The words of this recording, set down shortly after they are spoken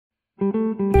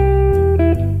Welcome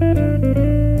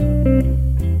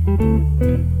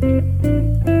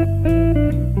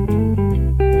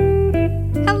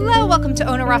to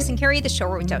Ona, Ross, and Carrie, the show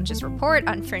where we don't just report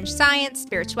on fringe science,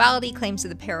 spirituality, claims of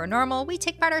the paranormal. We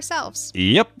take part ourselves.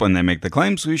 Yep, when they make the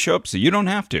claims, we show up so you don't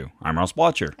have to. I'm Ross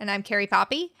Blotcher. And I'm Carrie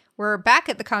Poppy. We're back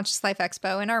at the Conscious Life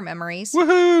Expo in our memories.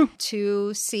 Woohoo!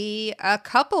 To see a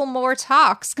couple more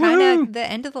talks, kind of the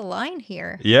end of the line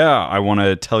here. Yeah, I want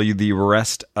to tell you the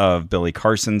rest of Billy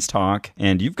Carson's talk,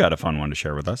 and you've got a fun one to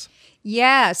share with us.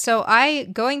 Yeah, so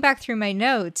going back through my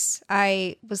notes,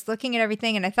 I was looking at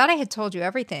everything, and I thought I had told you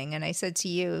everything, and I said to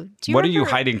you, What are you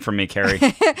hiding from me, Carrie?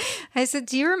 I said,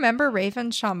 do you remember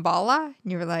Raven Shamballa?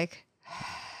 And you were like...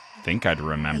 I think I'd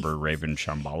remember Raven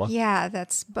Shamballa. Yeah,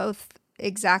 that's both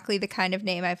exactly the kind of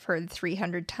name I've heard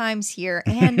 300 times here,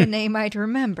 and a name I'd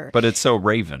remember. But it's so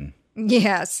Raven.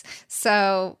 Yes.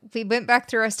 So we went back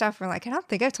through our stuff. We're like, I don't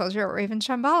think I told you about Raven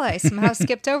Shamballa. I somehow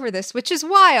skipped over this, which is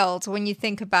wild when you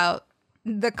think about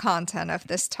the content of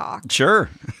this talk. Sure.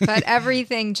 But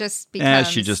everything just becomes...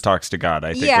 she just talks to God,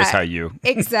 I think was how you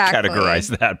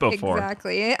categorized that before.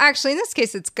 Exactly. Actually, in this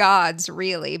case, it's gods,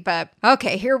 really. But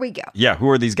okay, here we go. Yeah, who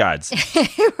are these gods?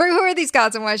 Who are these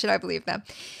gods and why should I believe them?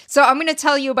 So I'm going to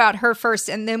tell you about her first,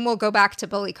 and then we'll go back to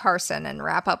Billy Carson and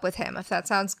wrap up with him, if that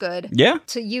sounds good. Yeah.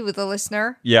 To you, the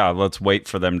listener. Yeah, let's wait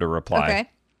for them to reply.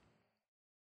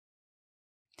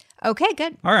 Okay,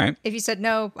 good. All right. If you said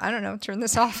no, I don't know, turn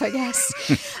this off, I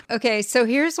guess. Okay, so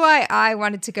here's why I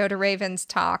wanted to go to Raven's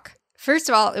talk. First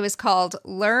of all, it was called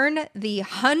Learn the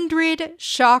 100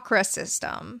 Chakra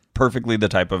System. Perfectly the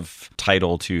type of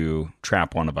title to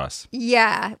trap one of us.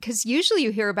 Yeah, because usually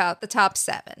you hear about the top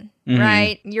 7,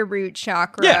 right? Your root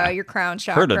chakra, your crown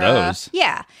chakra. Heard of those.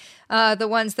 Yeah. The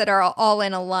ones that are all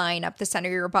in a line up the center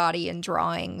of your body in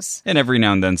drawings. And every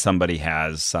now and then somebody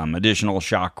has some additional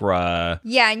chakra.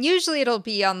 Yeah, and usually it'll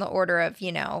be on the order of,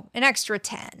 an extra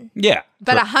 10. Yeah.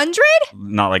 But 100?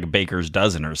 Not like a baker's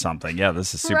dozen or something. Yeah,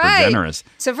 this is super right. generous.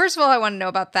 So first of all, I want to know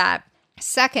about that.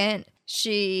 Second,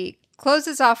 she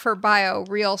closes off her bio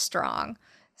real strong.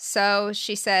 So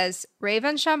she says,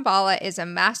 Raven Shamballa is a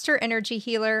master energy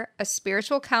healer, a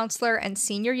spiritual counselor, and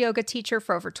senior yoga teacher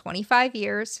for over 25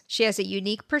 years. She has a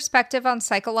unique perspective on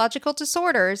psychological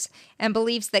disorders and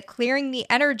believes that clearing the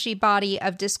energy body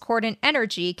of discordant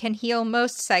energy can heal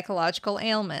most psychological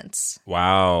ailments.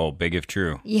 Wow, big if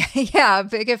true. Yeah,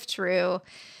 big if true.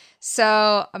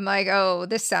 So I'm like, oh,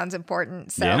 this sounds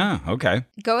important. So yeah, okay.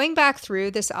 Going back through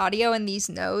this audio and these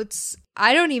notes,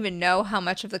 I don't even know how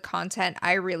much of the content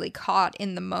I really caught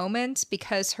in the moment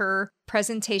because her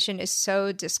presentation is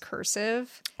so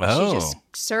discursive. Oh. She just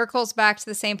circles back to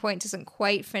the same point, doesn't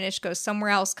quite finish, goes somewhere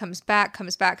else, comes back.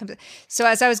 So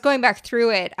as I was going back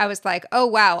through it, I was like, oh,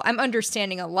 wow, I'm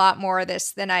understanding a lot more of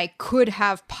this than I could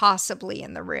have possibly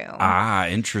in the room. Ah,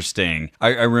 interesting. I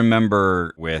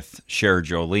remember with Cher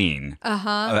Jolene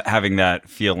having that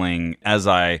feeling as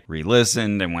I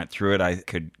re-listened and went through it, I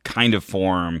could kind of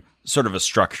form sort of a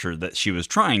structure that she was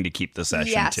trying to keep the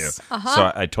session to.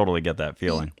 So I totally get that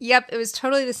feeling. Yep, it was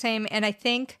totally the same. And I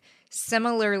think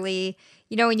similarly,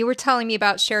 when you were telling me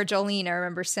about Cher Jolene, I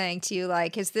remember saying to you,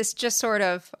 like, is this just sort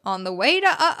of on the way to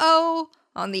uh-oh,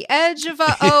 on the edge of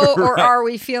uh-oh, or are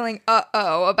we feeling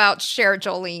uh-oh about Cher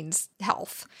Jolene's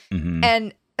health? Mm-hmm.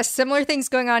 And a similar thing's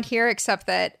going on here, except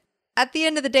that at the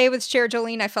end of the day with Cher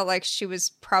Jolene, I felt like she was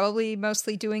probably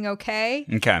mostly doing okay.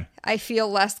 Okay. I feel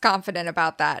less confident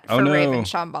about that for Raven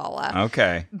Shamballa.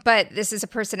 Okay. But this is a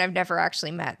person I've never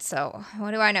actually met, so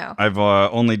what do I know? I've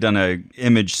only done an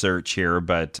image search here,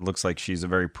 but it looks like she's a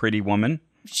very pretty woman.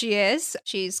 She is.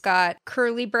 She's got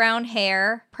curly brown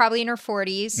hair, probably in her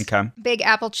 40s. Okay. Big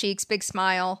apple cheeks, big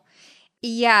smile.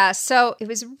 Yeah, so it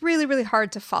was really, really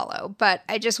hard to follow, but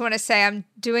I just want to say I'm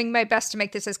doing my best to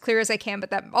make this as clear as I can, but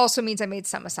that also means I made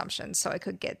some assumptions, so I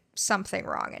could get something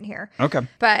wrong in here. Okay.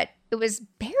 But it was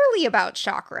barely about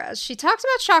chakras. She talks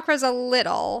about chakras a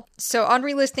little, so on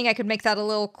re-listening, I could make that a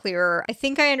little clearer. I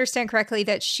think I understand correctly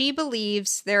that she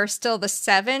believes there are still the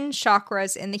 7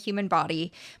 chakras in the human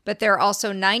body, but there are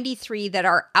also 93 that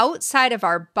are outside of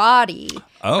our body,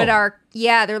 but are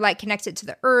they're like connected to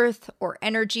the earth or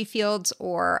energy fields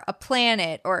or a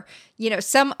planet or,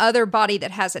 some other body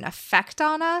that has an effect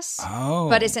on us,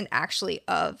 but isn't actually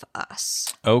of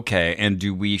us. Okay. And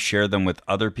do we share them with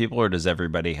other people or does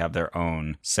everybody have their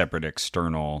own separate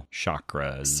external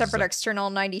chakras? Separate external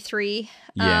 93.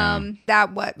 Yeah. I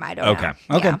don't know. Okay.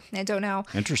 Yeah, I don't know.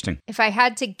 Interesting. If I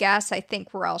had to guess, I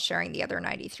think we're all sharing the other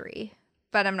 93.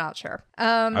 but I'm not sure.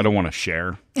 I don't want to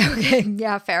share. Okay,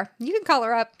 yeah, fair. You can call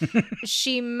her up.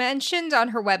 She mentioned on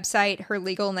her website her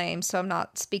legal name, so I'm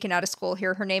not speaking out of school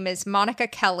here. Her name is Monica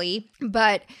Kelly,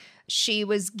 but she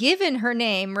was given her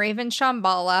name, Raven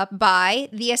Shamballa, by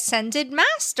the Ascended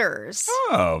Masters.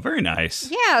 Oh, very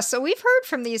nice. Yeah, so we've heard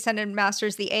from the Ascended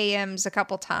Masters, the AMs, a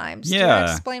couple times. Yeah. Do you want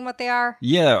to explain what they are?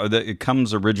 Yeah, it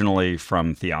comes originally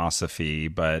from Theosophy,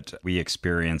 but we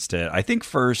experienced it, I think,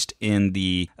 first in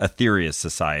the Aetherius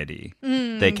Society.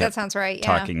 They kept that sounds right, yeah.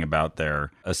 talking about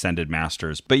their Ascended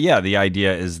Masters. But yeah, the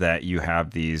idea is that you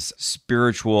have these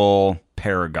spiritual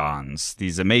paragons,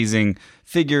 these amazing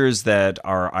figures that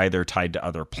are either tied to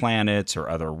other planets or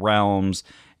other realms,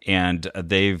 and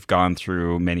they've gone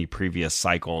through many previous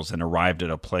cycles and arrived at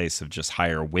a place of just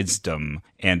higher wisdom,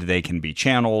 and they can be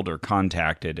channeled or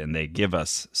contacted, and they give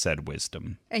us said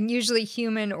wisdom. And usually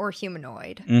human or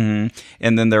humanoid. Mm-hmm.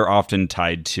 And then they're often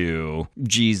tied to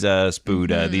Jesus,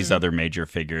 Buddha, these other major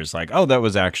figures, like, oh, that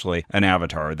was actually an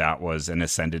avatar, that was an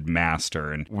ascended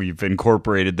master, and we've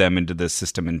incorporated them into this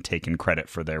system and taken credit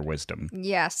for their wisdom.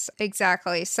 Yes,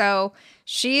 exactly. So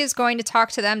she is going to talk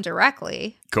to them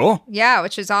directly. Cool. Yeah,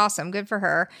 which is awesome. Good for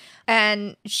her.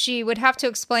 And she would have to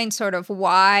explain sort of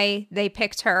why they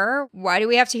picked her. Why do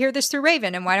we have to hear this through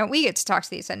Raven? And why don't we get to talk to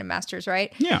the Ascended Masters,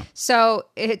 right? Yeah. So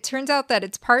it turns out that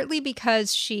it's partly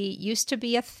because she used to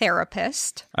be a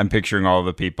therapist. I'm picturing all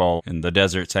the people in the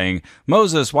desert saying,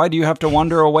 Moses, why do you have to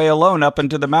wander away alone up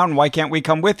into the mountain? Why can't we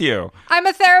come with you? I'm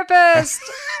a therapist.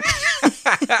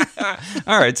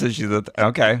 All right, so she's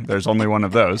okay, there's only one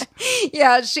of those.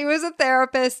 Yeah, she was a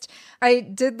therapist. I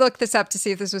did look this up to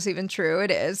see if this was even true.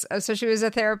 It is. So she was a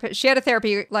therapist. She had a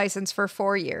therapy license for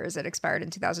 4 years. It expired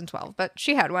in 2012, but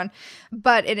she had one.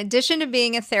 But in addition to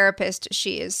being a therapist,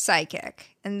 she is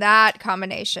psychic. And that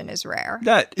combination is rare.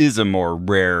 That is a more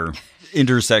rare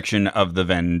intersection of the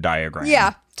Venn diagram.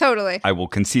 Yeah, totally. I will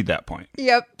concede that point.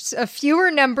 Yep. A fewer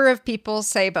number of people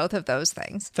say both of those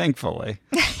things. Thankfully.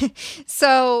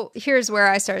 So here's where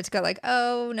I started to go like,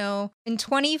 oh no. In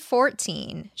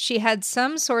 2014, she had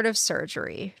some sort of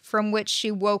surgery from which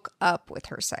she woke up with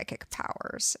her psychic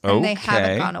powers. And they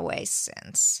haven't gone away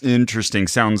since. Interesting.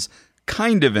 Sounds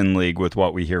kind of in league with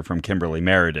what we hear from Kimberly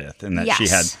Meredith, in that she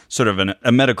had sort of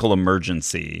a medical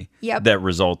emergency that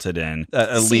resulted in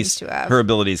at least her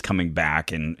abilities coming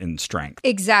back in strength.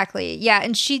 Exactly. Yeah.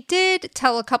 And she did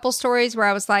tell a couple stories where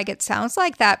I was like, it sounds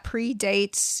like that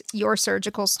predates your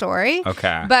surgical story.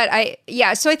 Okay. But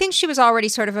so I think she was already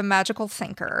sort of a magical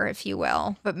thinker, if you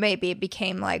will, but maybe it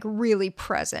became like really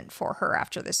present for her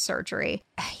after this surgery.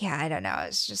 Yeah, I don't know.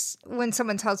 It's just when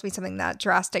someone tells me something that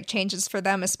drastic changes for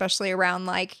them, especially around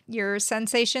like your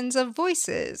sensations of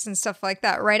voices and stuff like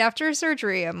that right after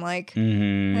surgery, I'm like,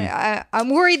 I'm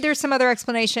worried there's some other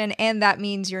explanation, and that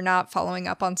means you're not following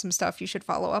up on some stuff you should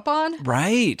follow up on.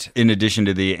 Right. In addition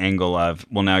to the angle of,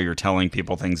 well, now you're telling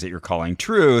people things that you're calling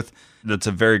truth. That's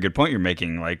a very good point you're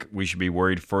making. Like, we should be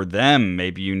worried for them.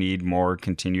 Maybe you need more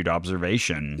continued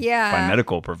observation by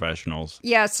medical professionals.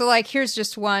 Yeah, so like, here's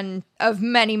just one of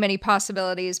many, many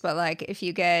possibilities. But like, if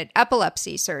you get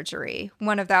epilepsy surgery,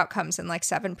 one of the outcomes in like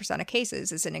 7% of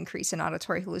cases is an increase in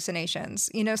auditory hallucinations.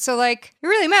 You know, so like, it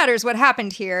really matters what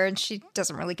happened here. And she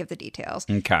doesn't really give the details.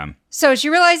 Okay. So she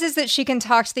realizes that she can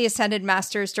talk to the Ascended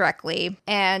Masters directly,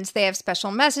 and they have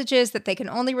special messages that they can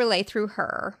only relay through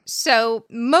her. So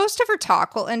most of her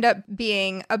talk will end up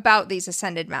being about these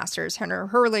Ascended Masters and her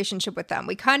relationship with them.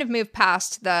 We kind of move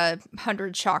past the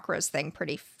 100 chakras thing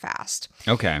pretty fast.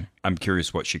 Okay. I'm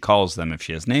curious what she calls them, if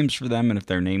she has names for them, and if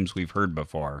they're names we've heard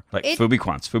before. Like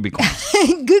Fubiquans.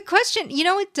 Good question. You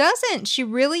know, it doesn't. She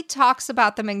really talks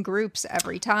about them in groups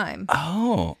every time.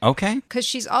 Oh, okay. Because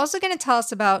she's also going to tell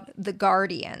us about the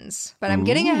Guardians, but I'm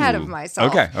getting ahead of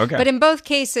myself. Okay. But in both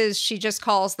cases, she just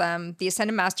calls them the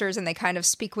Ascended Masters, and they kind of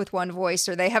speak with one voice,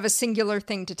 or they have a singular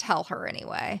thing to tell her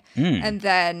anyway. And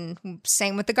then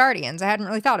same with the Guardians. I hadn't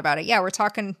really thought about it. Yeah, we're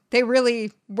talking, they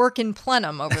really work in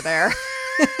plenum over there.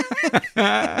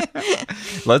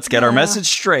 Let's get our message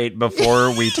straight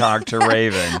before we talk to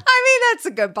Raven. I mean, that's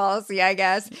a good policy, I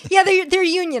guess. Yeah, they're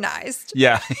unionized.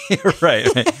 Yeah, right.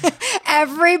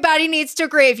 Everybody needs to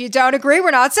agree. If you don't agree,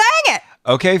 we're not saying it.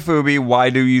 Okay, Fubi,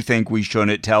 why do you think we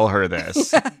shouldn't tell her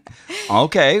this?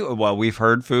 Okay, well, we've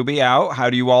heard Fubi out. How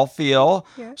do you all feel?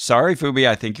 Yeah. Sorry, Fubi,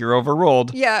 I think you're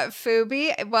overruled. Yeah,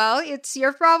 Fubi, well, it's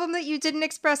your problem that you didn't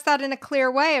express that in a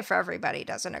clear way if everybody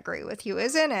doesn't agree with you,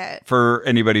 isn't it? For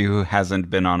anybody who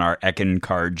hasn't been on our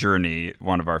Ekankar journey,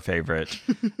 one of our favorite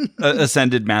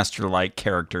Ascended Master-like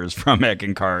characters from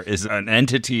Ekankar is an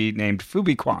entity named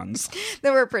Fubiquans.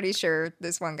 That we're pretty sure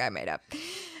this one guy made up.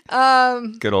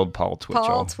 Good old Paul Twitchell.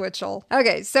 Paul Twitchell.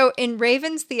 Okay, so in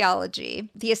Raven's theology,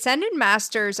 the Ascended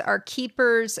Masters are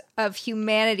keepers of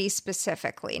humanity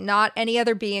specifically, not any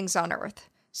other beings on Earth.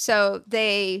 So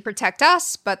they protect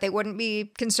us, but they wouldn't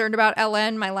be concerned about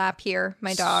Ellen, my lap here,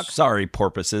 my dog. Sorry,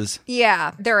 porpoises.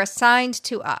 Yeah, they're assigned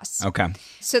to us. Okay.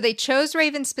 So they chose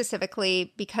Raven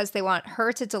specifically because they want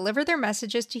her to deliver their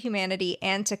messages to humanity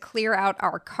and to clear out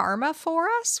our karma for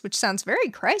us, which sounds very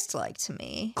Christ-like to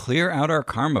me. Clear out our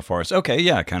karma for us. Okay,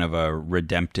 yeah, kind of a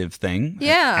redemptive thing.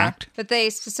 Yeah, Act. but they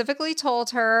specifically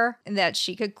told her that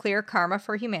she could clear karma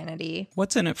for humanity.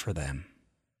 What's in it for them?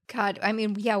 God, I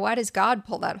mean, yeah, why does God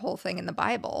pull that whole thing in the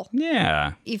Bible?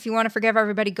 Yeah. If you want to forgive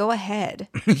everybody, go ahead.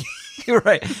 You're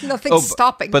right. Nothing's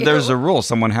stopping you. But there's a rule.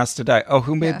 Someone has to die. Oh,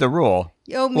 who made the rule?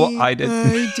 Oh, me. Well, I did.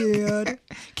 I did.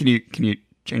 Can you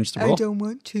change the rule? I don't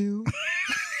want to.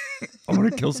 I want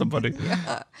to kill somebody.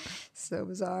 Yeah. So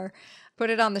bizarre. Put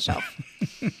it on the shelf.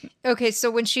 Okay,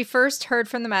 so when she first heard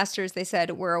from the Masters, they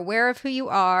said, "We're aware of who you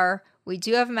are. We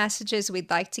do have messages we'd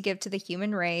like to give to the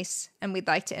human race, and we'd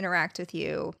like to interact with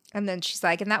you." And then she's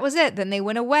like, and that was it. Then they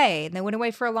went away, and they went away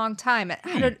for a long time.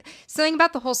 Something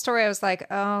about the whole story, I was like,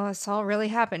 oh, this all really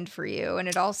happened for you. And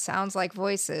it all sounds like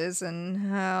voices,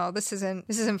 and oh, this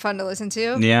isn't fun to listen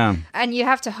to. Yeah. And you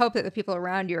have to hope that the people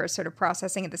around you are sort of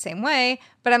processing it the same way.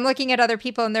 But I'm looking at other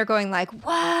people, and they're going like,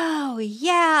 wow,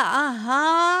 yeah,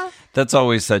 uh-huh. That's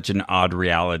always such an odd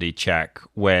reality check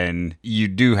when you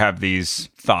do have these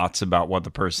thoughts about what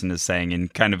the person is saying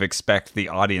and kind of expect the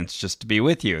audience just to be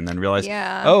with you and then realize,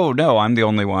 oh, no, I'm the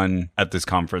only one at this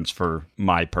conference for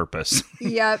my purpose.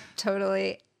 Yep,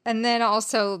 totally. And then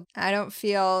also, I don't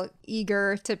feel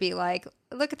eager to be like,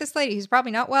 look at this lady who's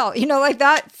probably not well. You know, like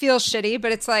that feels shitty,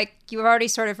 but it's like you've already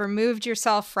sort of removed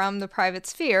yourself from the private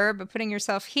sphere, but putting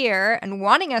yourself here and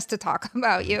wanting us to talk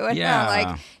about you. And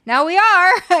now we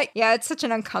are. Yeah, it's such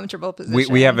an uncomfortable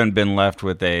position. We haven't been left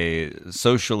with a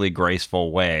socially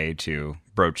graceful way to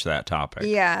broach that topic.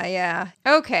 Yeah.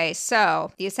 Okay,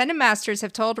 so the Ascended Masters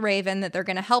have told Raven that they're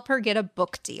going to help her get a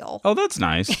book deal. Oh, that's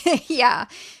nice. Yeah.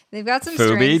 They've got some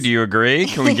Phoebe, strings. do you agree?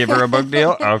 Can we give her a book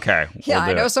deal? Okay. Yeah,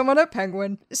 I know someone at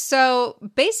Penguin. So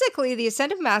basically, the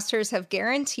Ascended Masters have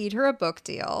guaranteed her a book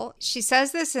deal. She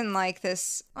says this in like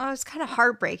this, it's kind of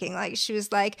heartbreaking. Like she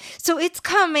was like, so it's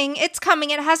coming.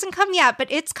 It hasn't come yet,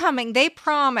 but it's coming. They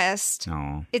promised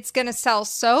it's going to sell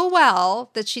so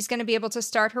well that she's going to be able to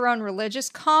start her own religious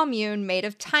commune made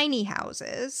of tiny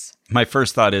houses. My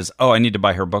first thought is, I need to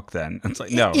buy her book then. It's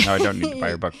like, no, I don't need to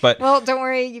buy her book. But well, don't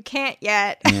worry, you can't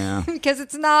yet. Yeah. Because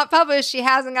it's not published. She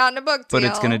hasn't gotten a book deal. But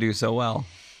it's going to do so well.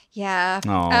 Yeah.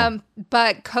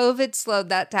 But COVID slowed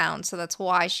that down. So that's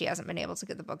why she hasn't been able to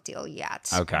get the book deal yet.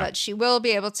 Okay. But she will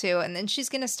be able to. And then she's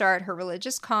going to start her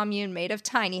religious commune made of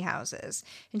tiny houses.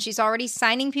 And she's already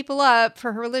signing people up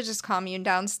for her religious commune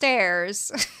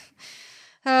downstairs.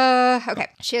 Okay.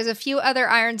 She has a few other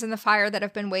irons in the fire that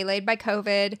have been waylaid by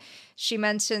COVID. She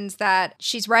mentions that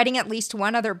she's writing at least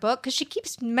one other book because she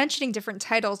keeps mentioning different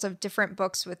titles of different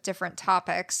books with different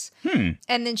topics. And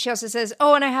then she also says,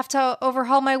 and I have to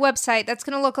overhaul my website. That's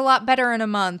going to look a lot better in a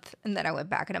month. And then I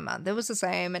went back in a month. It was the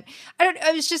same. And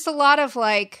it was just a lot of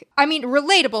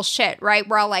relatable shit, right?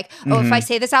 We're all like, if I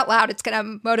say this out loud, it's going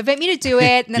to motivate me to do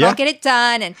it. And then I'll get it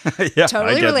done. And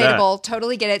totally relatable. That.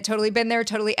 Totally get it. Totally been there.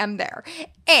 Totally am there.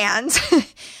 And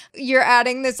you're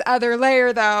adding this other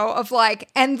layer, though, of like,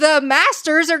 and the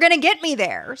masters are going to get me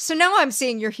there. So now I'm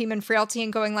seeing your human frailty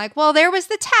and going like, well, there was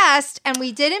the test and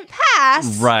we didn't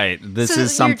pass. Right. This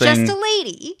is something you're just a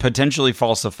lady. Potentially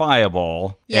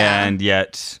falsifiable. Yeah. And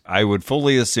yet I would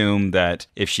fully assume that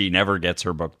if she never gets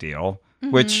her book deal,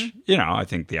 which, I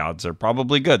think the odds are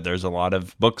probably good. There's a lot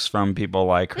of books from people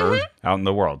like her out in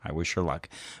the world. I wish her luck.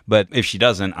 But if she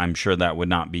doesn't, I'm sure that would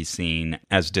not be seen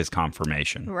as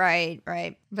disconfirmation. Right.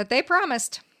 But they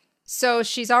promised. So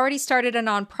she's already started a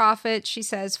nonprofit, she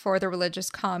says, for the religious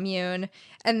commune.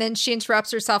 And then she interrupts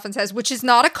herself and says, which is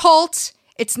not a cult.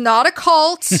 It's not a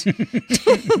cult.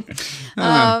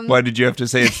 Why did you have to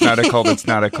say it's not a cult? It's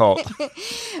not a cult.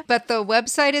 But the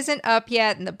website isn't up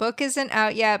yet and the book isn't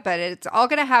out yet, but it's all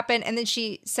going to happen. And then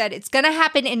she said, it's going to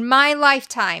happen in my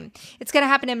lifetime. It's going to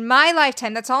happen in my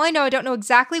lifetime. That's all I know. I don't know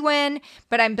exactly when,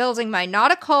 but I'm building my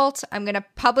not a cult. I'm going to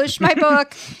publish my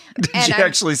book. Did she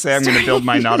actually say I'm going to build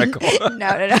my not a cult?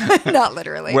 No, not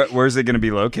literally. Where's it going to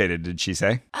be located, did she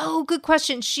say? Oh, good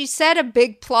question. She said a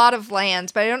big plot of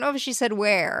land, but I don't know if she said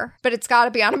where. But it's got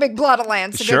to be on a big plot of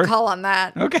land, so good call on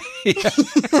that. Okay.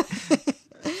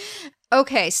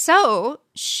 Okay, so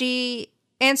she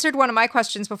answered one of my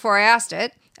questions before I asked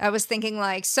it. I was thinking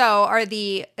like, so are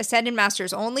the Ascended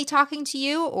Masters only talking to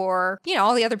you, or,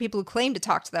 all the other people who claim to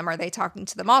talk to them, are they talking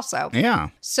to them also? Yeah.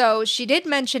 So she did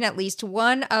mention at least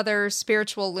one other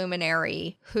spiritual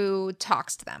luminary who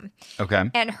talks to them. Okay.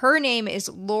 And her name is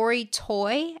Lori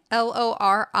Toye,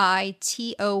 Loritoye.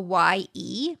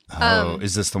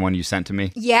 Is this the one you sent to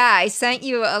me? Yeah, I sent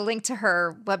you a link to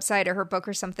her website or her book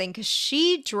or something because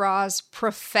she draws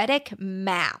prophetic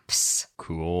maps.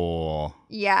 Cool.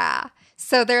 Yeah.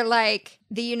 So they're like,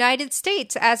 the United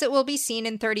States, as it will be seen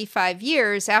in 35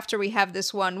 years after we have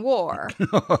this one war.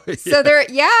 Oh, yeah. So they're,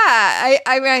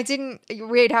 I mean,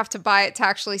 we'd have to buy it to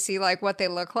actually see like what they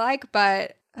look like,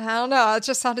 but I don't know. It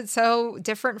just sounded so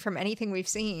different from anything we've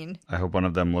seen. I hope one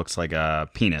of them looks like a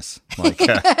penis. Like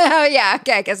oh, yeah.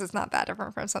 Okay. I guess it's not that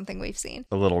different from something we've seen.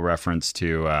 a little reference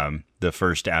to the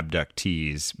first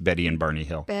abductees, Betty and Barney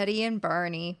Hill. Betty and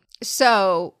Barney.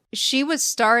 So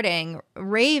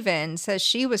Raven says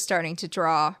she was starting to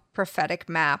draw prophetic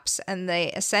maps, and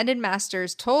the Ascended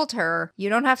Masters told her, you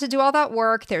don't have to do all that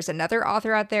work. There's another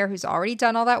author out there who's already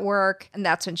done all that work. And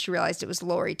that's when she realized it was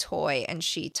Lori Toye, and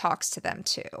she talks to them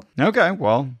too. Okay,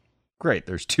 well, great.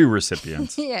 There's 2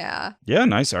 recipients. Yeah. Yeah,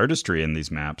 nice artistry in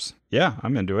these maps. Yeah,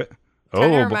 I'm into it.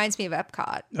 Kind of reminds me of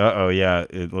Epcot. Yeah.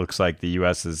 It looks like the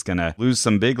U.S. is going to lose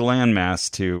some big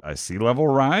landmass to a sea level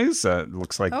rise. It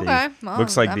looks like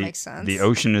makes sense. The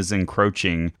ocean is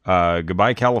encroaching.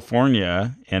 Goodbye,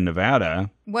 California and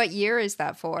Nevada. What year is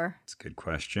that for? That's a good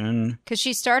question. Because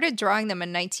she started drawing them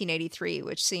in 1983,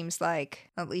 which seems like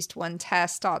at least one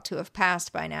test ought to have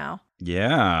passed by now.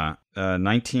 Yeah.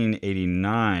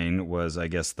 1989 was, I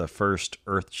guess, the first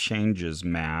Earth Changes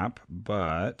map,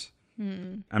 but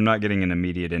I'm not getting an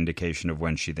immediate indication of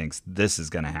when she thinks this is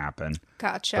going to happen.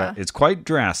 Gotcha. But it's quite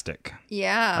drastic.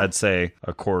 Yeah. I'd say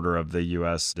a quarter of the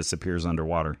U.S. disappears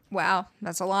underwater. Wow,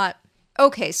 that's a lot.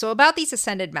 Okay, so about these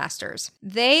Ascended Masters.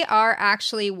 They are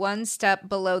actually one step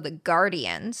below the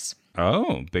Guardians.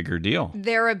 Oh, bigger deal.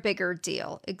 They're a bigger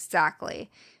deal,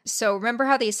 exactly. So remember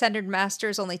how the Ascended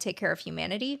Masters only take care of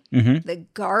humanity? Mm-hmm. The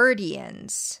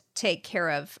Guardians take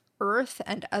care of Earth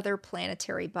and other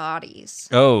planetary bodies.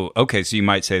 Oh, okay. So you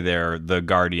might say they're the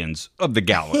guardians of the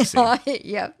galaxy.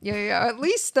 Yeah. At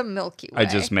least the Milky Way. I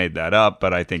just made that up,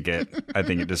 but I think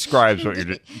it describes what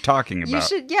you're talking about.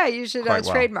 You should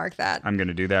trademark that. I'm going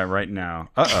to do that right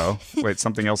now. Uh-oh. Wait,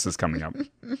 something else is coming up.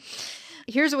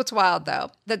 Here's what's wild,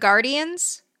 though. The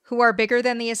Guardians, who are bigger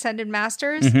than the Ascended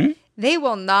Masters, they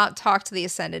will not talk to the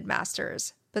Ascended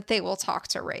Masters, but they will talk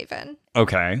to Raven.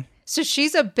 Okay. So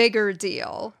she's a bigger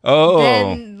deal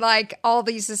than like all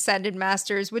these Ascended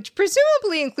Masters, which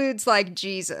presumably includes like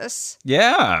Jesus.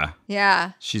 Yeah.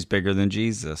 Yeah. She's bigger than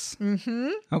Jesus. Mm-hmm.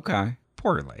 Okay.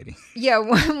 Poor lady. Yeah.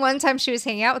 One time she was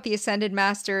hanging out with the Ascended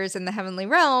Masters in the Heavenly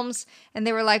Realms, and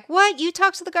they were like, what? You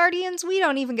talk to the Guardians? We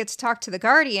don't even get to talk to the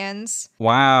Guardians.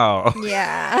 Wow.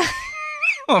 Yeah.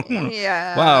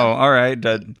 Yeah. Wow. All right.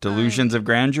 Delusions of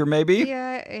grandeur, maybe?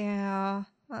 Yeah.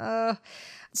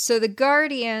 So the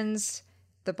Guardians,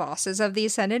 the bosses of the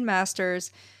Ascended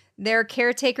Masters, they're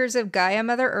caretakers of Gaia,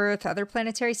 Mother Earth, other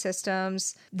planetary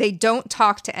systems. They don't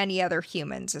talk to any other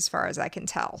humans, as far as I can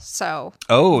tell. So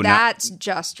that's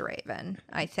just Raven,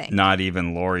 I think. Not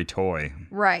even Lori Toye.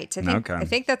 Right. I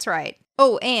think that's right.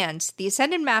 Oh, and the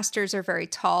Ascended Masters are very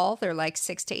tall. They're like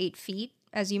 6 to 8 feet.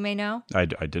 As you may know. I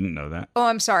didn't know that. Oh,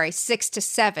 I'm sorry. 6 to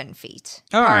 7 feet.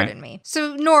 All Pardon me.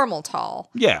 So normal tall.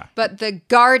 Yeah. But the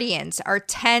Guardians are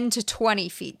 10 to 20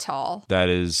 feet tall. That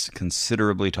is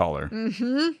considerably taller.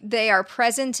 Mm-hmm. They are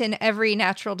present in every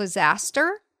natural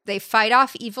disaster. They fight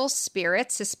off evil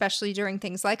spirits, especially during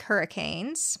things like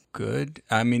hurricanes. Good.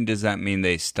 I mean, does that mean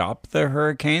they stop the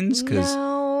hurricanes?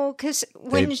 No, because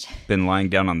they've been lying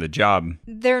down on the job.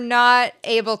 They're not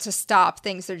able to stop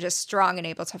things. They're just strong and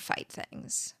able to fight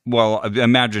things. Well,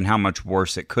 imagine how much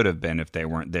worse it could have been if they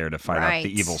weren't there to fight off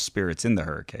the evil spirits in the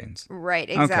hurricanes. Right,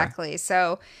 exactly. Okay.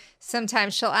 So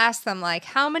sometimes she'll ask them, like,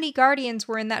 how many Guardians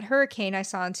were in that hurricane I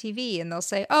saw on TV? And they'll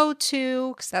say,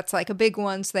 2, because that's like a big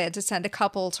one. So they had to send a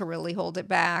couple to really hold it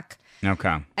back.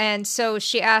 Okay. And so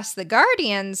she asked the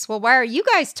Guardians, well, why are you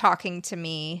guys talking to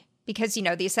me? Because,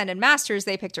 the Ascended Masters,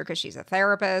 they picked her because she's a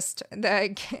therapist and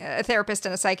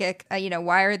a psychic.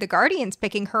 Why are the Guardians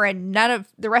picking her and none of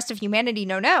the rest of humanity?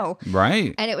 No.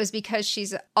 Right. And it was because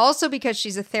she's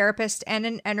a therapist and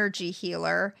an energy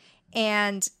healer.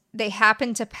 And they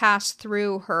happened to pass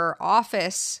through her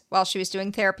office while she was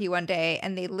doing therapy one day.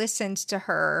 And they listened to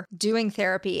her doing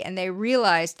therapy. And they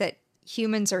realized that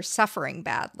humans are suffering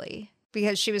badly.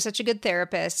 Because she was such a good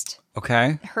therapist.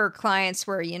 Okay. Her clients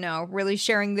were, really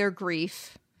sharing their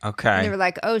grief. Okay. And they were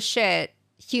like, oh shit,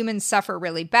 humans suffer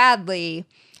really badly.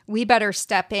 we better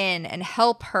step in and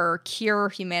help her cure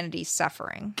humanity's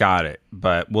suffering. Got it.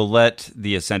 But we'll let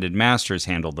the Ascended Masters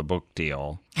handle the book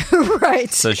deal.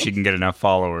 Right. So she can get enough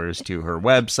followers to her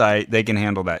website. They can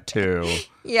handle that too.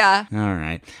 Yeah. All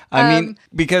right. I mean,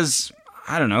 because...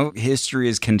 I don't know, history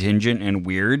is contingent and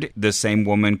weird. The same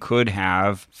woman could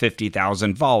have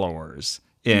 50,000 followers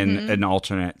in an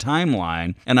alternate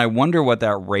timeline. And I wonder what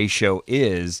that ratio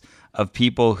is of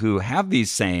people who have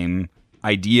these same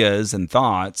ideas and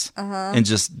thoughts and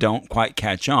just don't quite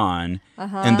catch on.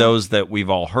 And those that we've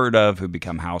all heard of who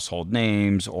become household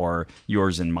names, or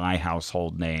yours and my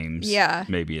household names. Yeah.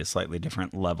 Maybe a slightly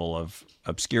different level of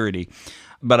obscurity.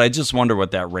 But I just wonder what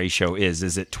that ratio is.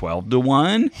 Is it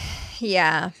 12-1?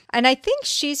 Yeah. And I think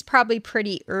she's probably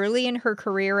pretty early in her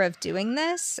career of doing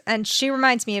this. And she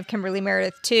reminds me of Kimberly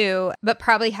Meredith too, but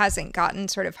probably hasn't gotten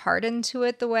sort of hardened to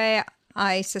it the way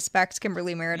I suspect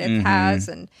Kimberly Meredith has,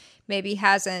 and maybe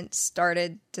hasn't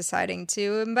started deciding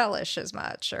to embellish as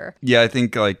much. Or yeah, I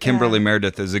think like Kimberly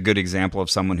Meredith is a good example of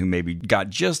someone who maybe got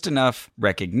just enough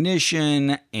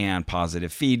recognition and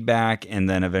positive feedback, and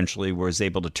then eventually was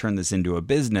able to turn this into a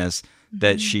business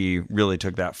that she really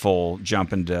took that full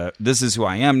jump into, this is who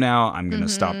I am now. I'm going to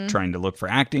stop trying to look for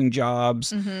acting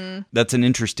jobs. That's an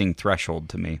interesting threshold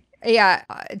to me. Yeah,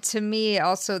 to me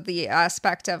also the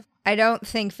aspect of, I don't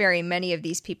think very many of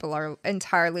these people are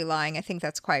entirely lying. I think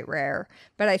that's quite rare.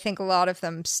 But I think a lot of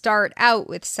them start out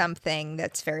with something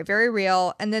that's very, very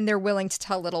real, and then they're willing to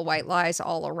tell little white lies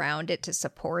all around it to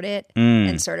support it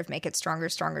and sort of make it stronger,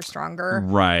 stronger, stronger.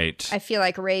 Right. I feel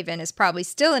like Raven is probably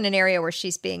still in an area where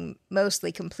she's being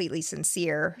mostly completely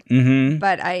sincere.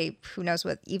 But who knows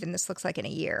what even this looks like in a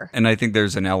year. And I think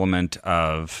there's an element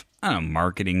of, I don't know,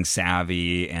 marketing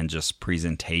savvy and just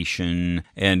presentation.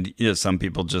 And some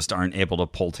people just aren't able to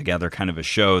pull together kind of a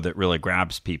show that really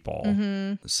grabs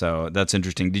people. So that's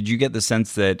interesting. Did you get the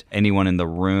sense that anyone in the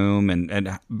room,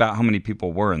 and about how many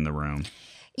people were in the room?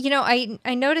 I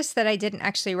noticed that I didn't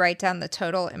actually write down the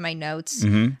total in my notes.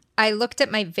 I looked at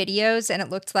my videos and it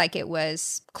looked like it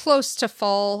was close to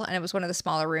full, and it was one of the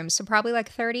smaller rooms, so probably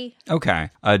like 30. Okay.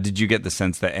 Did you get the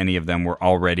sense that any of them were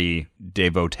already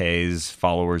devotees,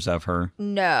 followers of her?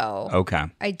 No. Okay.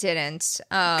 I didn't.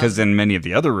 Because in many of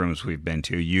the other rooms we've been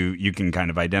to, you can kind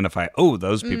of identify, oh,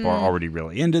 those people are already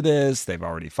really into this. They've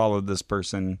already followed this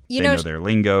person. They know their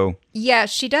lingo. Yeah,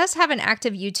 she does have an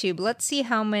active YouTube. Let's see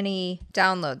how many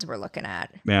downloads we're looking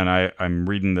at. Man, I'm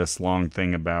reading this long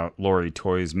thing about Lori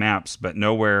Toy's maps, but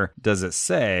nowhere does it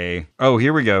say, oh,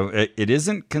 here we go. It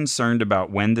isn't concerned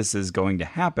about when this is going to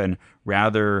happen.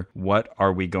 Rather, what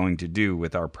are we going to do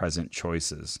with our present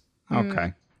choices?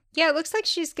 Okay. Yeah, it looks like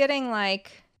she's getting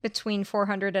like between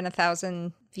 400 and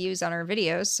 1,000 views on her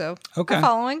videos, so okay. I'm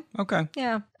following. Okay.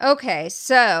 Yeah. Okay,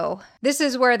 so this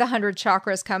is where the 100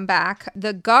 chakras come back.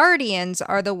 The guardians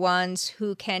are the ones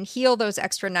who can heal those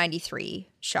extra 93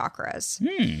 chakras.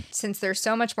 Since they're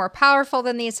so much more powerful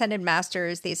than the Ascended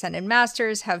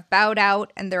Masters have bowed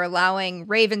out, and they're allowing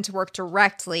Raven to work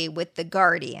directly with the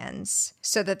guardians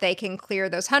so that they can clear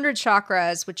those 100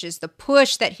 chakras, which is the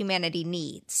push that humanity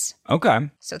needs. Okay.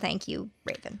 So thank you,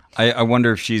 Raven. I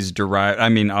wonder if she's derived, I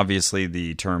mean, obviously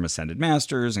the term Ascended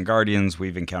Masters and Guardians,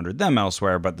 we've encountered them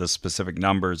elsewhere, but the specific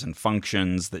numbers and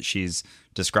functions that she's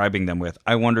describing them with,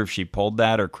 I wonder if she pulled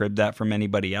that or cribbed that from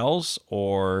anybody else,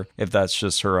 or if that's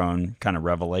just her own kind of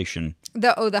revelation.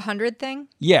 The 100 thing?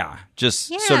 Yeah, just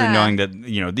sort of knowing that,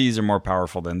 these are more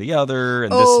powerful than the other,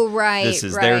 and this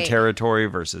is their territory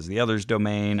versus the other's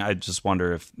domain. I just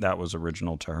wonder if that was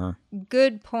original to her.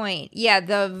 Good point. Yeah,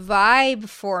 the vibe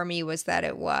for me was that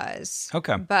it was.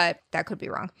 Okay. But that could be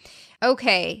wrong.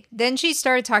 Okay, then she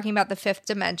started talking about the fifth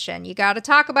dimension. You got to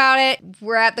talk about it.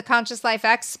 We're at the Conscious Life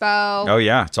Expo. Oh,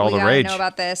 yeah, it's all the rage. We know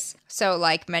about this. So,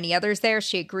 like many others there,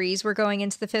 she agrees we're going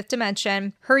into the fifth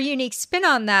dimension. Her unique spin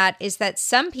on that is that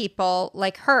some people,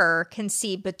 like her, can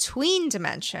see between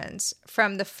dimensions,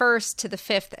 from the first to the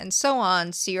fifth and so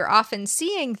on. So you're often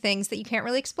seeing things that you can't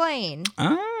really explain.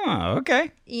 Oh,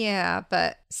 okay. Yeah,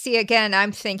 but see, again,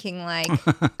 I'm thinking like,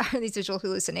 are these visual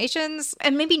hallucinations?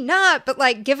 And maybe not, but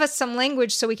like, give us some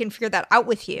language so we can figure that out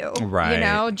with you.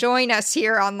 Right. Join us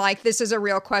here on like, this is a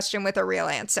real question with a real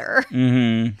answer.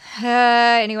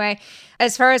 Anyway,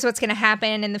 as far as what's going to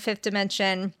happen in the fifth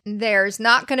dimension, there's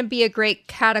not going to be a great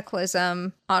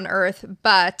cataclysm on Earth,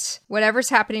 but whatever's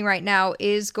happening right now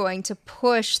is going to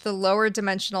push the lower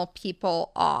dimensional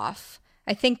people off.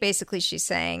 I think basically she's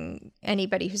saying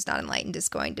anybody who's not enlightened is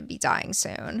going to be dying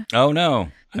soon. Oh, no.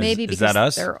 Maybe is because that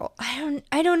us?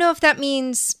 I don't know if that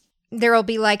means there will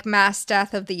be like mass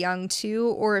death of the young too,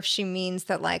 or if she means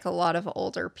that like a lot of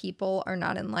older people are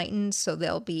not enlightened, so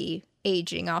they'll be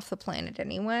aging off the planet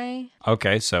anyway.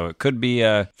 Okay, so it could be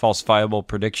a falsifiable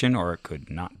prediction or it could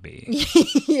not be.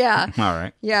 Yeah. All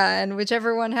right. Yeah, and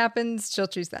whichever one happens, she'll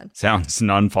choose then. Sounds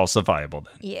non-falsifiable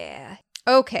then. Yeah.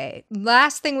 Okay,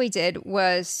 last thing we did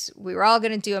was we were all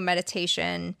going to do a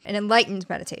meditation, an enlightened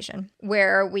meditation,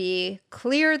 where we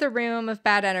clear the room of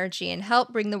bad energy and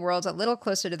help bring the world a little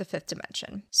closer to the fifth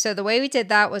dimension. So the way we did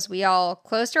that was we all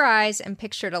closed our eyes and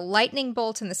pictured a lightning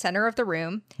bolt in the center of the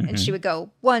room, and she would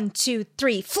go 1, 2,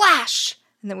 3, flash!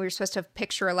 And then we were supposed to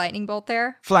picture a lightning bolt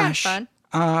there. Flash. Kind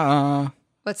of fun.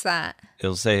 What's that?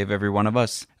 It'll save every one of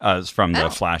us. It's from the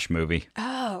Flash movie.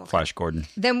 Oh. Flash Gordon.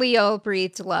 Then we all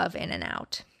breathed love in and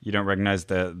out. You don't recognize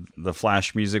the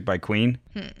Flash music by Queen?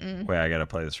 Wait, I gotta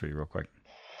play this for you real quick.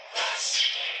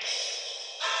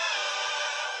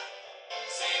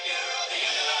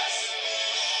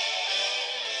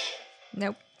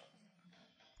 Nope.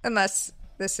 Unless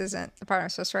this isn't the part I'm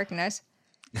supposed to recognize.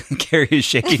 Carrie is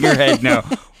shaking her head no.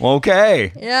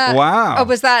 Okay. Yeah. Wow. Oh,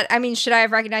 was that, I mean, should I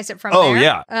have recognized it from Oh,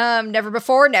 there? yeah. Never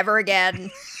before, never again.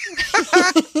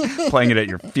 Playing it at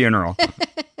your funeral.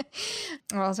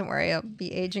 Well, don't worry. I'll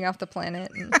be aging off the planet.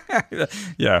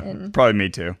 Yeah, probably me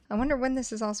too. I wonder when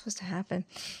this is all supposed to happen.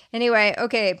 Anyway,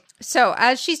 okay. So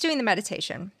as she's doing the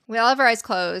meditation, we all have our eyes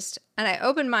closed. And I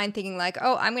open mine thinking like,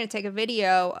 oh, I'm going to take a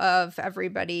video of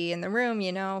everybody in the room,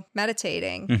 you know,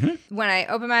 meditating. When I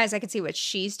open my eyes, I can see what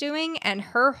she's doing. And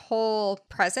her whole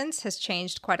presence has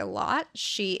changed quite a lot.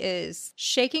 She is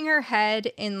shaking her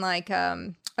head in like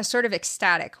a sort of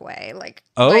ecstatic way, like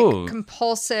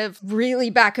compulsive, really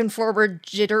back and forward,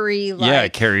 jittery. Yeah,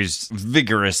 Carrie's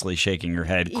vigorously shaking her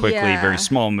head quickly, very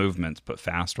small movements, but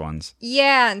fast ones.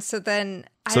 Yeah, and so then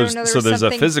I don't know. So there's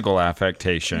a physical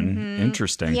affectation.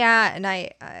 Interesting. Yeah, and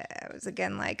I was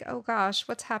again like, oh gosh,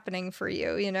 what's happening for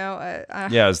you? You know?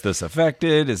 Yeah, is this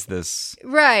affected? Is this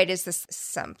right? Is this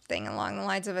something along the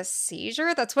lines of a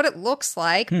seizure? That's what it looks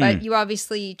like. But you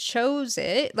obviously chose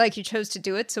it, like you chose to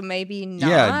do it, so maybe not.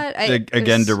 Yeah.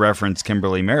 Again, to reference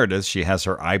Kimberly Meredith, she has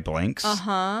her eye blinks.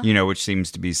 You know, which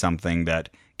seems to be something that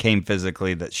came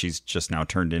physically that she's just now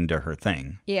turned into her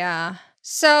thing. Yeah.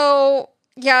 So.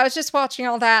 Yeah, I was just watching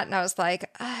all that and I was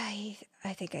like, I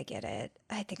think I get it.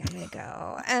 I think I'm going to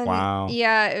go. And wow.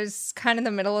 Yeah, it was kind of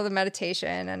the middle of the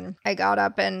meditation and I got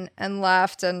up and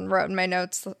left and wrote in my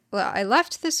notes, I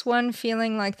left this one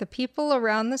feeling like the people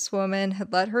around this woman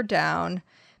had let her down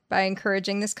by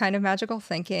encouraging this kind of magical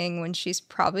thinking when she's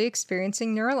probably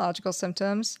experiencing neurological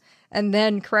symptoms, and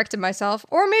then corrected myself,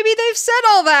 or maybe they've said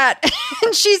all that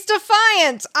and she's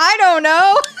defiant. I don't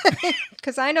know.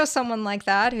 Because I know someone like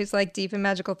that who's like deep in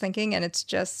magical thinking and it's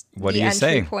just the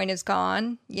entry point is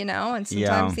gone, you know, and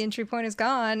sometimes the entry point is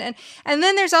gone. And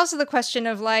then there's also the question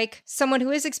of like someone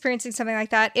who is experiencing something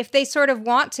like that, if they sort of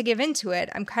want to give into it,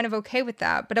 I'm kind of okay with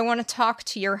that. But I want to talk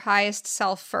to your highest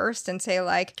self first and say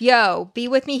like, yo, be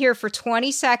with me here for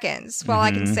 20 seconds while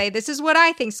I can say, this is what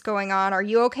I think's going on. Are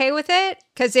you okay with it?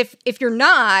 Because if you're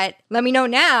not, let me know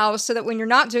now so that when you're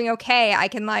not doing okay, I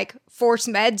can like force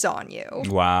meds on you.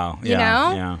 Wow. You know?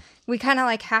 Yeah. We kind of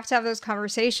like have to have those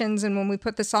conversations. And when we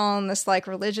put this all in this like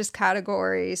religious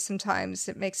category, sometimes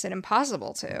it makes it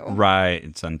impossible to. Right.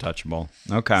 It's untouchable.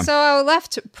 Okay. So I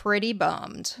left pretty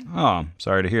bummed. Oh,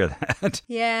 sorry to hear that.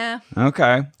 Yeah.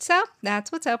 Okay. So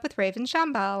that's what's up with Raven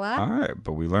Shamballa. All right.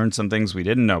 But we learned some things we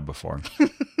didn't know before.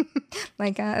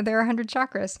 Like there are 100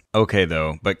 chakras. Okay,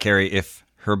 though. But Carrie, if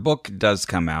her book does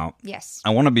come out, yes,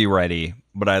 I want to be ready,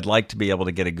 but I'd like to be able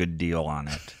to get a good deal on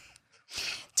it.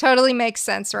 Totally makes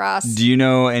sense, Ross. Do you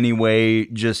know any way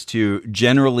just to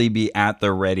generally be at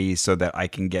the ready so that I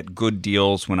can get good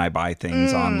deals when I buy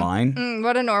things online?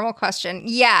 What a normal question.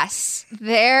 Yes,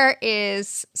 there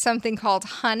is something called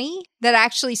Honey that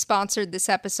actually sponsored this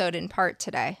episode in part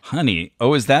today. Honey?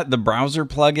 Oh, is that the browser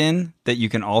plugin that you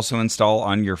can also install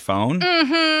on your phone?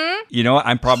 Mm-hmm. You know what?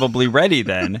 I'm probably ready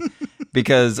then.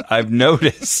 Because I've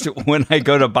noticed when I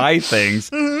go to buy things,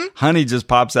 Honey just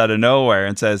pops out of nowhere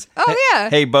and says,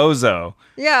 hey, bozo,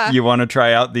 you want to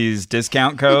try out these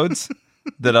discount codes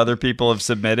that other people have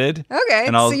submitted? Okay,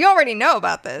 and so you already know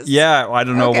about this. Yeah, I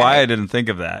don't know why I didn't think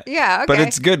of that. Yeah, okay. But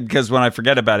it's good because when I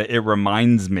forget about it, it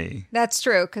reminds me. That's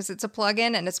true, because it's a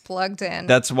plugin and it's plugged in.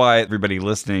 That's why everybody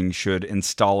listening should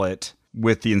install it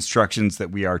with the instructions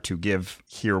that we are to give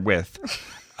herewith.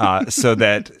 So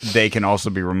that they can also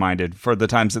be reminded for the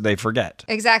times that they forget.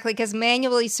 Exactly, because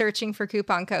manually searching for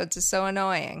coupon codes is so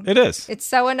annoying. It is. It's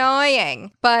so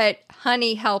annoying. But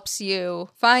Honey helps you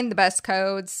find the best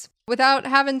codes without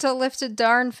having to lift a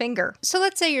darn finger. So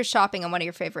let's say you're shopping on one of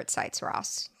your favorite sites,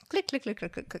 Ross. Click, click, click,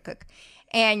 click, click, click, click.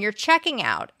 And you're checking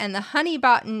out, and the Honey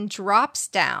button drops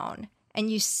down.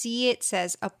 and you see it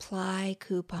says apply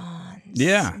coupons.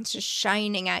 Yeah. It's just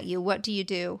shining at you. What do you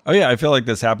do? Oh, yeah. I feel like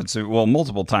this happens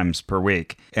multiple times per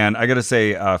week. And I got to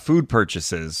say, food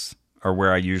purchases are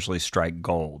where I usually strike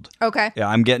gold. Okay. Yeah,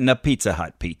 I'm getting a Pizza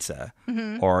Hut pizza.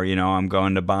 Or, I'm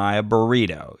going to buy a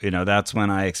burrito. That's when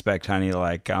I expect honey,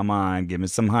 like, come on, give me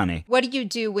some honey. What do you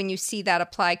do when you see that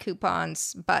apply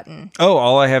coupons button? Oh,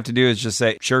 all I have to do is just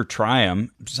say, sure, try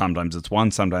them. Sometimes it's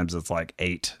 1, sometimes it's like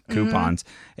 8 coupons.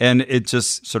 And it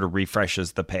just sort of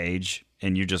refreshes the page.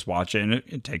 And you just watch it, and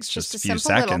it takes just a few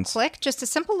seconds. Just a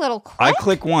simple little click? I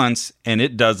click once, and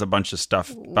it does a bunch of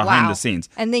stuff behind the scenes.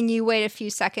 And then you wait a few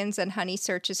seconds, and Honey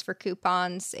searches for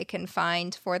coupons it can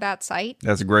find for that site.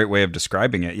 That's a great way of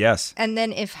describing it, yes. And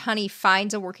then if Honey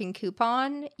finds a working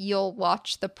coupon, you'll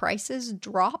watch the prices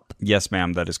drop? Yes,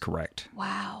 ma'am, that is correct.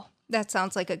 Wow. That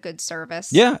sounds like a good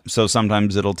service. Yeah. So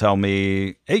sometimes it'll tell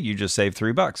me, hey, you just saved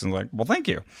 $3. And I'm like, well, thank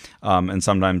you. And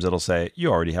sometimes it'll say, you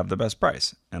already have the best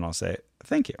price. And I'll say,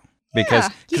 thank you. Because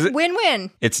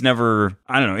win-win. It's never,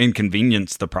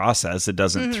 inconvenience the process. It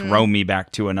doesn't throw me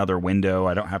back to another window.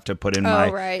 I don't have to put in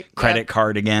my credit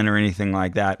card again or anything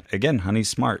like that. Again, Honey's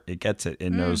smart. It gets it.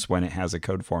 It knows when it has a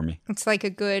code for me. It's like a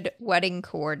good wedding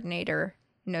coordinator.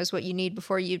 Knows what you need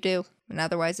before you do. And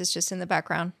otherwise, it's just in the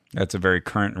background. That's a very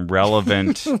current and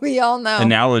relevant we all know.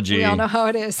 Analogy. We all know how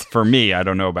it is. For me, I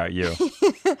don't know about you.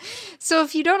 So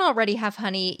if you don't already have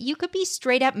Honey, you could be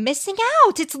straight up missing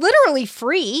out. It's literally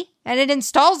free, and it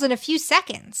installs in a few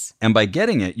seconds. And by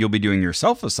getting it, you'll be doing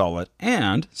yourself a solid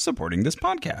and supporting this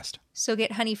podcast. So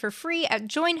get Honey for free at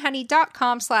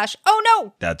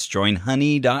joinhoney.com/oh-no. That's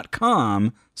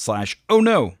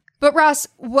joinhoney.com/oh-no. But Ross,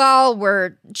 while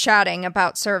we're chatting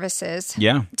about services,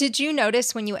 yeah, did you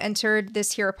notice when you entered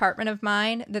this here apartment of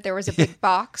mine that there was a big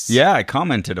box? Yeah, I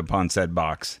commented upon said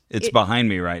box. It's behind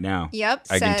me right now. Yep.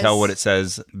 I can tell what it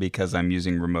says because I'm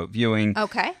using remote viewing.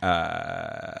 Okay.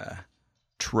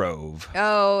 Trove.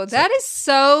 Oh, that is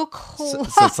so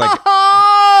close. So it's like,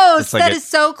 that is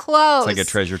so close. It's like a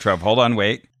treasure trove. Hold on,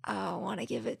 wait. Oh, I want to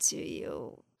give it to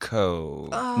you. Cove.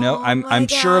 Oh, no, I'm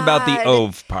sure about the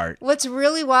ove part. What's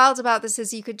really wild about this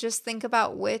is you could just think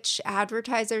about which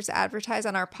advertisers advertise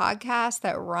on our podcast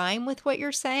that rhyme with what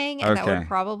you're saying, and that would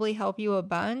probably help you a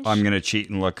bunch. I'm going to cheat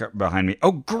and look behind me.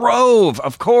 Oh, Grove,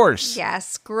 of course.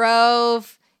 Yes,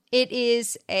 Grove. It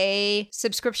is a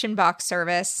subscription box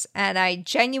service, and I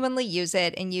genuinely use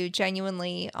it, and you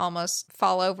genuinely almost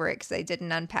fall over it because I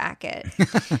didn't unpack it.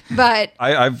 But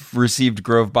I've received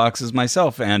Grove boxes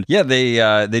myself, and yeah,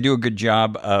 they do a good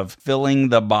job of filling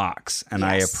the box, and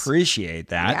I appreciate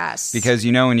that. Yes. Because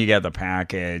when you get the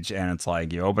package, and it's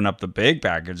like you open up the big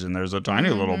package, and there's a tiny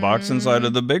little box inside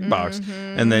of the big box,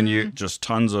 and then you just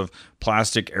tons of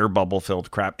plastic air bubble filled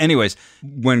crap. Anyways,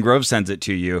 when Grove sends it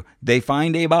to you, they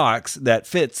find a box that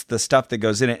fits the stuff that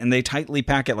goes in it, and they tightly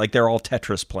pack it like they're all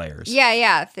Tetris players.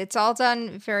 Yeah. It's all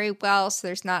done very well, so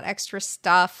there's not extra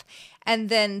stuff. And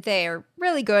then they're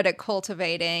really good at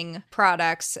cultivating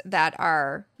products that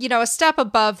are, a step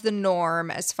above the norm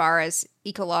as far as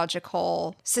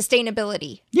ecological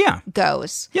sustainability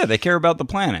goes. Yeah, they care about the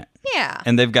planet. Yeah.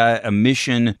 And they've got a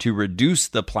mission to reduce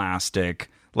the plastic.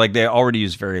 Like, they already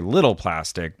use very little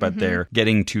plastic, but they're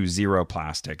getting to zero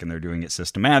plastic, and they're doing it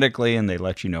systematically, and they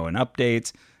let you know in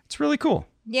updates. It's really cool.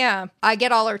 Yeah. I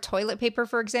get all our toilet paper,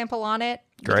 for example, on it.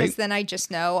 Great. Because then I just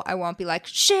know I won't be like,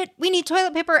 shit, we need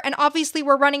toilet paper. And obviously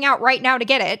we're running out right now to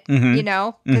get it,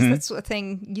 because that's the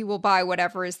thing. You will buy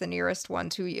whatever is the nearest one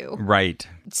to you. Right.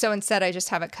 So instead, I just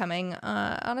have it coming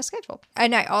on a schedule.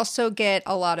 And I also get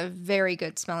a lot of very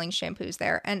good smelling shampoos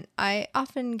there. And I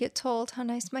often get told how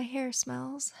nice my hair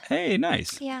smells. Hey,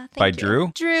 nice. Yeah, thank By you.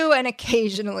 Drew? Drew and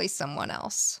occasionally someone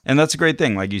else. And that's a great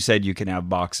thing. Like you said, you can have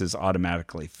boxes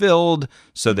automatically filled,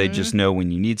 so they just know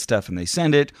when you need stuff and they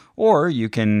send it. Or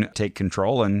you can take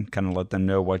control and kind of let them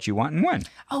know what you want and when.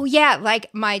 Oh, yeah. Like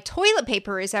my toilet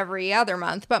paper is every other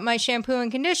month, but my shampoo and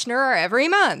conditioner are every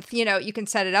month. You can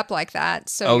set it up like that.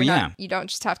 So you don't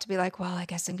just have to be like, well, I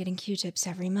guess I'm getting Q-tips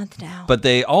every month now. But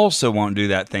they also won't do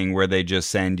that thing where they just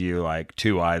send you like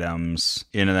 2 items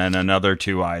and then another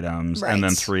 2 items and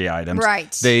then 3 items.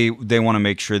 Right. They want to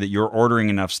make sure that you're ordering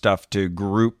enough stuff to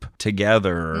group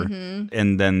together,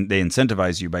 and then they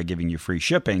incentivize you by giving you free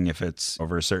shipping if it's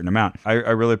over a certain amount.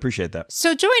 I really appreciate that.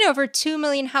 So join over 2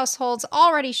 million households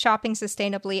already shopping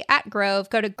sustainably at Grove.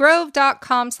 Go to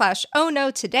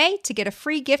grove.com/oh-no today to get a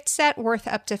free gift set worth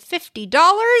up to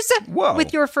 $50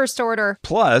 with your first order.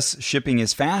 Plus, shipping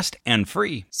is fast and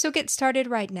free. So get started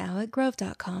right now at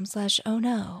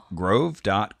grove.com/oh-no.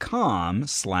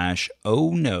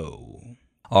 Grove.com/oh-no.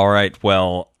 All right.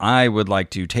 Well, I would like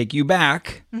to take you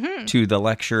back to the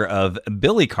lecture of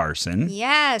Billy Carson.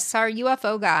 Yes, our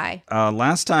UFO guy.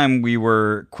 Last time we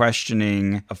were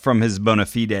questioning from his bona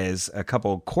fides a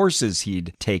couple courses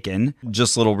he'd taken.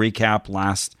 Just a little recap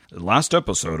last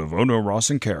episode of Oh No, Ross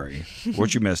and Carrie,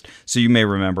 what you missed. So you may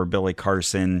remember Billy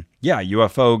Carson. Yeah,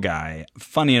 UFO guy.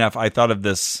 Funny enough, I thought of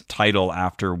this title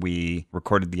after we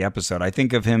recorded the episode. I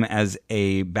think of him as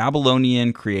a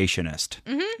Babylonian creationist,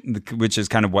 which is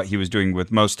kind of what he was doing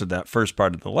with most of that first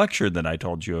part of the lecture that I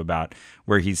told you about,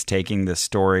 where he's taking the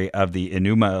story of the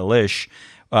Enuma Elish,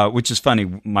 which is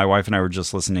funny. My wife and I were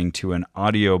just listening to an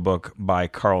audiobook by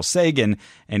Carl Sagan,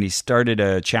 and he started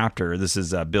a chapter. This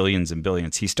is Billions and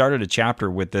Billions. He started a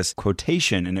chapter with this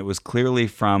quotation, and it was clearly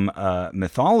from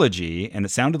mythology, and it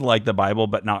sounded like the Bible,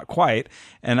 but not quite.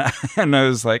 And I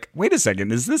was like, wait a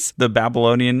second, is this the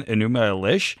Babylonian Enuma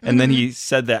Elish? And then he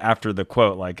said that after the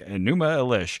quote, like, Enuma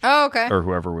Elish. Oh, okay. Or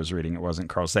whoever was reading it, wasn't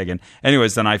Carl Sagan.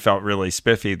 Anyways, then I felt really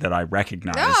spiffy that I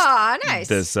recognized nice.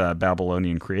 this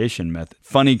Babylonian creation myth.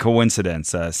 Funny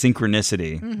coincidence,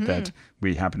 synchronicity, that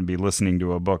we happen to be listening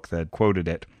to a book that quoted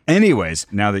it. Anyways,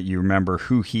 now that you remember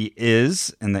who he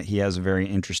is and that he has a very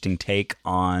interesting take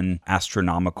on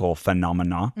astronomical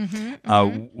phenomena,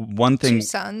 one thing... Two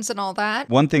suns and all that.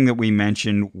 One thing that we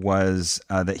mentioned was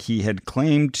that he had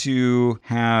claimed to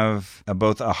have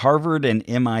both a Harvard and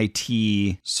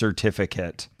MIT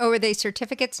certificate. Oh, were they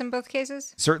certificates in both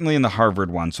cases? Certainly in the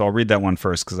Harvard one, so I'll read that one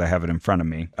first because I have it in front of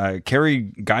me.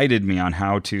 Carrie guided me on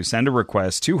how to send a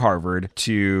request to Harvard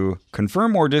to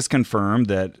confirm or disconfirm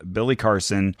that Billy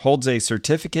Carson holds a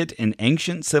certificate in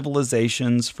ancient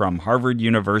civilizations from Harvard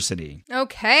University.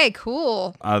 Okay,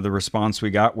 cool. The response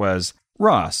we got was,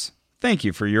 Ross, thank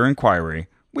you for your inquiry.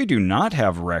 We do not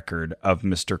have record of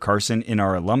Mr. Carson in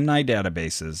our alumni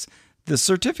databases. The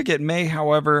certificate may,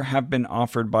 however, have been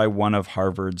offered by one of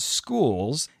Harvard's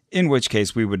schools, in which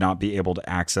case we would not be able to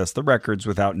access the records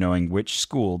without knowing which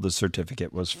school the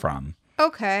certificate was from.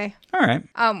 Okay. All right.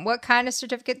 What kind of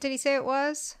certificate did he say it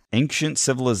was? Ancient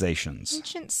civilizations.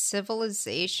 Ancient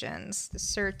civilizations. The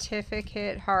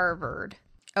certificate Harvard.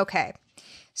 Okay.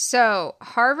 So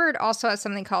Harvard also has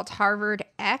something called Harvard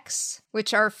X,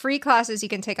 which are free classes you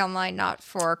can take online, not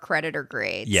for credit or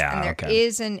grades. Yeah, and there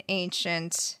is an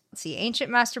ancient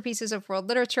masterpieces of world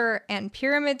literature and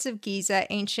pyramids of Giza,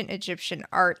 ancient Egyptian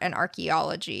art and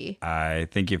archaeology. I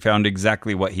think you found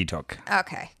exactly what he took.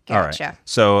 Okay, gotcha. All right.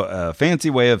 So a fancy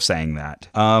way of saying that.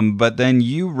 But then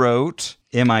you wrote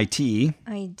MIT.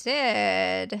 I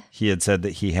did. He had said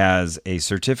that he has a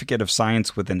certificate of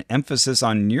science with an emphasis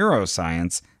on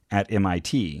neuroscience at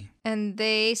MIT. And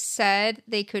they said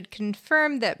they could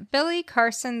confirm that Billy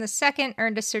Carson II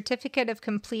earned a certificate of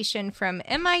completion from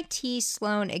MIT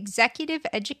Sloan Executive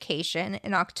Education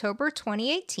in October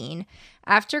 2018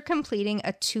 after completing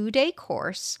a 2-day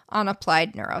course on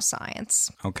applied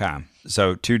neuroscience. Okay.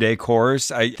 So 2-day course.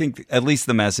 I think at least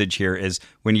the message here is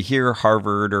when you hear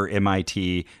Harvard or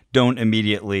MIT, don't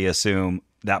immediately assume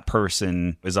that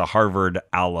person is a Harvard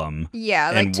alum. Yeah,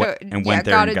 and went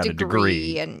there and got a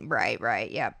degree. And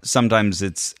right, yeah. Sometimes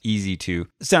it's easy to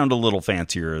sound a little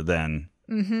fancier than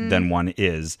one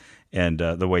is. And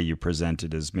the way you present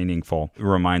it is meaningful. It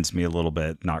reminds me a little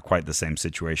bit, not quite the same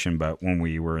situation, but when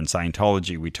we were in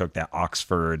Scientology, we took that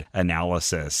Oxford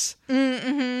analysis.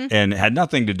 And it had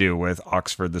nothing to do with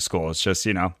Oxford, the school. It's just,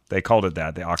 they called it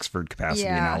that, the Oxford capacity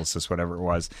analysis, whatever it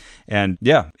was. And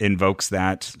invokes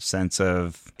that sense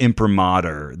of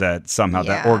imprimatur that somehow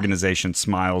that organization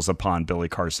smiles upon Billy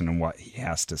Carson and what he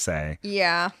has to say.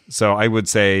 Yeah. So I would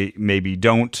say maybe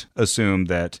don't assume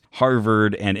that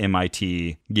Harvard and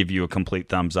MIT give you a complete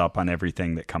thumbs up on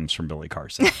everything that comes from Billy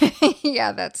Carson.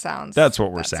 Yeah, that's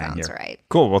what we're saying here. Sounds right.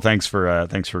 Cool. Well, thanks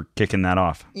for kicking that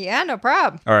off. Yeah, no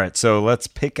problem. All right, so let's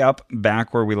pick up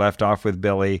back where we left off with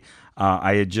Billy.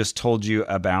 I had just told you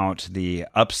about the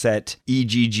upset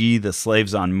EGG, the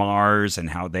slaves on Mars,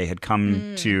 and how they had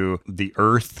come to the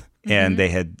Earth. And they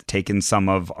had taken some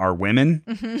of our women.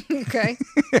 Okay.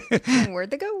 Where'd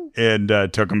they go? And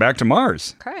took them back to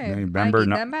Mars. Okay. Remember,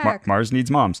 Mars needs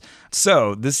moms.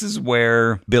 So this is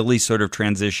where Billy sort of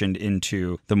transitioned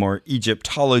into the more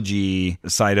Egyptology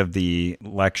side of the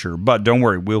lecture. But don't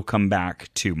worry, we'll come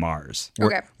back to Mars.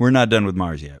 We're not done with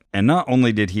Mars yet. And not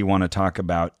only did he want to talk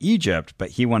about Egypt, but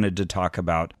he wanted to talk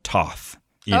about Thoth.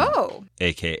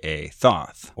 A.k.a.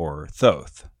 Thoth or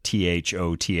Thoth.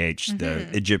 Thoth, the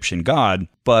Egyptian god.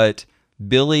 But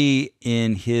Billy,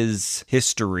 in his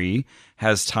history,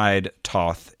 has tied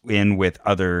Thoth in with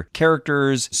other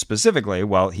characters. Specifically,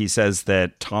 well, he says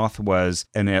that Thoth was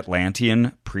an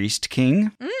Atlantean priest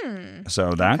king.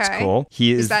 So that's cool.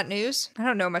 Is that news? I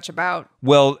don't know much about.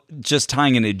 Well, just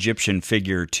tying an Egyptian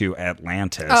figure to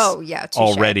Atlantis. Oh, yeah. Touche.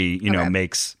 Already,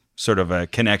 makes sort of a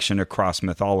connection across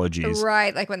mythologies.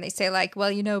 Right, like when they say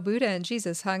Buddha and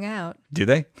Jesus hung out. Do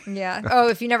they? Yeah. Oh,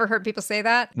 if you never heard people say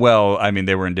that? Well, I mean,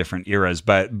 they were in different eras,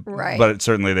 but right. But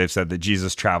certainly they've said that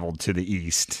Jesus traveled to the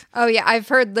east. Oh, yeah, I've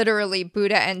heard literally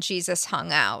Buddha and Jesus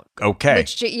hung out. Okay.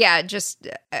 Which,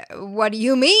 what do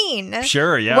you mean?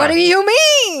 Sure, yeah. What do you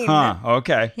mean? Huh,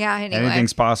 okay. Yeah, anyway.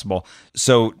 Anything's possible.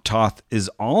 So Thoth is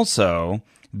also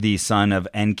the son of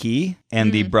Enki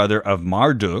and the brother of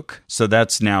Marduk. So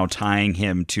that's now tying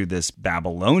him to this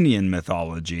Babylonian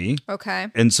mythology. Okay.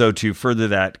 And so to further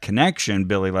that connection,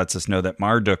 Billy lets us know that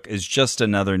Marduk is just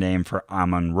another name for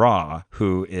Amun-Ra,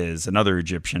 who is another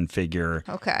Egyptian figure.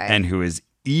 Okay. And who is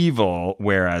evil,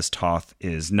 whereas Thoth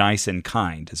is nice and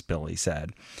kind, as Billy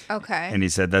said. Okay. And he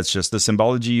said that's just the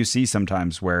symbology you see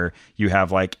sometimes where you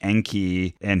have like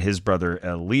Enki and his brother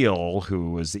Enlil, who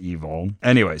was evil.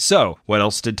 Anyway, so what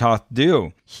else did Thoth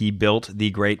do? He built the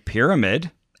Great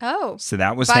Pyramid. Oh. So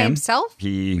that was by him. himself?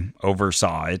 He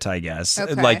oversaw it, I guess.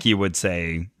 Okay. Like you would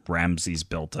say Ramses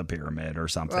built a pyramid or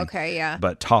something. Okay, yeah.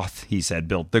 But Thoth, he said,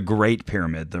 built the Great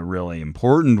Pyramid, the really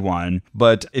important one.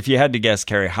 But if you had to guess,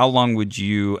 Carrie, how long would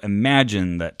you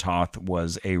imagine that Thoth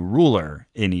was a ruler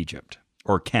in Egypt?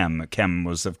 Or Kem. Kem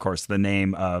was, of course, the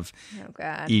name of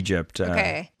Egypt.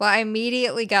 Okay. Well, I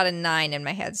immediately got a 9 in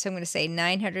my head, so I'm going to say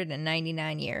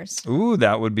 999 years. Ooh,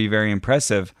 that would be very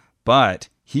impressive. But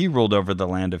he ruled over the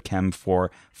land of Kem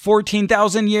for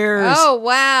 14,000 years. Oh,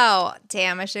 wow.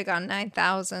 Damn, I should have gone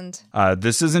 9,000.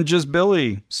 This isn't just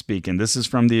Billy speaking. This is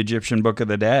from the Egyptian Book of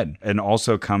the Dead. And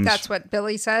also comes... That's what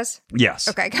Billy says? Yes.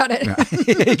 Okay, got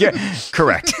it. Yeah,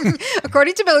 correct.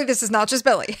 According to Billy, this is not just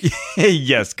Billy.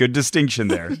 Yes, good distinction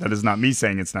there. That is not me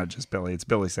saying it's not just Billy. It's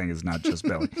Billy saying it's not just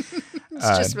Billy.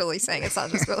 It's just Billy saying it's not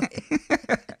just Billy.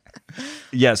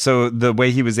 Yeah, so the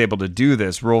way he was able to do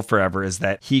this, rule forever, is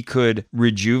that he could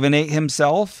rejuvenate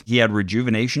himself. He had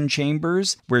rejuvenation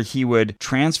chambers where he would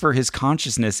transfer his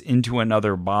consciousness into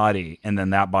another body, and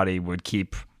then that body would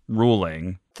keep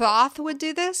ruling. Thoth would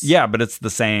do this? Yeah, but it's the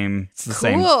same. It's the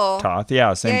same Thoth.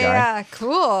 Yeah, same guy. Yeah,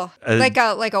 cool. Like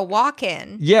a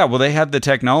walk-in. Yeah, well, they had the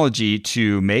technology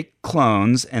to make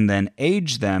clones and then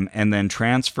age them and then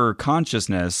transfer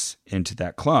consciousness into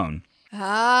that clone.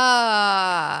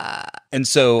 Ah. And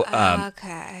so,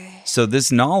 okay. So this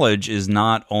knowledge is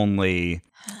not only,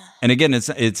 and again,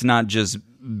 it's not just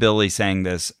Billy saying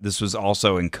this. This was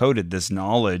also encoded, this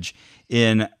knowledge,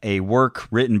 in a work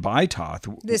written by Thoth.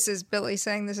 This is Billy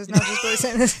saying this is not just Billy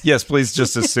saying this. Yes, please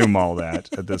just assume all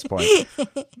that at this point.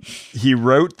 He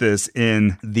wrote this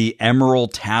in the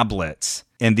Emerald Tablets,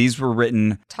 and these were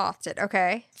written... Thoth did,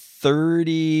 okay.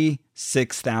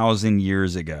 36,000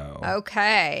 years ago.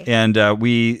 Okay. And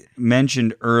we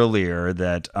mentioned earlier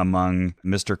that among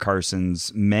Mr.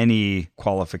 Carson's many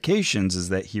qualifications is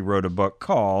that he wrote a book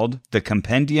called The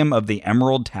Compendium of the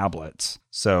Emerald Tablets.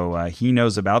 So he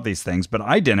knows about these things, but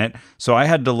I didn't. So I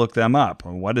had to look them up.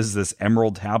 What is this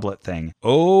Emerald Tablet thing?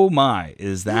 Oh my,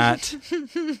 is that...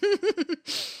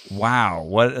 Wow,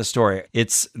 what a story.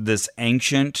 It's this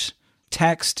ancient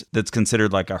text that's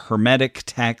considered like a hermetic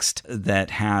text that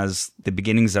has the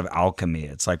beginnings of alchemy.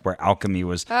 It's like where alchemy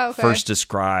was first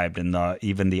described, and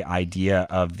even the idea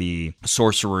of the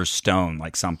sorcerer's stone,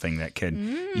 like something that could,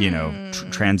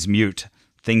 transmute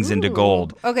things into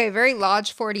gold. Okay, very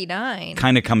Lodge 49.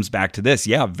 Kind of comes back to this.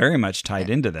 Yeah, very much tied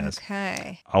into this.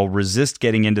 Okay. I'll resist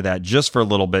getting into that just for a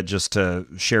little bit, just to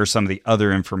share some of the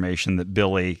other information that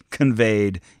Billy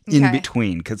conveyed in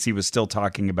between, because he was still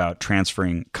talking about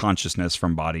transferring consciousness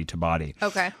from body to body.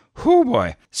 Okay. Oh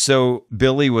boy. So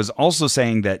Billy was also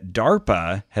saying that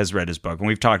DARPA has read his book. And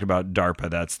we've talked about DARPA.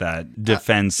 That's that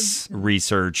defense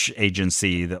research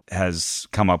agency that has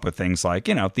come up with things like,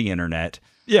 the internet.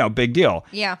 Yeah, big deal.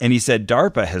 Yeah. And he said,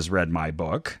 DARPA has read my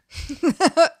book.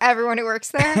 Everyone who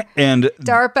works there? And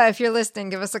DARPA, if you're listening,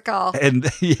 give us a call. And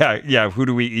yeah. Who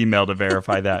do we email to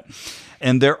verify that?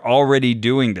 And they're already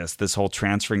doing this whole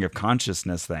transferring of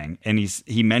consciousness thing. And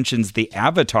he mentions the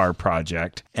Avatar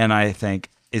project. And I think,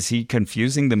 is he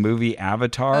confusing the movie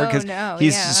Avatar? Because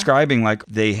he's describing like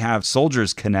they have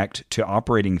soldiers connect to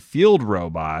operating field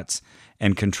robots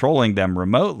and controlling them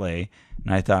remotely.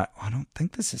 And I thought, I don't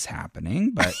think this is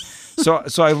happening. But so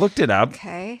I looked it up.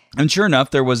 Okay. And sure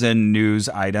enough, there was a news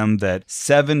item that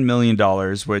 $7 million,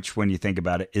 which when you think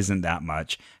about it, isn't that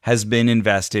much, has been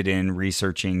invested in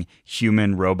researching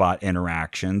human-robot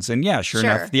interactions. And yeah, sure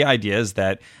enough, the idea is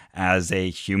that as a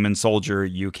human soldier,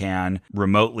 you can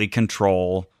remotely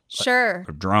control a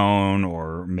drone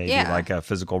or maybe like a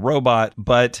physical robot.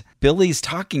 But Billy's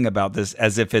talking about this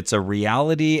as if it's a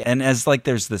reality and as like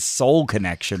there's this soul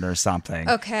connection or something.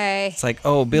 Okay. It's like,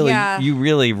 oh, Billy, you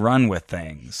really run with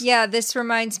things. Yeah, this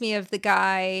reminds me of the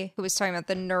guy who was talking about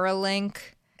the Neuralink,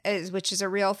 which is a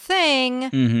real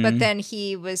thing, but then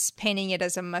he was painting it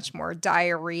as a much more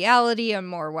dire reality, a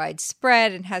more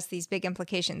widespread, and has these big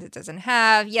implications it doesn't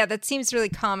have. Yeah, that seems really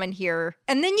common here.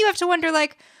 And then you have to wonder,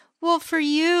 like, well, for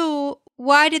you,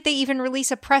 why did they even release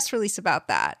a press release about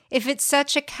that? If it's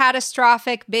such a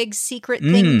catastrophic, big secret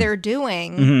thing they're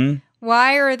doing,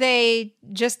 why are they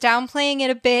just downplaying it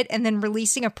a bit and then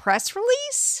releasing a press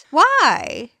release?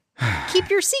 Why? Keep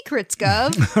your secrets,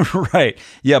 Gov. Right.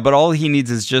 Yeah, but all he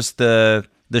needs is just the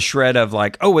shred of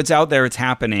like, oh, it's out there, it's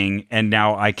happening, and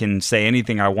now I can say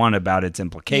anything I want about its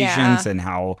implications and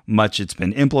how much it's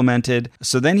been implemented.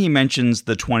 So then he mentions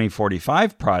the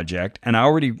 2045 project, and I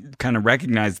already kind of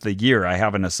recognize the year. I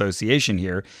have an association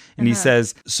here. And he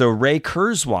says, so Ray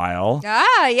Kurzweil,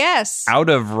 out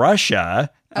of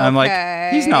Russia. I'm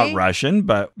like, he's not Russian,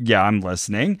 but yeah, I'm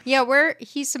listening. Yeah,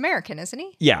 he's American, isn't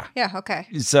he? Yeah. Yeah, okay.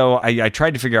 So I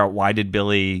tried to figure out why did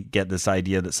Billy get this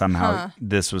idea that somehow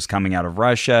this was coming out of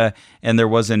Russia. And there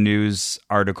was a news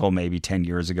article maybe 10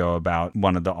 years ago about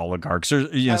one of the oligarchs or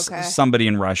somebody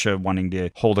in Russia wanting to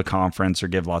hold a conference or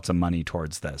give lots of money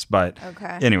towards this. But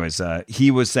anyways, he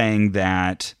was saying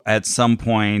that at some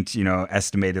point,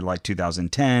 estimated like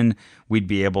 2010, we'd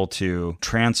be able to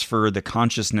transfer the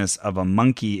consciousness of a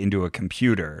monkey into a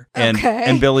computer.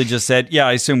 And Billy just said, yeah,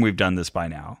 I assume we've done this by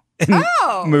now. And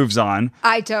moves on.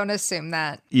 I don't assume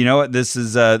that. You know what? But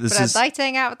I'd like to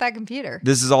hang out with that computer.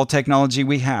 This is all technology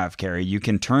we have, Carrie. You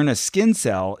can turn a skin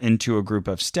cell into a group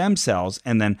of stem cells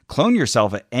and then clone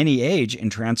yourself at any age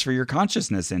and transfer your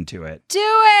consciousness into it. Do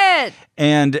it!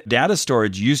 And data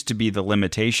storage used to be the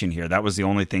limitation here. That was the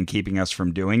only thing keeping us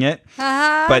from doing it.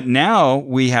 But now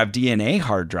we have DNA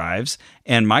hard drives,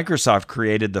 and Microsoft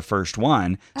created the first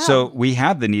one. So we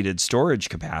have the needed storage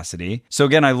capacity. So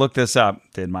again, I looked this up.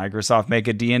 Did Microsoft make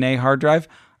a DNA hard drive?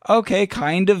 Okay,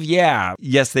 kind of, yeah.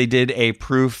 Yes, they did a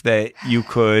proof that you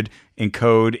could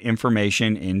encode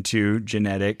information into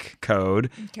genetic code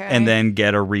and then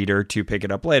get a reader to pick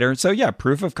it up later. So yeah,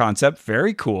 proof of concept,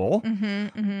 very cool.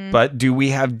 But do we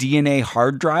have DNA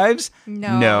hard drives?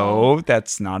 No,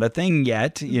 that's not a thing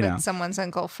yet. But someone's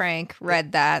Uncle Frank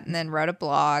read that and then wrote a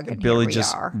blog. And Billy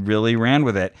really ran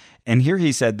with it. And here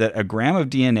he said that a gram of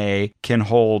DNA can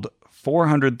hold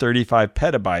 435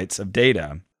 petabytes of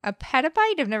data. A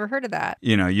petabyte? I've never heard of that.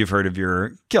 You've heard of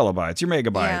your kilobytes, your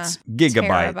megabytes,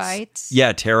 gigabytes. Terabytes.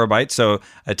 Yeah, terabytes. So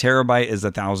a terabyte is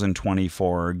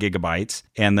 1,024 gigabytes,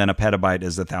 and then a petabyte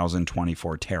is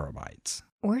 1,024 terabytes.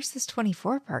 Where's this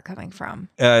 24 part coming from?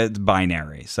 It's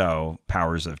binary, so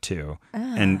powers of 2.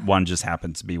 And one just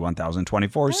happens to be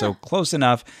 1,024, so close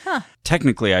enough.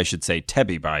 Technically, I should say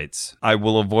tebibytes. I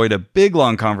will avoid a big,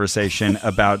 long conversation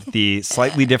about the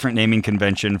slightly different naming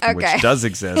convention which does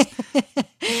exist.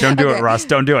 Don't do it, Ross.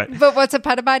 Don't do it. But what's a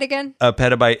petabyte again? A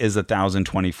petabyte is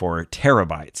 1,024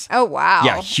 terabytes. Oh, wow.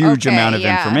 Yeah, huge amount of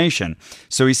information.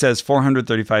 So he says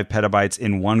 435 petabytes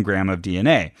in 1 gram of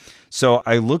DNA. So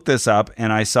I looked this up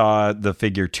and I saw the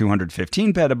figure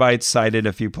 215 petabytes cited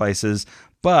a few places,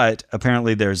 but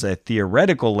apparently there's a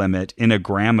theoretical limit in a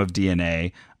gram of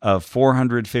DNA of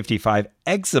 455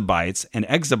 exabytes, and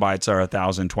exabytes are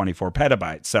 1,024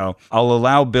 petabytes. So I'll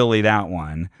allow Billy that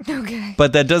one. Okay.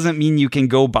 But that doesn't mean you can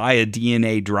go buy a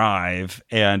DNA drive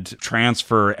and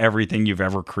transfer everything you've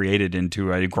ever created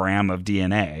into a gram of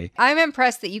DNA. I'm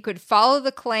impressed that you could follow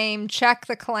the claim, check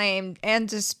the claim, and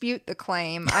dispute the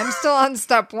claim. I'm still on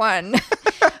step 1.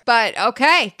 But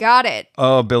okay, got it.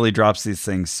 Oh, Billy drops these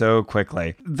things so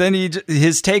quickly. Then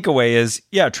his takeaway is,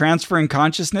 transferring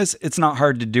consciousness, it's not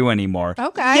hard to do anymore.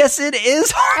 Okay. Yes, it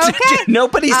is hard to do.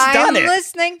 Nobody's done it. I'm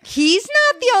listening. He's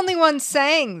not the only one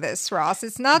saying this, Ross.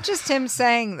 It's not just him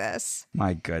saying this.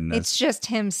 My goodness. It's just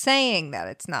him saying that.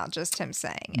 It's not just him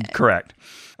saying it. Correct.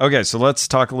 Okay, so let's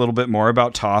talk a little bit more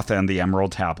about Thoth and the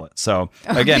Emerald Tablet. So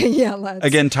again, let's.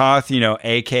 Again, Thoth,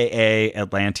 a.k.a.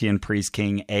 Atlantean Priest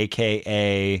King,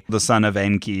 a.k.a. Re, the son of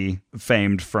Enki,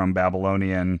 famed from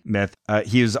Babylonian myth.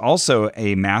 He is also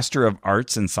a master of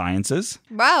arts and sciences.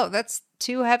 Wow, that's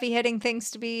 2 heavy-hitting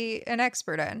things to be an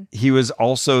expert in. He was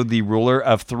also the ruler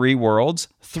of 3 worlds.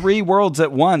 3 worlds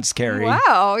at once, Carrie.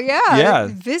 Wow, yeah.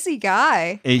 Busy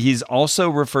guy. He's also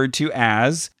referred to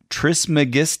as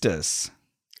Trismegistus.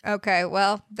 Okay,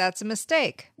 well, that's a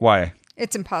mistake. Why?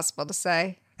 It's impossible to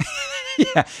say.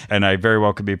 Yeah, and I very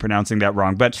well could be pronouncing that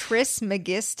wrong, but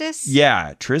Trismegistus?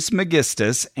 Yeah,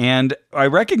 Trismegistus, and I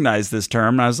recognized this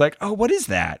term, and I was like, oh, what is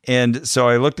that? And so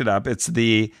I looked it up. It's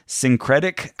the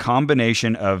syncretic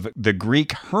combination of the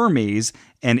Greek Hermes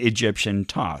and Egyptian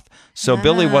Thoth. So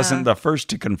Billy wasn't the first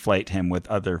to conflate him with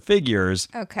other figures.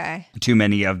 Okay. Too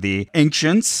many of the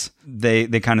ancients, they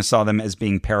kind of saw them as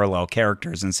being parallel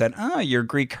characters and said, your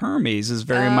Greek Hermes is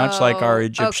very much like our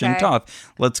Egyptian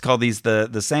Thoth. Let's call these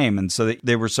the same. And so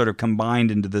they were sort of combined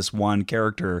into this one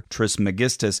character,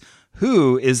 Trismegistus,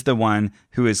 who is the one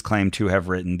who is claimed to have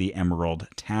written the Emerald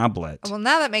Tablet. Well,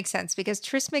 now that makes sense because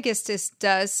Trismegistus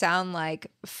does sound like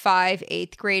 5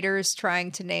 8th graders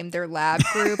trying to name their lab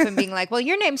group and being like, well,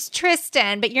 your name's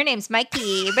Tristan, but your name's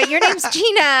Mikey, but your name's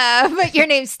Gina, but your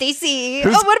name's Stacy. Oh,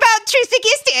 what about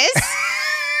Trismegistus?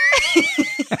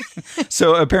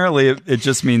 So apparently it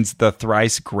just means the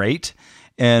thrice great.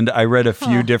 And I read a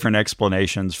few different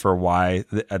explanations for why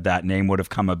that name would have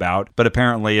come about. But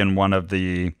apparently in one of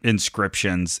the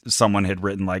inscriptions, someone had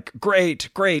written like, great,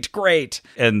 great, great.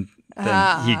 And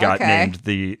then he got named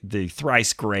the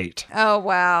thrice great. Oh,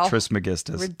 wow.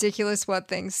 Trismegistus. Ridiculous what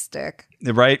things stick.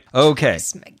 Right? Okay.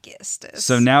 Trismegistus.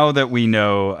 So now that we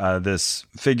know this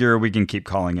figure, we can keep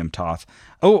calling him Thoth.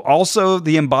 Oh, also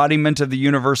the embodiment of the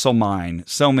universal mind.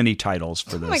 So many titles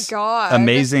for this. Oh my God.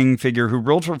 Amazing figure who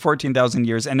ruled for 14,000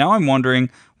 years. And now I'm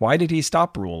wondering, why did he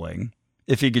stop ruling?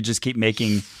 If he could just keep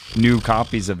making new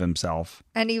copies of himself.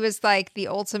 And he was like the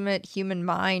ultimate human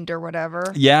mind or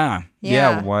whatever. Yeah.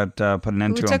 What put an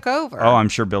end to him. Who took over? Oh, I'm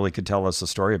sure Billy could tell us a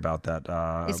story about that.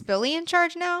 Is Billy in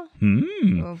charge now?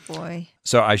 Oh, boy.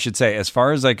 So I should say, as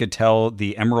far as I could tell,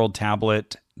 the Emerald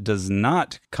Tablet does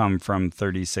not come from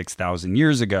 36,000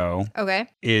 years ago. Okay.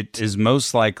 It is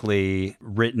most likely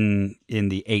written in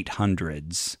the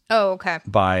 800s. Oh, okay.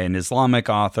 By an Islamic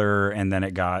author, and then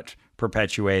it got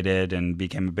perpetuated and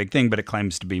became a big thing, but it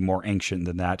claims to be more ancient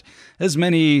than that, as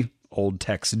many old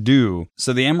texts do.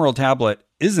 So the Emerald Tablet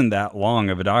isn't that long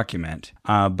of a document,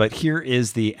 but here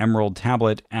is the Emerald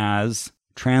Tablet as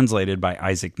translated by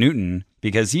Isaac Newton,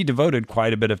 because he devoted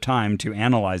quite a bit of time to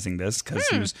analyzing this, because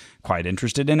he was quite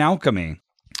interested in alchemy.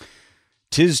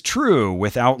 "'Tis true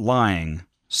without lying,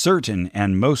 certain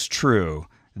and most true,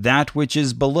 that which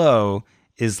is below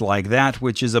is like that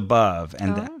which is above,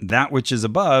 and that which is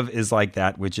above is like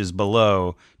that which is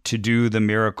below, to do the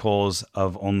miracles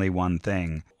of only one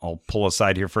thing." I'll pull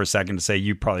aside here for a second to say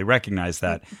you probably recognize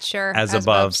that. Sure. As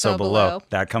above, so below.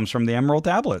 That comes from the Emerald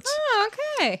Tablets. Oh,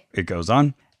 okay. It goes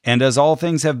on. "And as all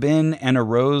things have been and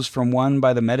arose from one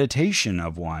by the meditation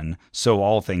of one, so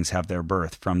all things have their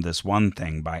birth from this one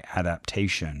thing by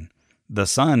adaptation. The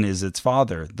sun is its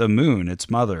father, the moon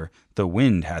its mother, the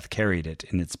wind hath carried it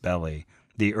in its belly.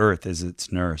 The earth is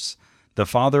its nurse. The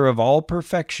father of all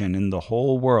perfection in the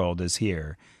whole world is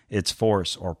here. Its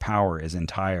force or power is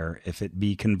entire, if it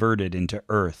be converted into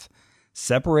earth.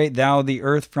 Separate thou the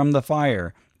earth from the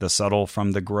fire, the subtle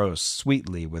from the gross,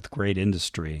 sweetly with great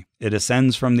industry. It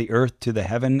ascends from the earth to the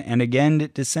heaven, and again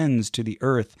it descends to the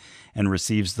earth, and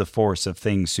receives the force of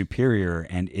things superior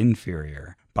and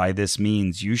inferior. By this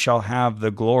means you shall have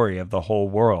the glory of the whole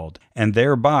world, and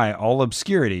thereby all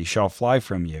obscurity shall fly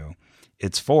from you.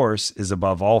 Its force is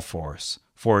above all force,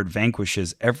 for it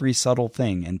vanquishes every subtle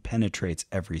thing and penetrates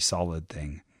every solid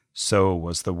thing. So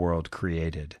was the world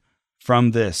created.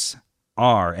 From this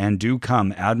are and do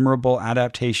come admirable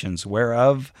adaptations,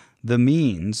 whereof the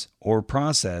means or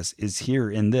process is here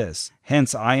in this.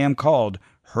 Hence I am called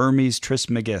Hermes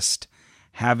Trismegist,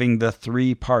 having the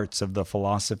 3 parts of the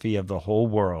philosophy of the whole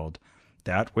world.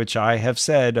 That which I have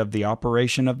said of the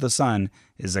operation of the sun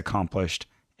is accomplished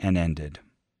and ended."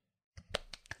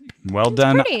 Well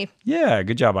done. Pretty. Yeah,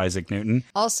 good job, Isaac Newton.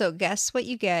 Also, guess what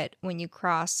you get when you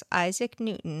cross Isaac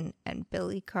Newton and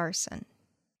Billy Carson?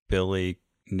 Billy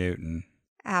Newton.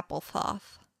 Applethought.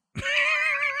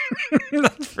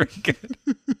 That's pretty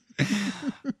good.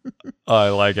 Oh, I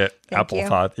like it. Thank Apple you.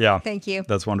 thought. Yeah. Thank you.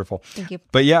 That's wonderful. Thank you.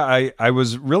 But yeah, I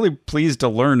was really pleased to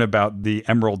learn about the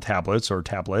Emerald tablets or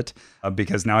tablet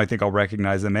because now I think I'll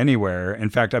recognize them anywhere. In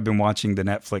fact, I've been watching the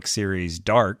Netflix series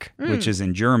Dark, which is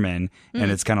in German,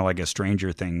 and it's kind of like a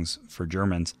Stranger Things for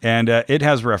Germans. And it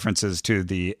has references to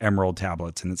the Emerald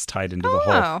tablets, and it's tied into the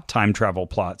whole time travel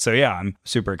plot. So yeah, I'm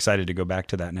super excited to go back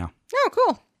to that now. Oh,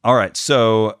 cool. All right,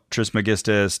 so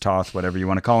Trismegistus, Thoth, whatever you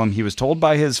want to call him, he was told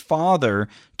by his father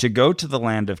to go to the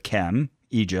land of Chem,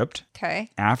 Egypt,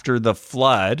 after the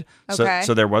flood.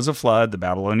 So there was a flood. The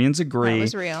Babylonians agree. That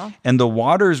was real. And the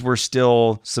waters were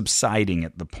still subsiding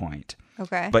at the point.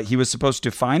 Okay. But he was supposed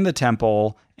to find the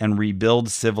temple and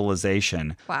rebuild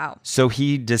civilization. Wow. So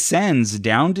he descends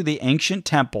down to the ancient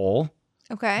temple,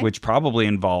 which probably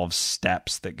involves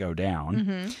steps that go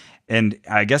down. And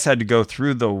I guess had to go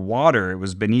through the water. It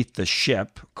was beneath the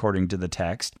ship, according to the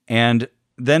text. And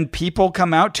then people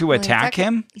come out to attack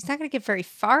him. He's not going to get very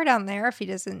far down there if he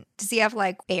doesn't. Does he have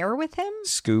like air with him?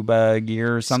 Scuba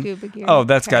gear or something? Scuba gear. Oh,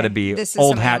 that's got to be this is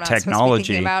old something hat I'm not supposed to be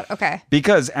technology. thinking about. Okay.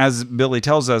 Because as Billy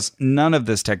tells us, none of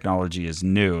this technology is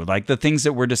new. Like the things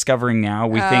that we're discovering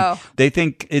now, they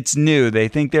think it's new. They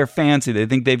think they're fancy. They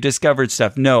think they've discovered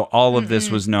stuff. No, all of this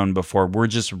was known before. We're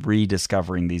just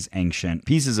rediscovering these ancient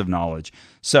pieces of knowledge.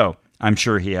 So I'm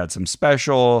sure he had some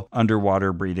special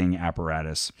underwater breathing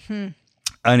apparatus.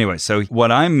 Anyway, so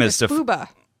what I'm mystified...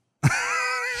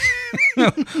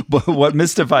 But what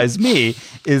mystifies me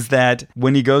is that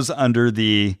when he goes under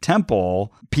the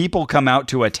temple, people come out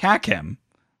to attack him.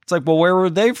 It's like, well, where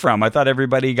were they from? I thought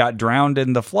everybody got drowned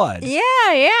in the flood.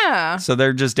 Yeah. So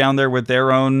they're just down there with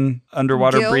their own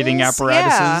underwater breathing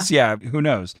apparatuses. Yeah, who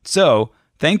knows? So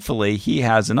thankfully, he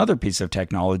has another piece of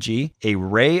technology, a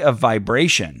ray of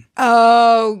vibration.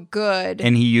 Oh, good.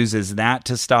 And he uses that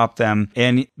to stop them.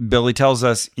 And Billy tells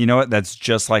us, you know what? That's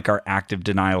just like our active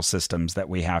denial systems that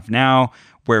we have now,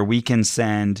 where we can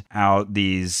send out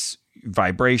these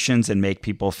vibrations and make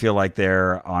people feel like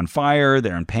they're on fire,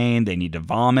 they're in pain, they need to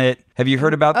vomit. Have you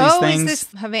heard about these things? Is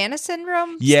this Havana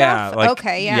syndrome stuff? Like,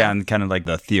 Yeah, and kind of like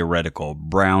the theoretical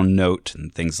brown note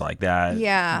and things like that.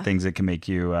 Yeah. Things that can make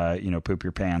you, poop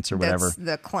your pants or whatever. That's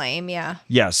the claim, yeah.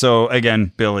 Yeah, so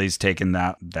again, Billy's taken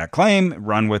that claim,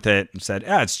 run with it, and said,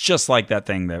 it's just like that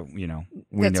thing that, we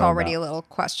that's know already about. A little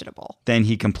questionable. Then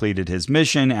he completed his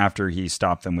mission after he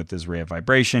stopped them with his ray of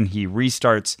vibration. He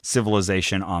restarts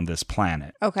civilization on this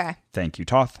planet. Okay. Thank you,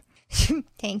 Thoth.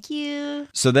 Thank you.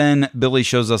 So then Billy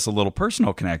shows us a little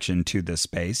personal connection to this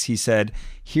space. He said,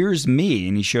 here's me.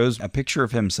 And he shows a picture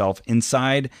of himself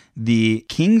inside the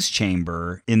king's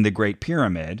chamber in the Great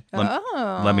Pyramid.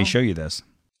 Let me show you this.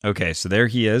 Okay, so there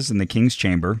he is in the king's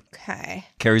chamber. Okay.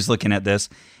 Carrie's looking at this,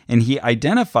 and he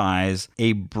identifies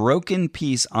a broken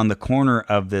piece on the corner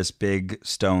of this big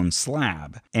stone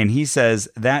slab. And he says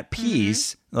that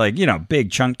piece,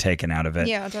 big chunk taken out of it.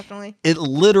 Yeah, definitely. It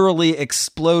literally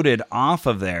exploded off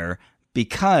of there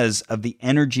because of the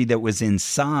energy that was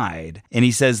inside. And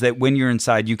he says that when you're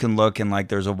inside, you can look and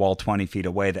there's a wall 20 feet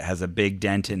away that has a big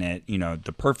dent in it,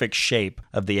 the perfect shape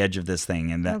of the edge of this thing.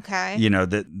 And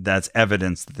that, that's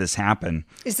evidence that this happened.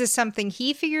 Is this something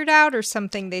he figured out or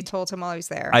something they told him while he was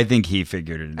there? I think he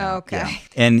figured it out. Okay. Yeah.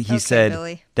 And he said,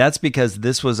 Billy. That's because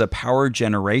this was a power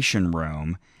generation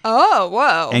room. Oh,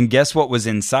 whoa. And guess what was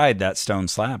inside that stone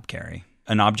slab, Carrie?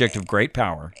 An object of great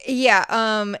power. Yeah,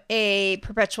 a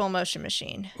perpetual motion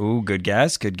machine. Ooh, good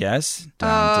guess. Dun,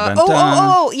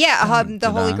 yeah,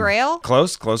 the Holy Grail.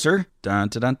 Closer. Dun,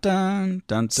 dun, dun, dun,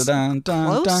 dun, dun,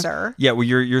 dun. Closer? Yeah, well,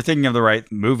 you're thinking of the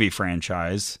right movie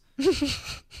franchise.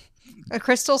 A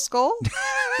crystal skull?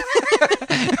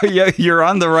 Yeah, you're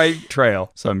on the right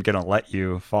trail, so I'm going to let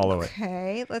you follow it.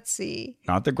 Okay, let's see.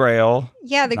 Not the Grail.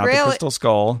 Yeah, not Grail. The crystal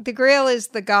skull. The Grail is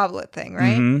the goblet thing,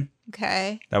 right? Mm-hmm.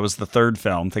 Okay. That was the third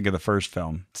film. Think of the first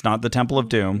film. It's not the Temple of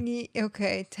Doom.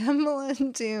 Okay, Temple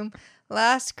of Doom.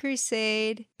 Last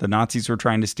Crusade. The Nazis were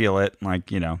trying to steal it,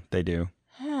 they do.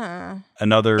 Huh.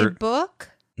 A book?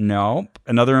 No.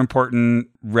 Another important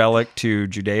relic to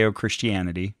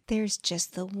Judeo-Christianity. There's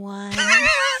just the one.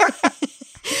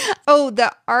 Oh,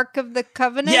 the Ark of the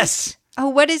Covenant? Yes. Oh,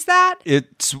 what is that?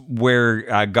 It's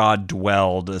where God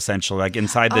dwelled, essentially,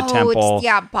 inside the temple.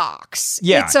 Box.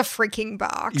 Yeah. It's a freaking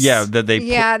box. Yeah,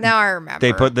 now I remember.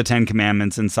 They put the 10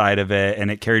 Commandments inside of it,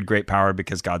 and it carried great power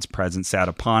because God's presence sat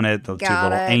upon it, the two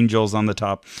little angels on the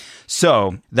top.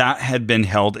 So that had been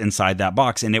held inside that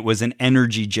box, and it was an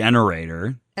energy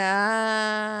generator.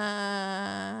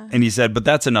 And he said, but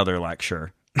that's another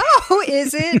lecture. Oh,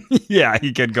 is it? Yeah,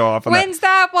 he could go off on When's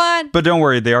that one? But don't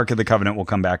worry, the Ark of the Covenant will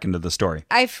come back into the story.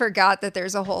 I forgot that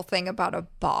there's a whole thing about a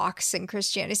box in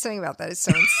Christianity. Something about that is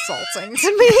so insulting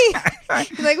to me.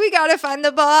 Like, we gotta find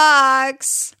the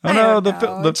box. Oh no, the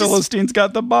Philistines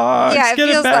got the box. Yeah, Get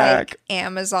feels it back. like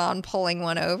Amazon pulling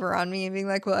one over on me and being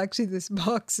like, well, actually, this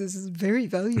box is very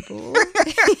valuable.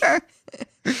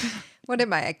 What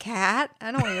am I, a cat?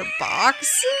 I don't want your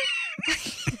box.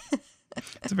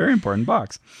 It's a very important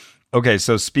box. Okay,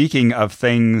 so speaking of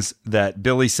things that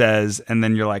Billy says, and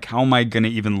then you're like, how am I going to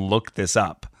even look this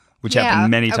up? Which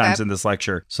happened many times in this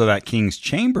lecture. So that king's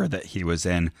chamber that he was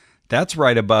in, that's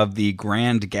right above the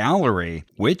Grand Gallery,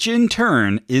 which in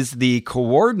turn is the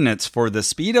coordinates for the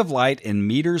speed of light in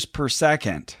meters per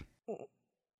second.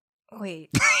 Wait.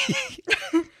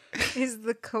 Is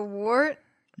the coord?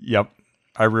 Yep.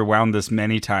 I rewound this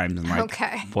many times. And like,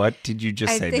 okay. What did you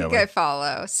just say, I think Billy? I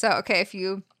follow. So, okay, if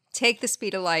you take the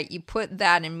speed of light, you put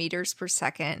that in meters per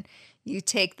second, you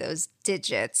take those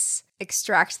digits,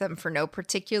 extract them for no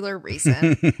particular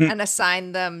reason, and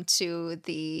assign them to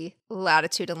the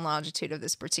latitude and longitude of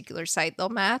this particular site, they'll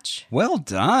match. Well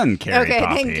done, Carrie. Okay,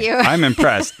 Poppy. thank you. I'm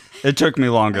impressed. It took me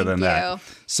longer than that.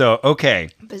 So, okay.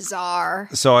 Bizarre.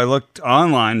 So I looked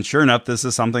online. Sure enough, this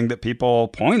is something that people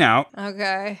point out.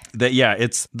 Okay. That, yeah,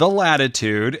 it's the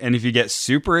latitude. And if you get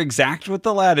super exact with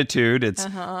the latitude, it's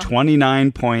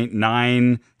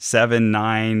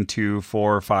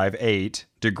 29.979248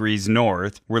 degrees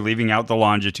north. We're leaving out the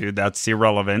longitude. That's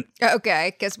irrelevant.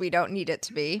 Okay, because we don't need it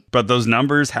to be. But those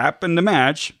numbers happen to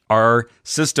match our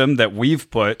system that we've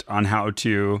put on how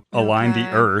to align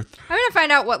the Earth. I'm going to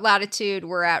find out what latitude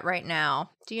we're at right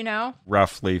now. Do you know?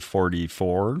 Roughly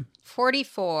 44.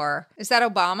 44. Is that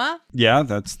Obama? Yeah,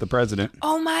 that's the president.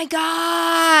 Oh my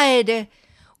God.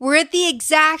 We're at the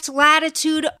exact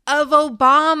latitude of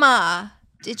Obama.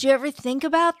 Did you ever think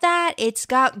about that? It's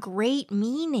got great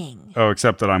meaning. Oh,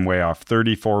 except that I'm way off.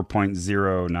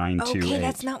 34.0928. Okay,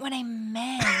 that's not what I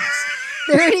meant.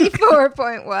 34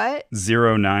 point what?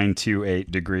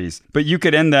 0928 degrees. But you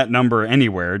could end that number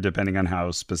anywhere, depending on how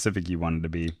specific you wanted to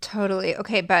be. Totally.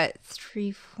 Okay, but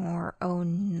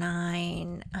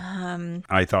 3409.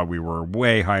 I thought we were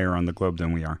way higher on the globe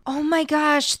than we are. Oh my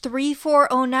gosh,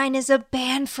 3409 is a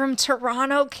band from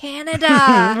Toronto, Canada.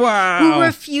 Wow. Who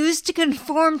refused to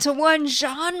conform to one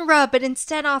genre, but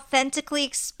instead authentically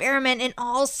experiment in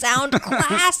all sound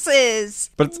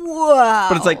classes. Whoa.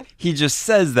 But it's like he just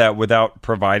says that without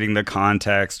providing the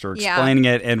context or explaining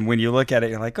it. And when you look at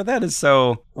it, you're like, oh, that is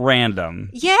so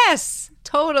random. Yes.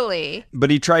 Totally.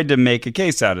 But he tried to make a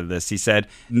case out of this. He said,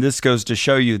 this goes to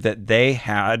show you that they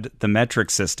had the metric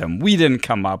system. We didn't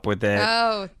come up with it.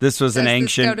 Oh. This was an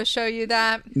ancient... Does this go to show you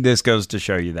that? This goes to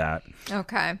show you that.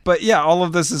 Okay. But yeah, all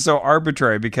of this is so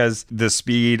arbitrary because the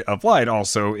speed of light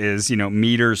also is,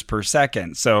 meters per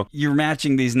second. So you're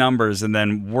matching these numbers and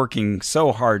then working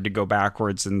so hard to go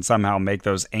backwards and somehow make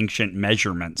those ancient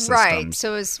measurement systems. Right.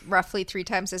 So it's roughly 3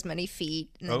 times as many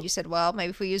feet. And then you said, well, maybe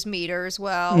if we use meters,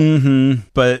 well... Mm-hmm.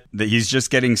 But he's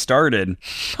just getting started.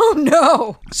 Oh,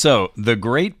 no. So the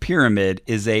Great Pyramid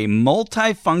is a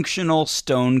multifunctional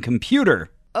stone computer.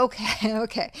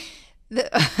 Okay.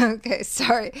 Okay,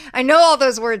 sorry. I know all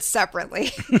those words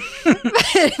separately,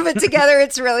 but together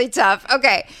it's really tough.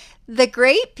 Okay, the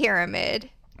Great Pyramid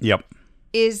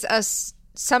is a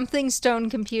something stone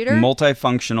computer?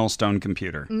 Multifunctional stone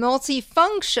computer. Well,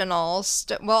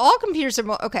 all computers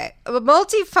are, okay. A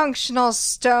multifunctional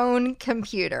stone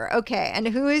computer. Okay, and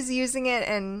who is using it,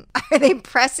 and are they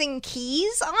pressing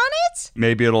keys on it?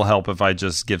 Maybe it'll help if I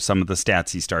just give some of the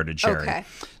stats he started sharing. Okay.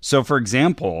 So, for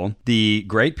example, the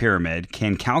Great Pyramid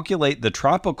can calculate the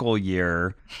tropical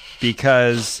year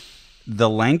because the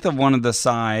length of one of the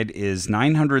side is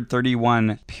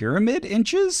 931 pyramid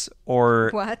inches, or...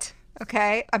 What?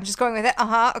 Okay, I'm just going with it.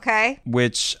 Okay.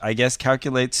 Which I guess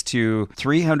calculates to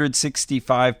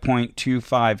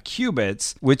 365.25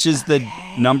 cubits, which is the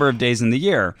number of days in the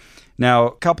year. Now,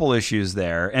 a couple issues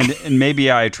there, and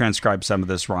maybe I transcribed some of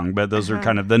this wrong, but those are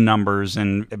kind of the numbers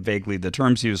and vaguely the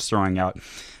terms he was throwing out.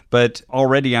 But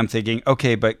already I'm thinking,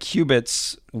 okay, but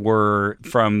cubits were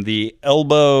from the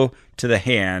elbow to the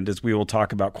hand, as we will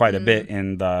talk about quite a bit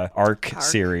in the Ark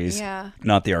series. Yeah.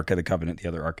 Not the Ark of the Covenant, the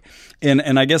other Ark.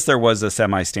 And I guess there was a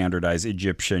semi-standardized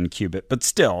Egyptian cubit, but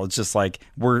still, it's just like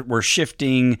we're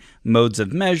shifting modes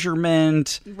of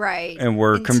measurement. Right. And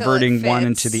we're converting one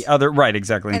into the other. Right,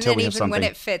 exactly. And until then we have something. when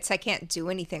it fits, I can't do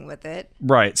anything with it.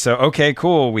 Right. So, okay,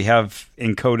 cool. We have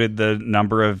encoded the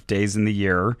number of days in the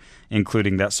year,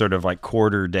 including that sort of like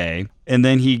quarter day. And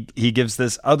then he gives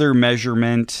this other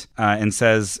measurement and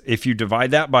says, if you divide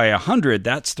that by 100,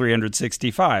 that's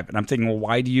 365. And I'm thinking, well,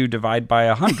 why do you divide by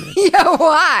 100? Yeah,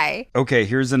 why? Okay,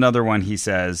 here's another one. He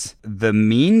says, the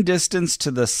mean distance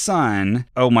to the sun.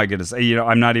 Oh my goodness.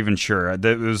 I'm not even sure.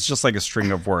 It was just like a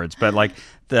string of words, but like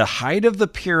the height of the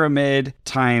pyramid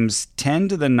times 10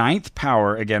 to the ninth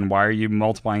power. Again, why are you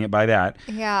multiplying it by that?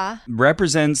 Yeah.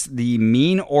 Represents the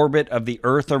mean orbit of the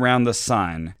Earth around the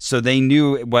sun. So they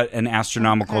knew what an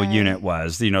astronomical unit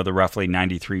was, the roughly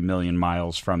 93 million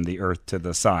miles from the Earth to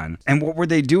the sun. And what were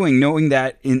they doing knowing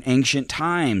that in ancient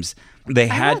times? I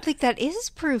don't think that is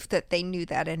proof that they knew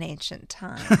that in ancient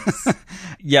times.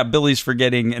 Yeah, Billy's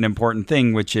forgetting an important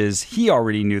thing, which is he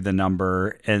already knew the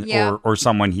number or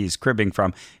someone he's cribbing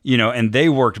from, and they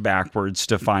worked backwards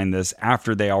to find this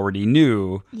after they already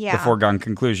knew the foregone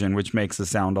conclusion, which makes it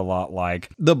sound a lot like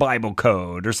the Bible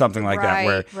code or something like that,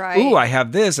 where, ooh, I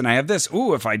have this and I have this.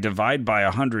 Ooh, if I divide by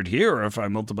 100 here, or if I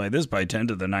multiply this by 10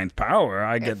 to the ninth power,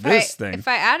 I get this thing. If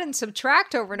I add and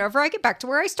subtract over and over, I get back to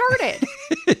where I started.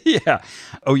 Yeah.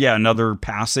 Oh, yeah. Another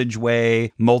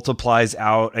passageway multiplies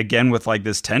out again with like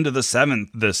this 10 to the 7th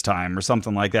this time or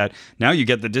something like that. Now you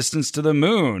get the distance to the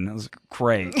moon. That was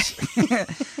great.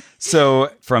 So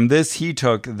from this, he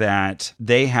took that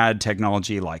they had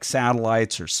technology like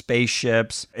satellites or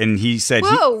spaceships. And he said,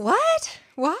 what?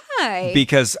 Why?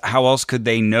 Because how else could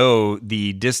they know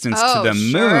the distance to the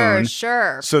moon?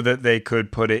 Sure. So that they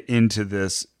could put it into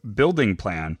this building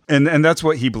plan. And that's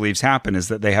what he believes happened, is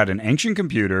that they had an ancient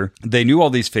computer. They knew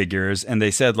all these figures and they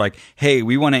said like, hey,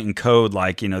 we want to encode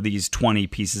like, these 20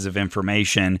 pieces of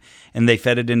information. And they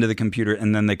fed it into the computer,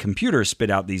 and then the computer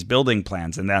spit out these building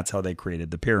plans. And that's how they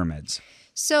created the pyramids.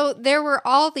 So there were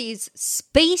all these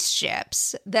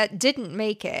spaceships that didn't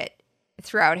make it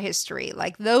throughout history.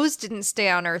 Like those didn't stay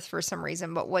on Earth for some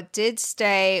reason, but what did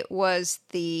stay was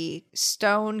the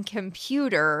stone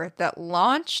computer that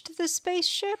launched the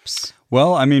spaceships.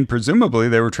 Well, I mean, presumably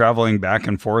they were traveling back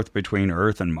and forth between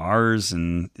Earth and Mars,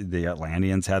 and the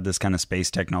Atlanteans had this kind of space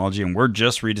technology, and we're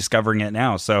just rediscovering it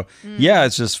now. So, yeah,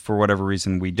 it's just for whatever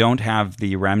reason we don't have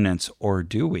the remnants, or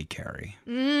do we, Carrie?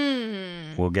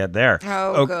 We'll get there.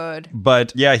 Oh, good.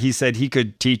 But yeah, he said he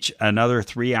could teach another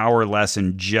 3-hour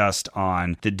lesson just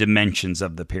on the dimensions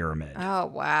of the pyramid. Oh,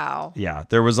 wow. Yeah,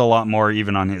 there was a lot more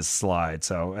even on his slide.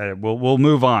 So we'll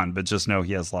move on, but just know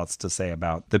he has lots to say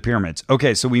about the pyramids.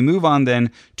 Okay, so we move on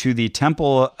then to the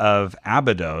Temple of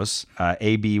Abydos,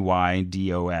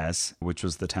 Abydos, which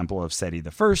was the temple of Seti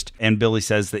I. And Billy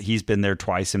says that he's been there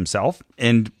twice himself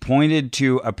and pointed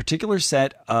to a particular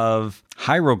set of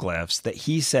hieroglyphs that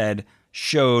he said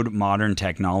showed modern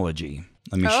technology.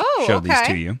 Let me show these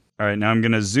to you. All right, now I'm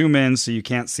going to zoom in so you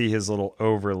can't see his little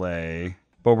overlay.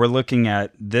 But we're looking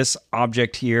at this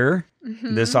object here,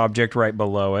 this object right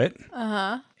below it,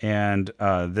 and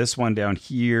this one down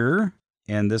here,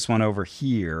 and this one over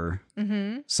here.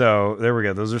 So there we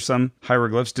go. Those are some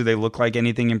hieroglyphs. Do they look like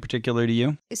anything in particular to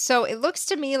you? So it looks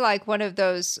to me like one of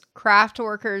those craft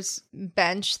workers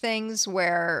bench things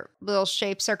where little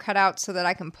shapes are cut out so that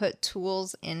I can put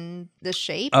tools in the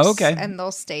shapes. Oh, okay. And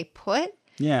they'll stay put.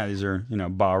 Yeah, these are,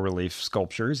 bas-relief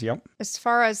sculptures. Yep. As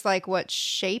far as like what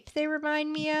shape they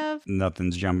remind me of?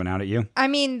 Nothing's jumping out at you. I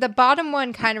mean, the bottom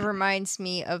one kind of reminds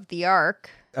me of the Ark.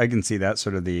 I can see that,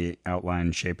 sort of the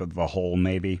outline shape of the hole,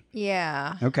 maybe.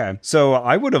 Yeah. Okay. So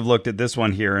I would have looked at this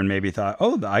one here and maybe thought,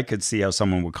 I could see how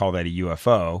someone would call that a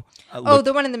UFO.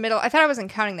 The one in the middle. I thought I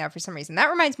wasn't counting that for some reason. That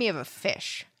reminds me of a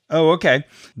fish. Oh, okay.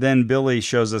 Then Billy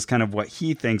shows us kind of what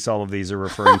he thinks all of these are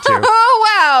referring to. Oh,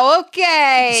 wow.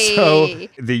 Okay. So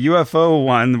the UFO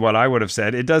one, what I would have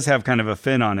said, it does have kind of a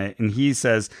fin on it. And he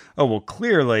says, oh, well,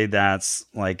 clearly that's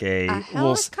like a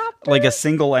helicopter? Like a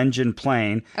single engine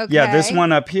plane. Okay. Yeah, this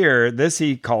one up here, this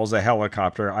he calls a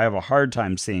helicopter. I have a hard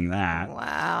time seeing that.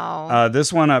 Wow.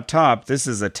 This one up top, this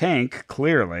is a tank,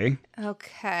 clearly.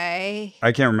 Okay.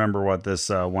 I can't remember what this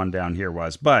one down here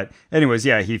was. But anyways,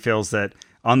 yeah, he feels that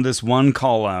on this one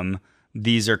column,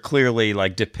 these are clearly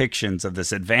like depictions of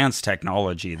this advanced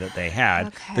technology that they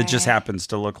had that just happens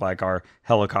to look like our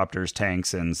helicopters,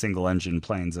 tanks, and single-engine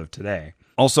planes of today.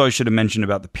 Also, I should have mentioned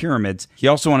about the pyramids. He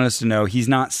also wanted us to know he's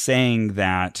not saying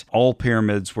that all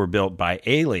pyramids were built by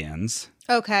aliens.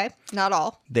 Okay, not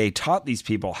all. They taught these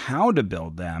people how to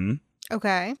build them.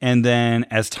 Okay. And then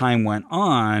as time went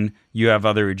on, you have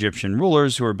other Egyptian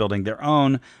rulers who are building their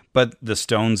own, but the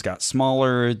stones got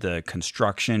smaller, the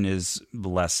construction is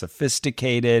less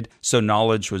sophisticated, so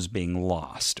knowledge was being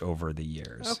lost over the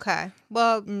years. Okay.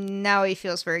 Well, now he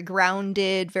feels very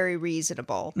grounded, very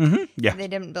reasonable. Yeah. They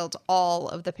didn't build all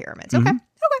of the pyramids. Okay. Okay.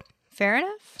 Fair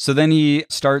enough. So then he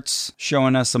starts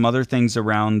showing us some other things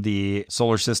around the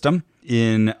solar system.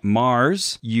 In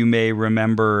Mars, you may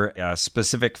remember a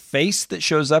specific face that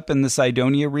shows up in the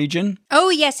Cydonia region. Oh,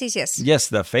 yes. Yes,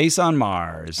 the face on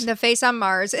Mars. The face on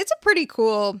Mars. It's a pretty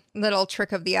cool little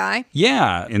trick of the eye.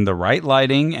 Yeah, in the right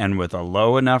lighting and with a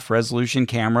low enough resolution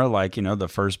camera, like, the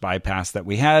first bypass that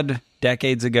we had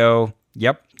decades ago.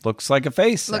 Yep. Looks like a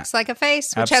face. Looks like a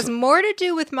face, which has more to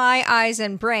do with my eyes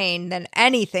and brain than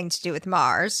anything to do with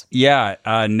Mars. Yeah,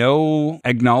 no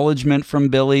acknowledgement from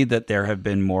Billy that there have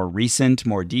been more recent,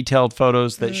 more detailed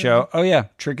photos that show,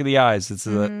 trick of the eyes. It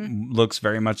looks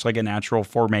very much like a natural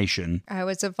formation. I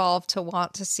was evolved to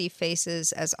want to see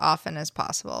faces as often as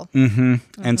possible.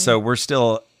 And so we're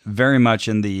still very much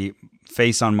in the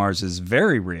face on Mars is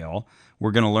very real. We're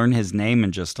going to learn his name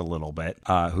in just a little bit,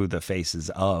 who the face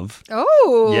is of.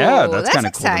 Oh, yeah, that's kind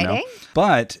of exciting. Cool to know.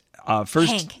 But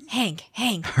first, Hank.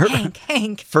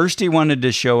 First, he wanted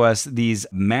to show us these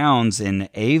mounds in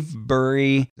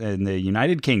Avebury in the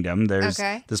United Kingdom. There's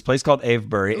this place called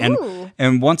Avebury.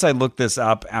 And once I looked this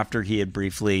up after he had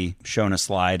briefly shown a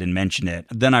slide and mentioned it,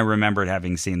 then I remembered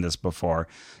having seen this before.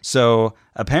 So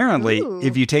apparently,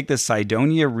 if you take the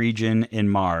Cydonia region in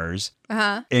Mars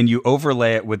and you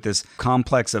overlay it with this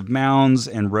complex of mounds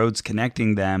and roads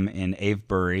connecting them in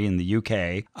Avebury in the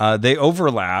UK, they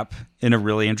overlap in a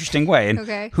really interesting way.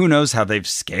 And who knows how they've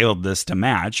scaled this to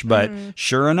match, but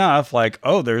sure enough,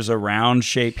 there's a round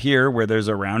shape here where there's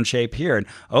a round shape here. And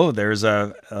there's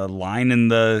a line in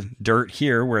the dirt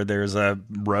here where there's a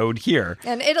road here.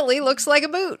 And Italy looks like a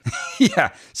boot. Yeah.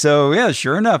 So,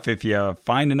 sure enough, if you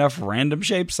find enough random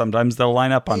shapes, sometimes they'll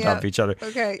line up on top of each other.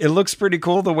 Okay. It looks pretty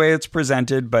cool the way it's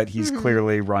presented, but he's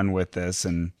clearly run with this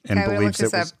and believes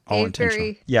it was all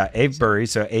intentional. Yeah, Avebury.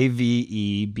 So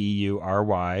Avebury.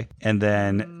 And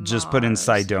then just put in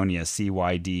Cydonia,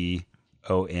 Cydonia.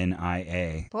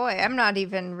 Boy, I'm not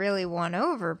even really won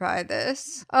over by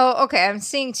this. Oh, okay. I'm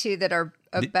seeing two that are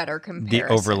a better comparison.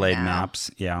 The overlaid now. Maps,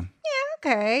 yeah.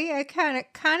 Yeah, okay.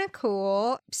 Kind of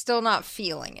cool. Still not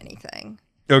feeling anything.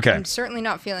 Okay. I'm certainly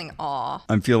not feeling awe.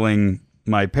 I'm feeling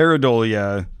my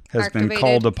pareidolia has Activated. been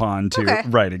called upon to. Okay.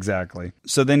 Right, exactly.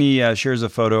 So then he shares a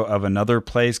photo of another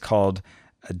place called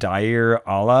Deir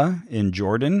Allah in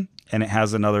Jordan. And it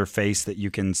has another face that you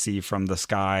can see from the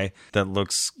sky that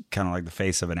looks kind of like the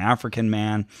face of an African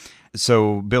man.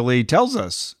 So Billy tells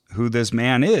us who this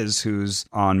man is who's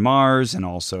on Mars and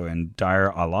also in Deir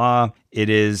Allah. It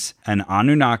is an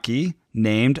Anunnaki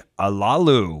named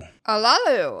Alalu.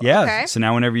 Alalu. Yeah. Okay. So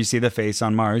now whenever you see the face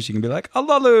on Mars, you can be like,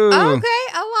 Alalu. Oh,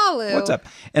 okay. Alalu. What's up?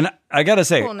 And I got to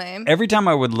say, Cool name. Every time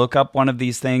I would look up one of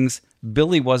these things,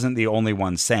 Billy wasn't the only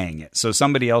one saying it. So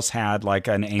somebody else had like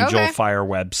an Angel Fire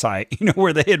website,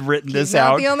 where they had written this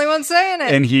out. He's not the only one saying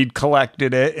it. And he'd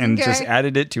collected it and just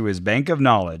added it to his bank of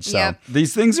knowledge. So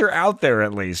these things are out there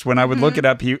at least. When I would look it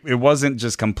up, it wasn't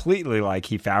just completely like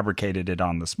he fabricated it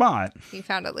on the spot. He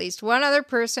found at least one other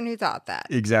person who thought that.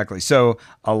 Exactly. So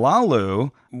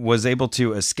Alalu was able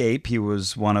to escape. He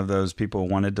was one of those people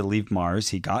who wanted to leave Mars.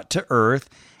 He got to Earth.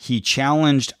 He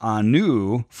challenged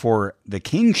Anu for the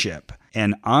kingship,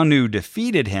 and Anu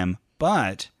defeated him.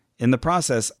 But in the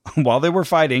process, while they were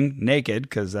fighting naked,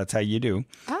 because that's how you do,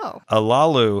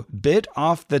 Alalu bit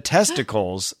off the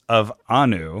testicles of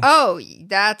Anu. Oh,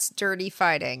 that's dirty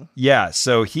fighting. Yeah,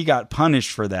 so he got punished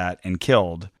for that and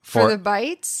killed. For the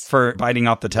bites? For biting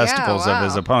off the testicles of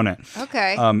his opponent.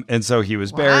 Okay. And so he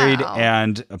was buried,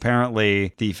 and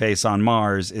apparently the face on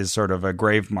Mars is sort of a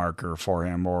grave marker for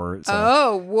him. Or it's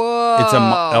It's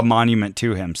a monument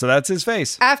to him. So that's his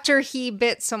face. After he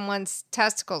bit someone's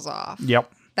testicles off.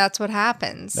 Yep. That's what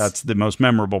happens. That's the most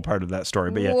memorable part of that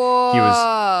story. But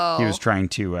yeah, he was trying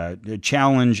to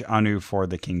challenge Anu for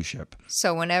the kingship.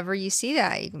 So whenever you see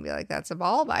that, you can be like, that's a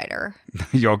ball biter.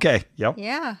 Okay. Yep.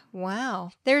 Yeah.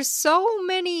 Wow. There's so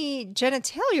many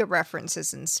genitalia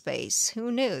references in space.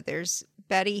 Who knew? There's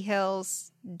Betty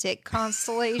Hill's dick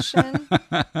constellation.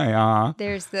 Yeah.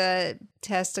 There's the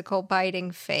testicle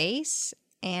biting face.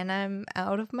 And I'm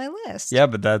out of my list. Yeah,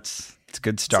 but it's a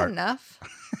good start. That's enough.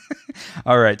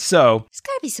 All right, so... There's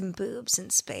got to be some boobs in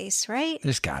space, right?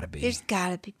 There's got to be. There's got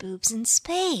to be boobs in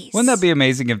space. Wouldn't that be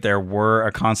amazing if there were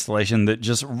a constellation that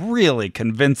just really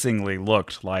convincingly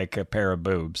looked like a pair of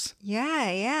boobs?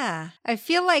 Yeah. I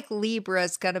feel like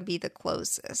Libra's going to be the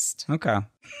closest. Okay.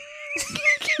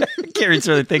 Carrie's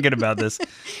really thinking about this.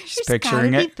 She's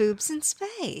picturing gotta it. be boobs in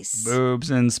space.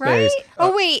 Boobs in space. Right?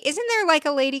 Oh, wait. Isn't there like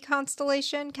a lady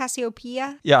constellation?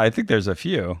 Cassiopeia? Yeah, I think there's a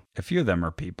few. A few of them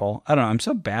are people. I don't know. I'm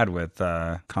so bad with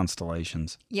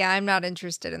constellations. Yeah, I'm not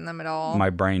interested in them at all. My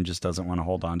brain just doesn't want to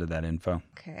hold on to that info.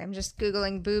 Okay, I'm just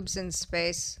Googling boobs in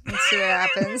space. Let's see what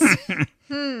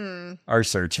happens. Our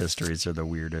search histories are the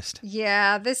weirdest.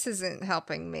 Yeah, this isn't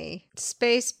helping me.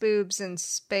 Space Boobs in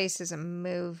Space is a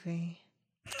movie.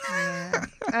 Yeah.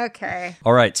 Okay.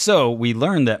 All right, so we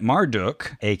learned that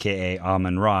Marduk, a.k.a.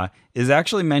 Amun-Ra, is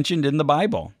actually mentioned in the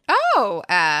Bible. Oh,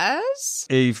 as?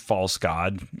 A false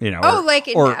god, you know.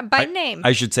 Oh, by name.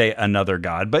 I should say another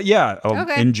god. But yeah,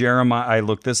 Okay. In Jeremiah, I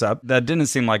looked this up. That didn't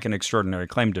seem like an extraordinary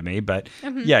claim to me. But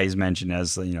yeah, he's mentioned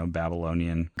as,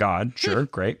 Babylonian god. Sure,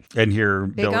 great. And here...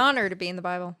 Big honor to be in the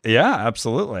Bible. Yeah,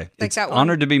 absolutely. Like it's that one.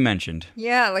 honored to be mentioned.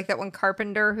 Yeah, like that one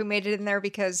carpenter who made it in there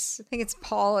because I think it's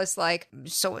Paul is like,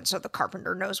 so-and-so the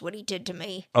carpenter knows what he did to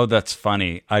me. Oh, that's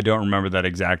funny. I don't remember that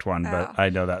exact one, but I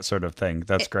know that sort of thing.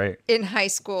 That's great. In high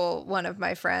school, one of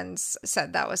my friends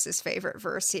said that was his favorite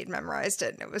verse. He had memorized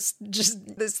it, and it was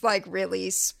just this like really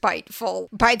spiteful,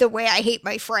 by the way, I hate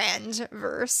my friend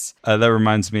verse. That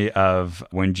reminds me of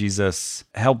when Jesus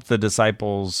helped the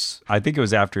disciples, I think it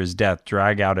was after his death,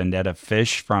 drag out a net of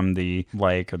fish from the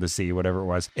lake or the sea, whatever it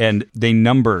was. And they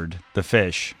numbered the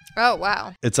fish. Oh,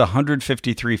 wow. It's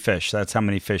 153 fish. That's how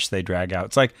many fish they drag out.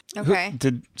 It's like, okay.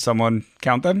 Did someone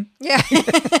count them? Yeah.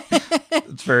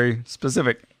 It's very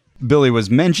specific. Billy was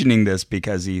mentioning this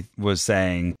because he was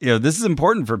saying, this is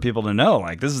important for people to know.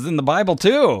 Like, this is in the Bible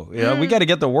too. We got to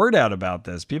get the word out about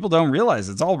this. People don't realize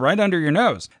it's all right under your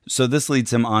nose. So this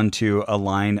leads him on to a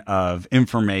line of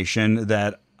information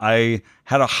that I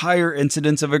had a higher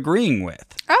incidence of agreeing with.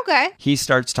 Okay. He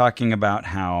starts talking about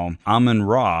how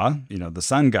Amun-Ra, the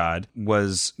sun god,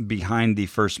 was behind the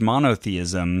first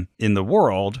monotheism in the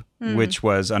world, which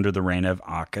was under the reign of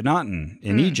Akhenaten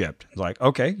in Egypt. It's like,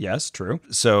 okay, yes, true.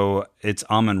 So it's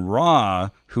Amun-Ra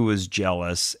who was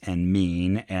jealous and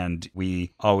mean, and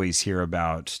we always hear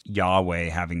about Yahweh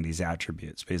having these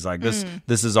attributes. But he's like, this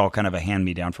is all kind of a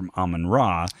hand-me-down from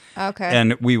Amun-Ra. Okay.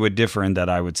 And we would differ in that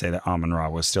I would say that Amun-Ra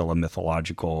was still a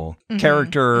mythological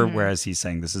character, whereas he's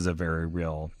saying this is a very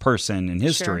real person in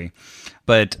history. Sure.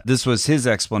 But this was his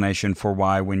explanation for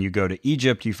why when you go to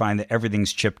Egypt, you find that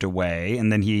everything's chipped away.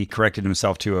 And then he corrected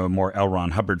himself to a more L.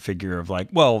 Ron Hubbard figure of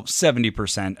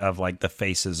 70% of the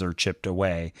faces are chipped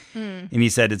away. And he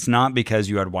said it's not because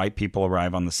you had white people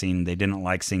arrive on the scene and they didn't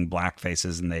like seeing black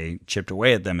faces and they chipped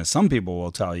away at them, as some people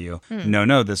will tell you.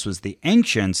 No, this was the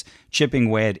ancients chipping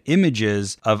away at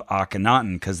images of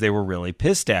Akhenaten because they were really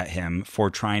pissed at him for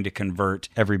trying to convert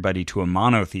everybody to a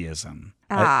monotheism.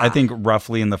 I think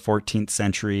roughly in the 14th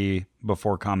century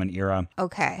before Common Era.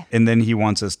 Okay. And then he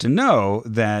wants us to know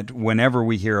that whenever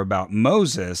we hear about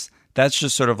Moses, that's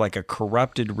just sort of like a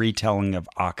corrupted retelling of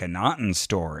Akhenaten's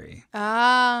story.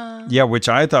 Yeah, which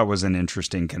I thought was an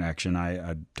interesting connection.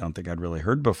 I don't think I'd really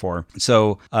heard before.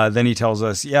 So then he tells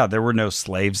us, there were no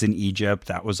slaves in Egypt.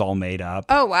 That was all made up.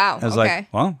 Oh, wow. I was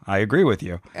like, well, I agree with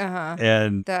you.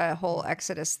 And the whole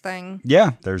Exodus thing.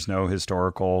 Yeah, there's no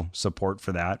historical support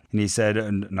for that. And he said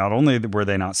not only were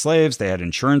they not slaves, they had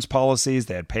insurance policies,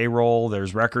 they had payroll,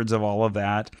 there's records of all of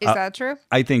that. Is that true?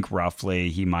 I think roughly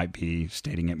he might be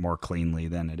stating it more cleanly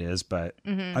than it is, but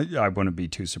I wouldn't be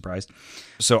too surprised.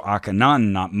 So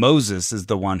Akhenaten, not Moses, is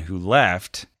the one who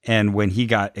left. And when he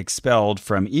got expelled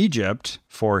from Egypt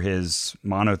for his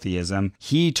monotheism,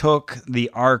 he took the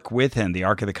Ark with him, the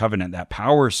Ark of the Covenant, that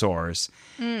power source.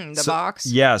 The box?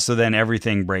 Yeah, so then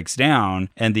everything breaks down,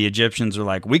 and the Egyptians are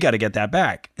like, we got to get that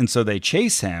back. And so they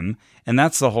chase him, and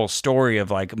that's the whole story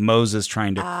of Moses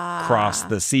trying to cross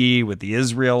the sea with the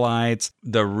Israelites.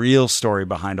 The real story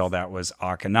behind all that was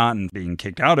Akhenaten being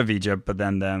kicked out of Egypt, but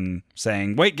then them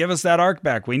saying, wait, give us that Ark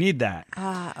back. We need that.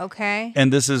 Okay.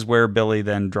 And this is where Billy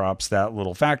then drops that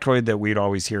little factoid that we'd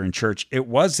always hear in church. It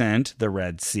wasn't the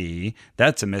Red Sea.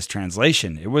 That's a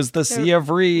mistranslation. It was the Sea of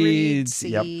Reeds. Sea,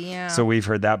 yep. Yeah. So we've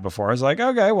heard that before. I was like,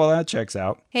 okay, well, that checks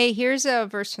out. Hey, here's a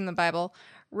verse from the Bible.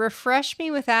 Refresh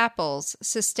me with apples,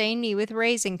 sustain me with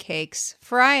raisin cakes,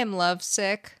 for I am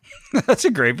lovesick. That's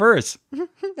a great verse.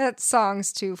 That's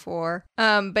Songs 2:4.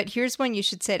 But here's one you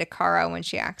should say to Kara when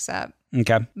she acts up.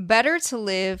 Okay. Better to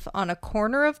live on a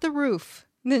corner of the roof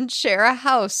than share a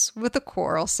house with a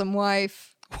quarrelsome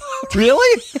wife.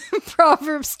 Really?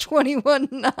 Proverbs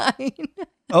 21:9.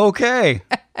 Okay.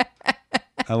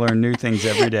 I learn new things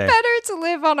every day. Better to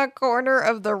live on a corner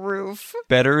of the roof.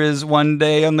 Better is one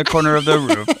day on the corner of the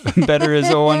roof. Better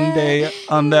is one day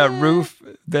on that roof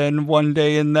than one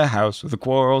day in the house with a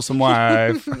quarrelsome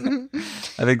wife.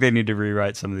 I think they need to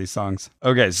rewrite some of these songs.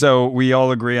 Okay, so we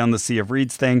all agree on the Sea of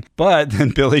Reeds thing, but then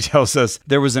Billy tells us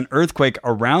there was an earthquake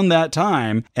around that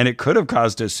time, and it could have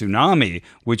caused a tsunami,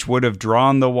 which would have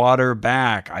drawn the water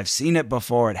back. I've seen it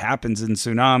before. It happens in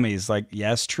tsunamis. Like,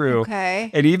 yes, true.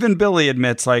 Okay. And even Billy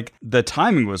admits, like, the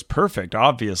timing was perfect,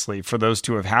 obviously, for those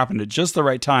to have happened at just the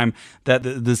right time, that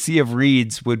the Sea of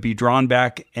Reeds would be drawn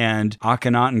back and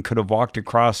Akhenaten could have walked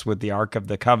across with the Ark of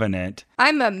the Covenant.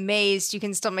 I'm amazed you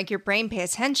can still make your brain pay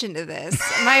attention to this.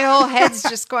 My whole head's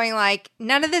just going like,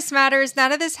 none of this matters.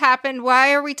 None of this happened.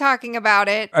 Why are we talking about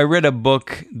it? I read a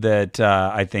book that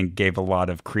I think gave a lot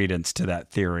of credence to that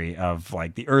theory of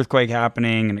like the earthquake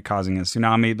happening and it causing a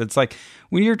tsunami. But it's like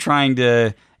when you're trying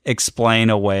to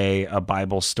explain away a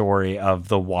Bible story of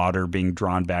the water being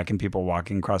drawn back and people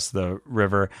walking across the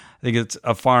river, I think it's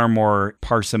a far more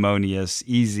parsimonious,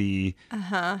 easy,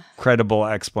 credible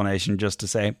explanation just to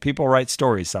say people write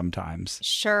stories sometimes.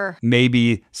 Sure.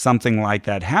 Maybe something like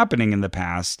that happening in the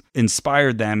past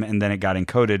inspired them and then it got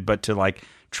encoded, but to like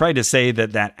try to say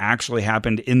that that actually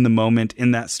happened in the moment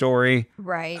in that story,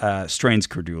 right? Strains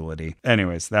credulity.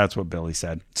 Anyways, that's what Billy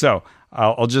said. So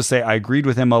I'll just say I agreed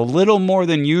with him a little more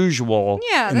than usual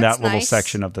in that little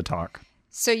section of the talk.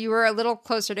 So you were a little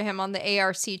closer to him on the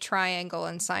ARC triangle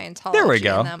and Scientology. There we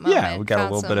go. In that moment. Yeah, we got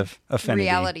a little bit of affinity.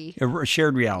 Reality. A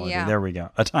shared reality. Yeah. There we go.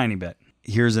 A tiny bit.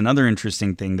 Here's another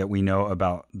interesting thing that we know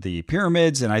about the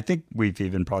pyramids, and I think we've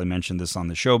even probably mentioned this on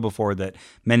the show before, that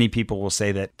many people will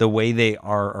say that the way they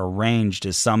are arranged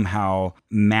is somehow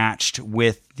matched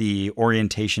with the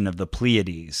orientation of the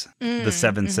Pleiades, the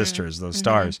seven sisters, those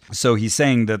stars. So he's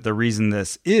saying that the reason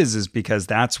this is because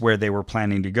that's where they were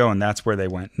planning to go, and that's where they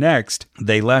went next.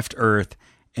 They left Earth,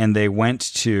 and they went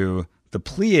to the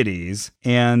Pleiades,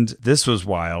 and this was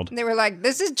wild. They were like,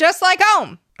 this is just like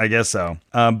home. I guess so.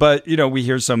 But, you know, we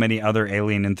hear so many other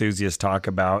alien enthusiasts talk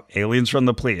about aliens from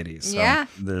the Pleiades. So yeah.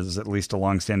 There's at least a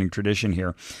longstanding tradition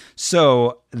here.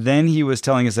 So then he was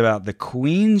telling us about the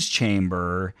Queen's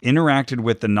Chamber interacted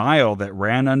with the Nile that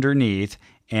ran underneath,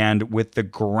 and with the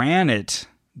granite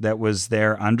that was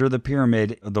there under the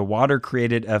pyramid, the water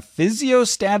created a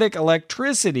physiostatic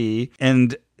electricity,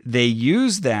 and they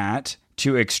used that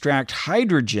to extract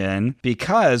hydrogen,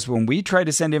 because when we try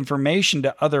to send information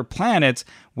to other planets,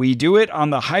 we do it on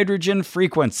the hydrogen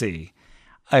frequency.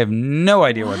 I have no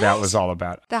idea what that was all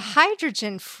about. The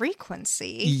hydrogen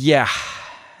frequency? Yeah.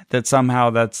 That somehow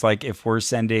that's like if we're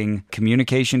sending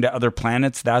communication to other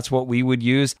planets, that's what we would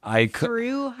use.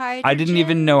 Through hydrogen? I didn't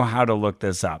even know how to look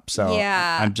this up, so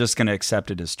yeah. I'm just going to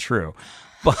accept it as true.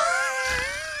 But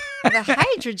the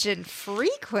hydrogen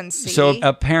frequency. So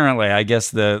apparently, I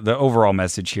guess the overall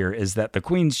message here is that the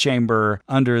Queen's Chamber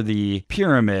under the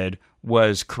pyramid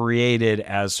was created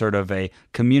as sort of a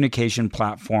communication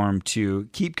platform to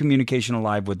keep communication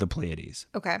alive with the Pleiades.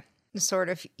 Okay. Sort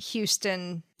of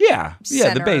Houston. Yeah,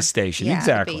 center. The base station,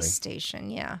 exactly. The base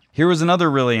station, yeah. Here was another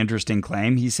really interesting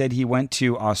claim. He said he went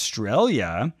to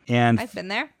Australia and I've been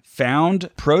there. Found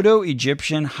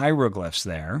Proto-Egyptian hieroglyphs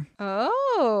there.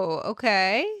 Oh,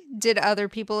 okay. Did other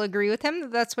people agree with him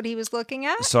that that's what he was looking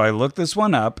at? So I looked this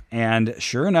one up, and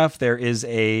sure enough, there is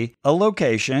a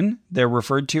location. They're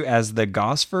referred to as the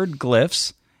Gosford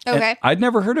Glyphs. Okay. And I'd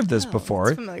never heard of this before.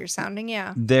 That's familiar sounding,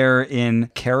 yeah. They're in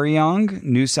Carryong,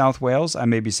 New South Wales. I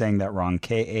may be saying that wrong.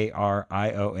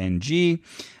 K-A-R-I-O-N-G.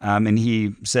 And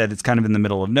he said it's kind of in the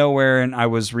middle of nowhere. And I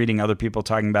was reading other people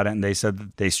talking about it, and they said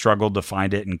that they struggled to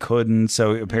find it and couldn't.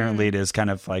 So apparently it is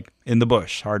kind of like in the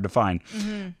bush, hard to find.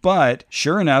 But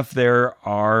sure enough, there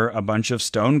are a bunch of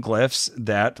stone glyphs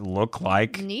that look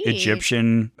like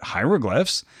Egyptian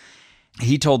hieroglyphs.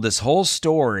 He told this whole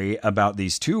story about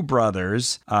these two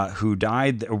brothers who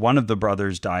died. One of the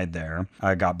brothers died there,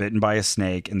 got bitten by a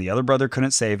snake, and the other brother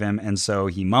couldn't save him. And so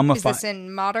he mummified. Is this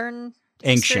in modern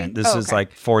Ancient. This is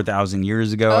like 4,000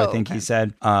 years ago, I think he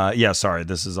said.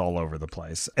 This is all over the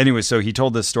place. Anyway, so he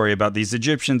told this story about these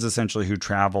Egyptians essentially who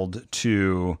traveled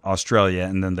to Australia,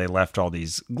 and then they left all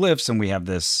these glyphs, and we have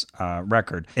this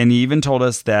record. And he even told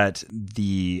us that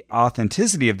the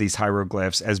authenticity of these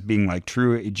hieroglyphs as being like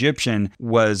true Egyptian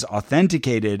was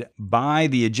authenticated by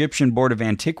the Egyptian Board of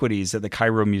Antiquities at the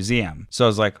Cairo Museum. So I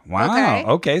was like, wow,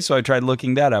 okay. So I tried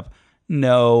looking that up.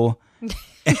 No.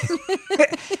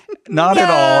 Not at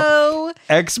all.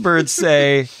 Experts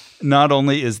say not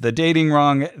only is the dating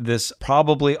wrong, this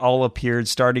probably all appeared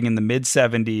starting in the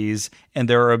mid-70s, and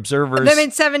there are observers... The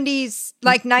mid-70s,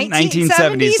 like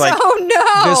 1970s? Like, oh,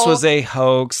 no! This was a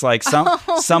hoax. Like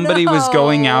somebody was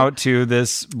going out to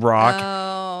this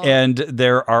rock, and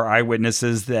there are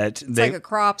eyewitnesses that... It's like a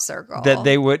crop circle. That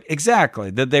they would...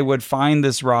 Exactly. That they would find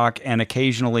this rock and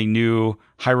occasionally new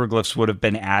hieroglyphs would have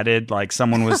been added, like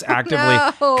someone was actively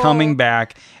coming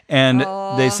back. And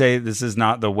they say this is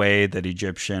not the way that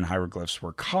Egyptian hieroglyphs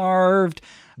were carved.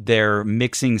 They're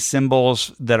mixing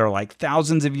symbols that are like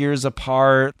thousands of years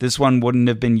apart. This one wouldn't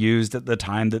have been used at the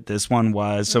time that this one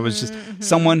was. So it was just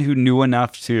someone who knew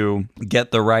enough to get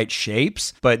the right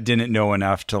shapes, but didn't know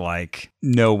enough to like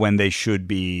know when they should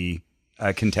be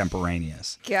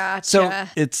contemporaneous. Gotcha. So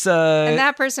it's and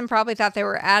that person probably thought they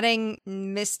were adding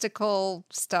mystical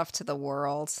stuff to the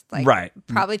world. Like, right.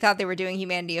 Probably thought they were doing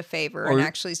humanity a favor and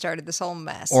actually started this whole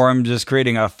mess. Or I'm just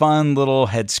creating a fun little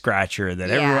head scratcher that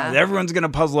everyone's going to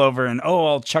puzzle over and,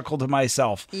 I'll chuckle to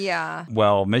myself. Yeah.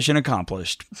 Well, mission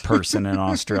accomplished, person in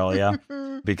Australia,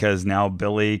 because now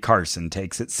Billy Carson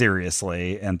takes it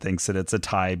seriously and thinks that it's a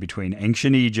tie between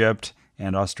ancient Egypt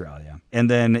and Australia.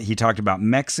 And then he talked about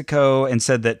Mexico and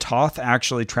said that Thoth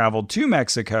actually traveled to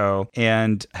Mexico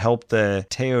and helped the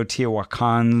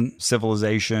Teotihuacan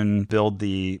civilization build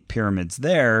the pyramids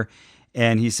there.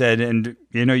 And he said, and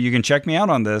you can check me out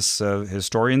on this.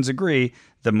 Historians agree.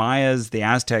 The Mayas, the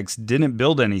Aztecs didn't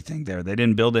build anything there. They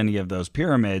didn't build any of those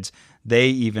pyramids. They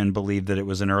even believed that it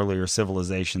was an earlier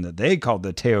civilization that they called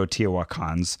the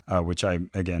Teotihuacans, which I,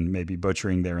 again, may be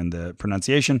butchering there in the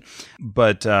pronunciation.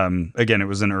 But again, it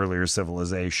was an earlier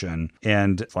civilization.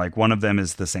 And like one of them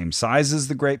is the same size as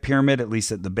the Great Pyramid, at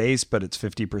least at the base, but it's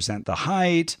 50% the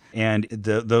height. And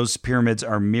those pyramids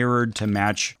are mirrored to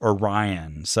match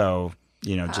Orion. So,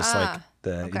 just like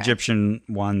the Egyptian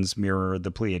ones mirror the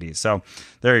Pleiades. So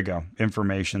there you go.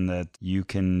 Information that you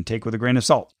can take with a grain of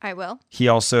salt. I will. He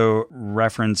also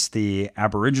referenced the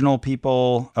Aboriginal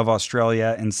people of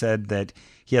Australia and said that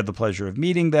he had the pleasure of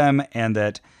meeting them and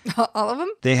that all of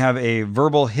them? They have a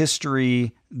verbal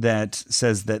history that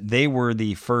says that they were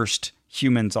the first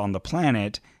humans on the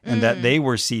planet and that they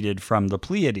were seeded from the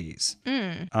Pleiades.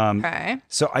 Okay.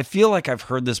 So I feel like I've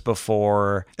heard this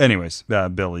before. Anyways,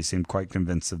 Billy seemed quite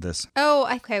convinced of this. Oh,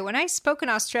 okay. When I spoke in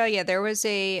Australia, there was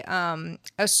a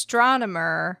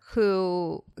astronomer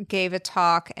who gave a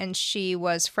talk, and she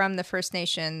was from the First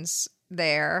Nations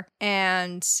there,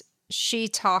 and she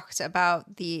talked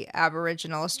about the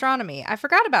Aboriginal astronomy. I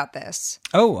forgot about this.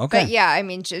 Oh, okay. But yeah, I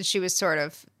mean, she was sort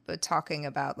of talking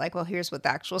about like, well, here's what the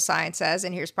actual science says,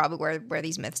 and here's probably where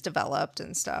these myths developed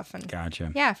and stuff. And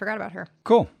gotcha. Yeah, I forgot about her.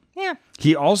 Cool. Yeah.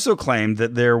 He also claimed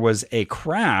that there was a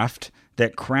craft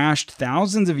that crashed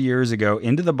thousands of years ago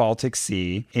into the Baltic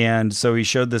Sea. And so he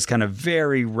showed this kind of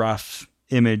very rough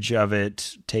image of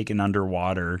it taken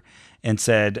underwater and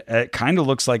said, it kind of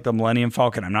looks like the Millennium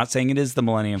Falcon. I'm not saying it is the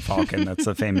Millennium Falcon. That's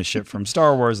the famous ship from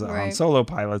Star Wars that Han Solo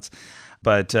pilots.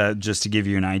 But just to give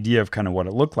you an idea of kind of what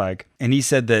it looked like. And he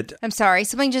said that... I'm sorry,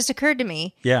 something just occurred to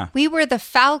me. Yeah. We were the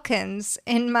Falcons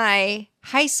in my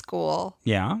high school.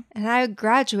 Yeah. And I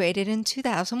graduated in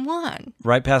 2001.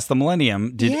 Right past the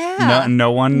millennium. Yeah.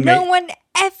 No one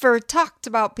ever talked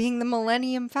about being the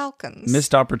Millennium Falcons.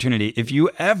 Missed opportunity. If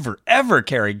you ever,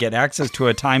 Carrie, get access to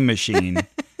a time machine...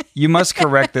 You must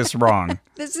correct this wrong.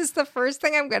 This is the first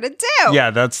thing I'm going to do.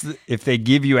 Yeah, if they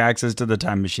give you access to the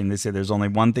time machine, they say there's only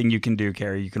one thing you can do,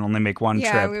 Carrie. You can only make one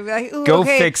trip. We'd be like, go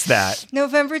fix that.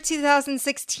 November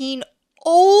 2016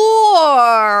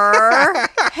 or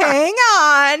hang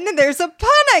on, there's a pun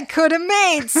I could have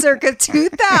made circa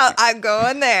 2000. I'm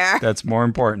going there. That's more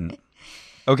important.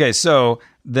 Okay, so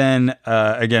then,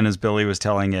 again, as Billy was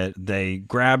telling it, they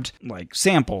grabbed like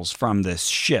samples from this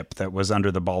ship that was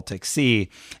under the Baltic Sea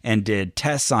and did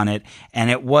tests on it.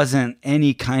 And it wasn't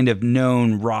any kind of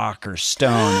known rock or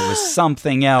stone. It was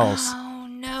something else. Oh,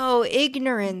 no.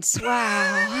 Ignorance.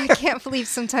 Wow. I can't believe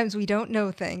sometimes we don't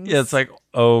know things. Yeah, it's like,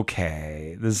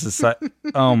 okay, this is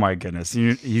oh my goodness.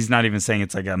 He's not even saying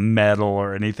it's like a metal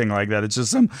or anything like that. It's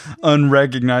just some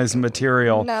unrecognized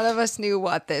material. None of us knew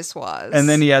what this was. And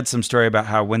then he had some story about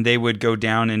how when they would go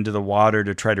down into the water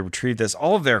to try to retrieve this,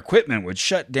 all of their equipment would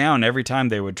shut down every time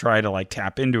they would try to like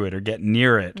tap into it or get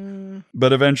near it.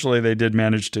 But eventually they did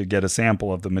manage to get a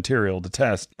sample of the material to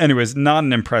test. Anyways, not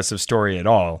an impressive story at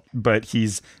all, but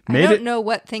he's made I don't know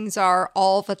what things are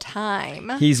all the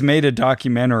time. He's made a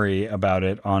documentary about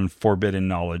it on Forbidden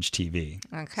Knowledge TV.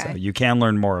 Okay. So you can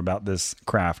learn more about this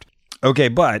craft. Okay,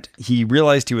 but he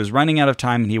realized he was running out of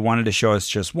time and he wanted to show us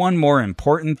just one more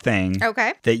important thing.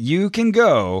 Okay. That you can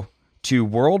go to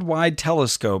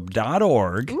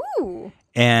worldwidetelescope.org. Ooh.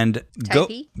 and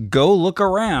Typey? go look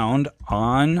around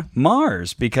on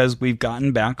Mars because we've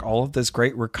gotten back all of this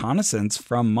great reconnaissance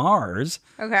from Mars.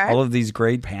 Okay. All of these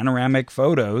great panoramic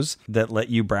photos that let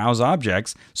you browse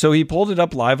objects. So he pulled it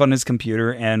up live on his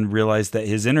computer and realized that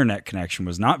his internet connection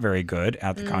was not very good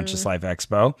at the Conscious Life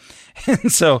Expo.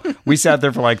 And so we sat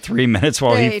there for like 3 minutes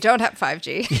while They don't have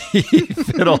 5G. he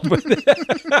fiddled with it.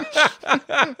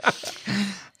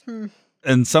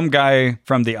 And some guy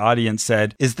from the audience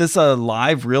said, "Is this a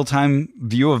live real-time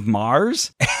view of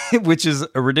Mars?" Which is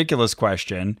a ridiculous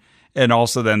question. And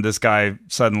also then this guy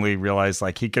suddenly realized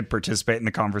like he could participate in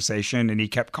the conversation and he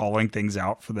kept calling things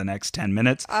out for the next 10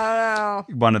 minutes. Oh,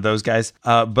 no. One of those guys.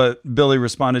 But Billy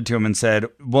responded to him and said,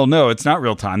 "Well, no, it's not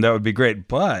real time. That would be great.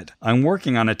 But I'm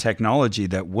working on a technology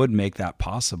that would make that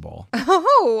possible."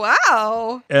 Oh,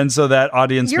 wow. And so that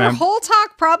audience Your whole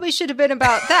talk probably should have been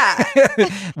about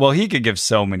that. Well, he could give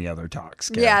so many other talks.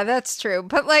 Kat. Yeah, that's true.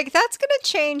 But like that's going to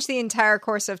change the entire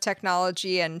course of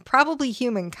technology and probably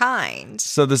humankind.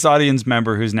 So this audience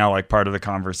member who's now like part of the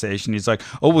conversation, he's like,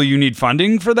 "Oh, well, you need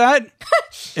funding for that?"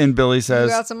 And Billy says,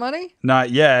 "You got some money?"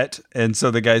 "Not yet." And so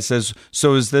the guy says,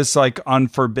 "So is this like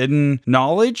unforbidden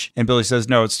knowledge?" And Billy says,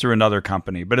 "No, it's through another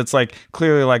company." But it's like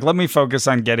clearly like, let me focus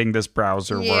on getting this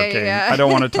browser working. Yeah. I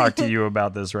don't want to talk to you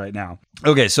about this right now.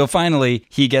 Okay, so finally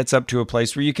he gets up to a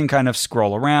place where you can kind of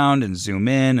scroll around and zoom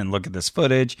in and look at this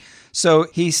footage. So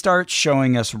he starts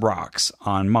showing us rocks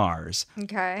on Mars.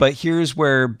 Okay. But here's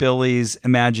where Billy's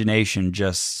imagination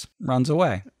just runs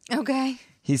away. Okay.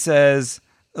 He says,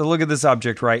 "Look at this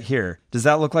object right here. Does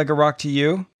that look like a rock to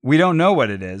you? We don't know what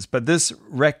it is, but this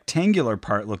rectangular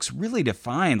part looks really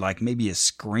defined, like maybe a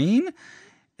screen.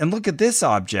 And look at this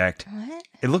object. What?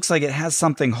 It looks like it has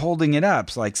something holding it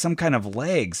up, like some kind of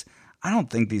legs. I don't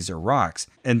think these are rocks."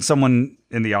 And someone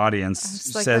in the audience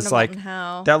says like,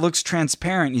 "That looks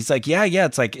transparent." He's like, yeah,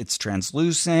 it's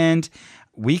translucent.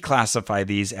 We classify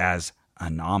these as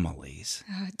anomalies.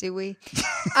 Do we?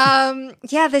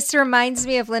 Yeah, this reminds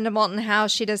me of Linda Moulton Howe.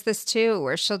 She does this too,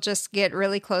 where she'll just get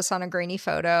really close on a grainy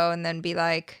photo and then be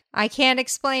like, "I can't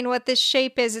explain what this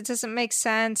shape is. It doesn't make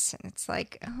sense." And it's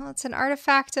like, oh, it's an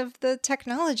artifact of the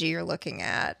technology you're looking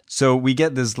at. So we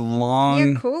get this long...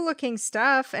 Yeah, cool looking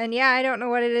stuff. And yeah, I don't know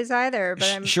what it is either.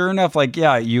 But I'm... Sure enough, like,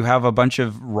 yeah, you have a bunch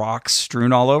of rocks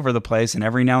strewn all over the place. And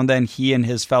every now and then he and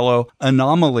his fellow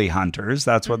anomaly hunters,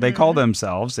 that's what they call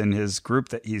themselves in his group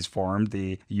that he's formed,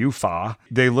 the UFA.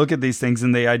 They look at these things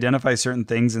and they identify certain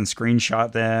things and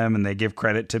screenshot them. And they give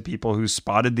credit to people who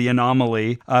spotted the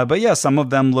anomaly. But yeah, some of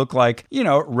them look like,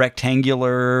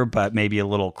 rectangular, but maybe a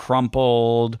little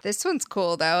crumpled. This one's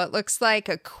cool, though. It looks like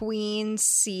a queen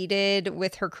seated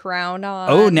with her crown on.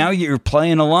 Oh, now you're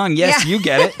playing along. Yes, yeah. You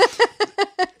get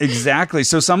it. Exactly.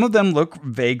 So some of them look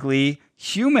vaguely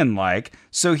human-like.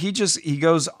 So he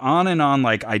goes on and on,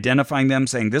 like identifying them,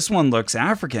 saying this one looks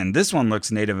African, this one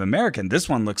looks Native American, this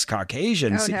one looks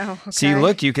Caucasian. Oh, no. Okay. See,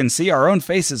 look, you can see our own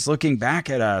faces looking back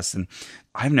at us. And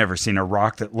I've never seen a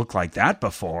rock that looked like that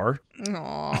before.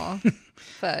 Aw,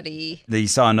 buddy. He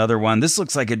saw another one. This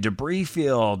looks like a debris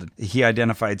field. He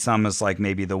identified some as like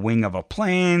maybe the wing of a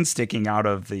plane sticking out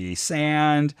of the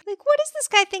sand. Like, what does this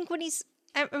guy think when he's...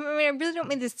 I mean, I really don't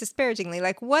mean this disparagingly.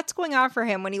 Like, what's going on for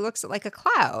him when he looks at like a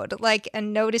cloud, like,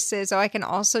 and notices, oh, I can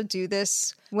also do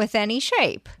this with any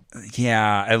shape?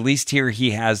 Yeah, at least here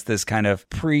he has this kind of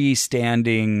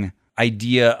pre-standing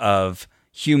idea of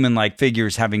human-like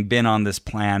figures having been on this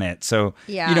planet. So,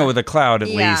 with a cloud, at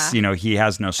least, he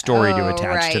has no story to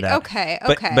attach to that. Okay.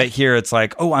 But here it's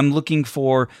like, oh, I'm looking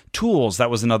for tools. That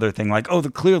was another thing. Like, oh,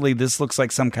 clearly this looks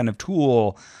like some kind of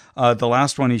tool. The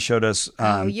last one he showed us.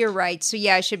 You're right. So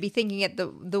yeah, I should be thinking it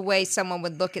the way someone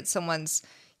would look at someone's,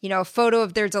 a photo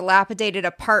of their dilapidated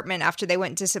apartment after they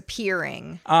went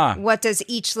disappearing. What does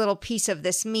each little piece of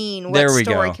this mean? What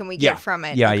story can we get from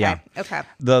it? Yeah. Okay.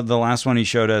 The last one he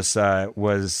showed us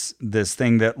was this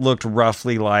thing that looked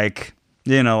roughly like...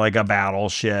 like a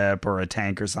battleship or a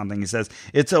tank or something. He says,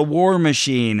 it's a war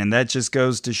machine. And that just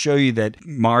goes to show you that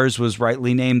Mars was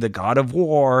rightly named the god of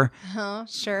war.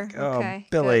 Sure. Oh, Okay.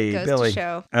 Billy. To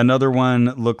show. Another one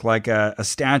looked like a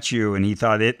statue, and he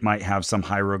thought it might have some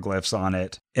hieroglyphs on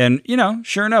it. And,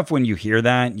 sure enough, when you hear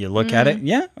that, you look at it,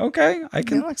 yeah, okay, I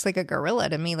can. It looks like a gorilla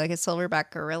to me, like a silverback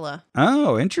gorilla.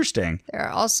 Oh, interesting. There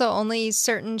are also only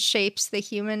certain shapes the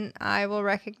human eye will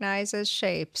recognize as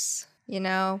shapes. We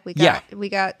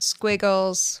got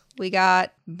squiggles, we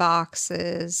got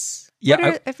boxes.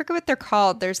 Yeah, I forget what they're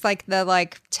called. There's like the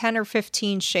 10 or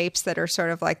 15 shapes that are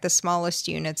sort of like the smallest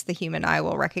units the human eye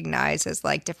will recognize as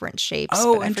like different shapes.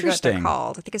 Oh, but I interesting. forget what they're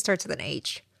called. I think it starts with an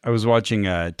H. I was watching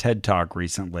a TED Talk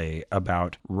recently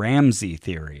about Ramsey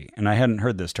theory, and I hadn't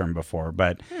heard this term before,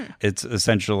 but it's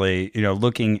essentially,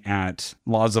 looking at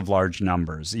laws of large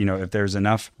numbers. If there's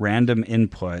enough random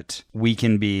input, we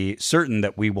can be certain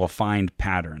that we will find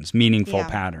patterns, meaningful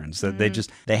patterns, that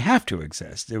they have to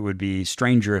exist. It would be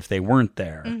stranger if they weren't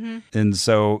there. And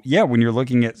so, when you're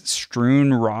looking at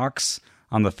strewn rocks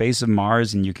on the face of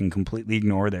Mars and you can completely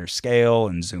ignore their scale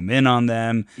and zoom in on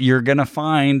them, you're going to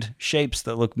find shapes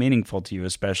that look meaningful to you,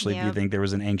 especially if you think there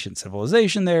was an ancient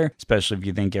civilization there, especially if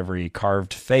you think every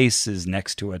carved face is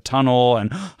next to a tunnel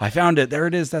and I found it, there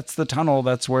it is, that's the tunnel,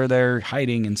 that's where they're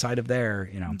hiding inside of there,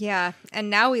 Yeah, and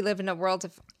now we live in a world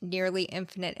of nearly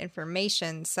infinite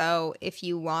information, so if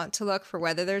you want to look for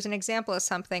whether there's an example of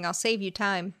something, I'll save you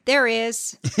time. There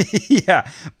is. Yeah,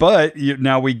 but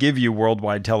now we give you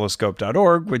worldwidetelescope.org,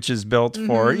 which is built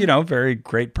for, very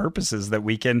great purposes that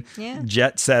we can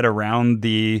jet set around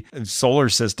the solar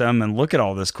system and look at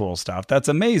all this cool stuff. That's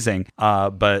amazing.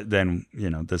 But then,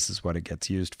 this is what it gets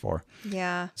used for.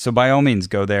 Yeah. So by all means,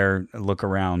 go there, look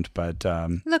around, but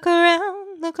look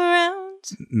around.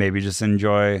 Maybe just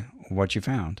enjoy what you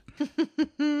found.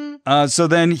 So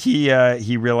then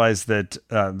he realized that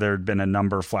there had been a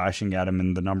number flashing at him,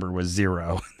 and the number was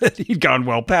 0. That he'd gone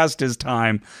well past his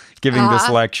time giving this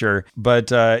lecture.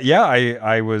 But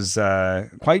I was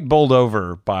quite bowled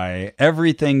over by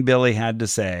everything Billy had to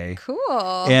say.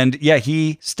 Cool. And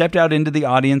he stepped out into the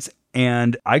audience.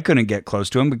 And I couldn't get close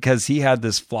to him because he had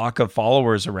this flock of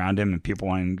followers around him and people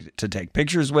wanting to take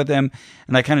pictures with him.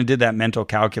 And I kind of did that mental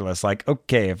calculus, like,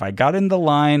 okay, if I got in the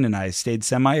line and I stayed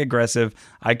semi-aggressive,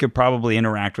 I could probably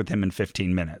interact with him in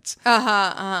 15 minutes.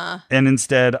 And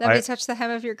instead, Let me touch the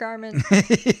hem of your garment.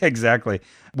 Exactly.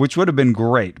 Which would have been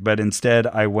great. But instead,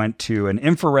 I went to an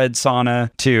infrared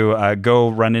sauna to go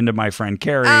run into my friend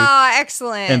Carrie. Oh,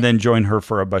 excellent. And then join her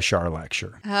for a Bashar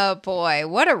lecture. Oh, boy.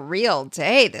 What a real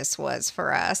day this was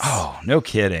for us. Oh, no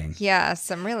kidding. Yeah,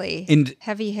 some really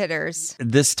heavy hitters.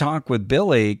 This talk with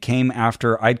Billy came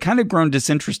after I'd kind of grown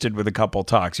disinterested with a couple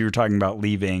talks. You were talking about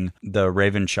leaving the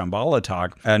Raven Shamballa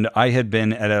talk, and I had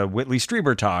been at a Whitley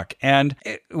Strieber talk, and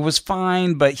it was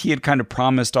fine, but he had kind of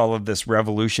promised all of this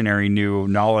revolutionary new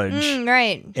knowledge.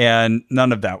 Right. And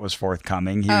none of that was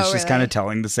forthcoming. He was just kind of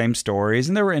telling the same stories,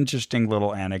 and there were interesting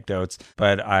little anecdotes,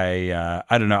 but I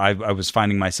don't know, I was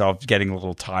finding myself getting a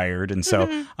little tired, and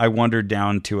so I wandered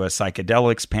down to a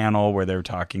psychedelics panel where they were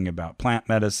talking about plant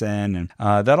medicine,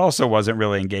 and that also wasn't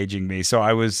really engaging me. So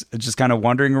I was just kind of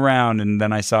wandering around, and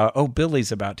then I saw,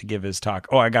 Billy's about to give his talk.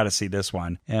 I got to see this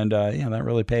one. And that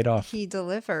really paid off. He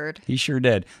delivered. He sure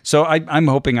did. So I'm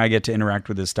hoping I get to interact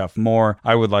with this stuff more.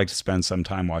 I would like to spend some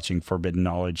time watching Forbidden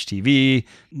Knowledge TV.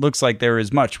 Looks like there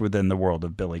is much within the world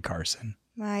of Billy Carson.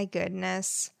 My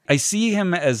goodness. I see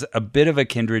him as a bit of a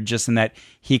kindred, just in that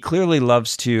he clearly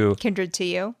loves to... Kindred to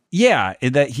you? Yeah,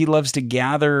 that he loves to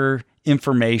gather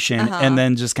information and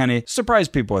then just kind of surprise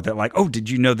people with it. Like, did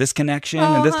you know this connection?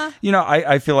 And this,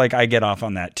 I feel like I get off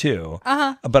on that too.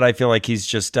 But I feel like he's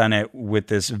just done it with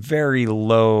this very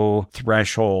low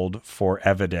threshold for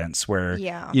evidence where,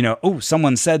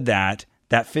 someone said that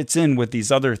fits in with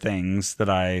these other things that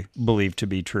I believe to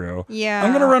be true. Yeah.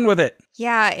 I'm going to run with it.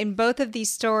 Yeah, in both of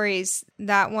these stories,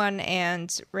 that one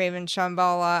and Raven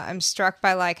Shamballa, I'm struck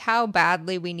by like how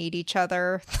badly we need each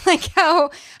other, like how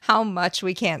much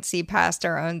we can't see past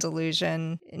our own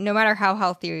delusion, no matter how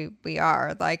healthy we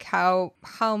are, like how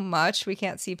much we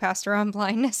can't see past our own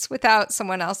blindness without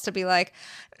someone else to be like,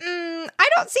 I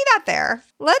don't see that there.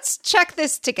 Let's check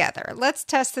this together. Let's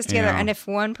test this together. Yeah. And if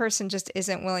one person just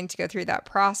isn't willing to go through that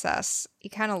process, you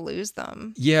kind of lose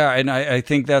them. Yeah, and I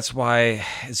think that's why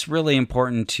it's really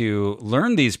important to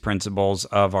learn these principles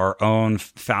of our own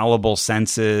fallible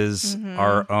senses,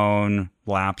 our own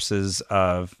lapses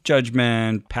of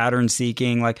judgment, pattern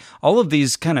seeking, like all of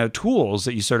these kind of tools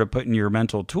that you sort of put in your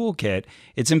mental toolkit.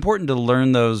 It's important to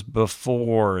learn those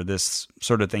before this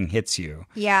sort of thing hits you.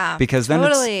 Yeah, because then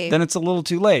it's a little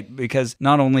too late, because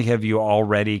not only have you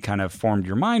already kind of formed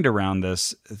your mind around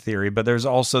this theory, but there's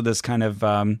also this kind of,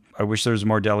 I wish there was a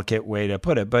more delicate way to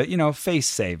put it, but, face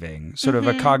saving, sort of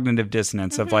a cognitive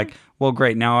dissonance of like, well,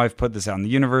 great, now I've put this out in the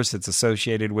universe, it's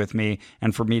associated with me,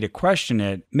 and for me to question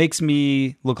it makes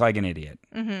me look like an idiot.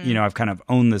 I've kind of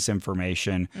owned this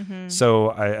information.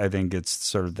 So I think it's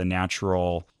sort of the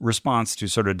natural response to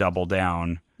sort of double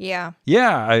down. Yeah.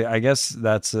 Yeah, I guess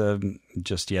that's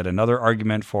just yet another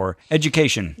argument for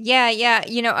education. Yeah.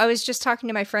 I was just talking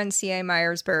to my friend C.A.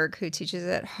 Myersberg, who teaches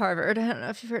at Harvard. I don't know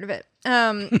if you've heard of it.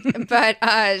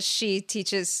 But she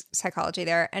teaches psychology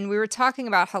there. And we were talking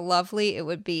about how lovely it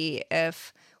would be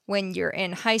if when you're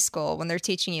in high school, when they're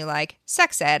teaching you like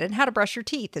sex ed and how to brush your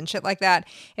teeth and shit like that,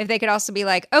 if they could also be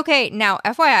like, okay, now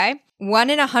FYI,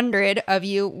 1 in 100 of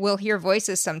you will hear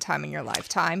voices sometime in your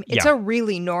lifetime. It's a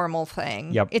really normal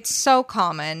thing. Yep. It's so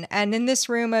common. And in this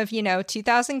room of,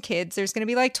 2,000 kids, there's going to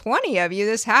be like 20 of you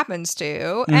this happens to.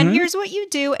 Mm-hmm. And here's what you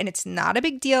do. And it's not a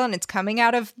big deal. And it's coming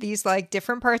out of these like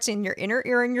different parts in your inner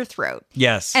ear and your throat.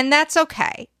 Yes. And that's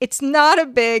okay. It's not a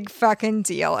big fucking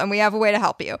deal. And we have a way to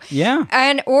help you. Yeah.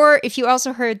 And or if you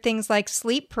also heard things like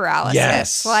sleep paralysis.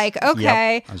 Yes. Like,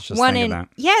 okay. Yep. I was just thinking that.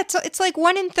 Yeah, it's like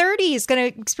 1 in 30 is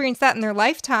going to experience that in their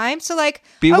lifetime. So like,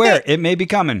 beware, okay, it may be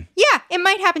coming. Yeah, it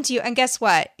might happen to you. And guess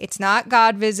what? It's not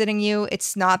God visiting you.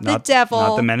 It's not the devil.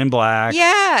 Not the men in black.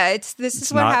 Yeah, this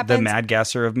is what happens. Not the mad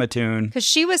gasser of Mattoon. Because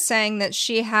she was saying that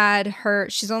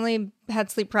she's only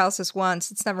had sleep paralysis once.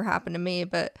 It's never happened to me,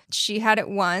 but she had it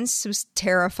once. It was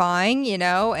terrifying,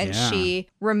 and she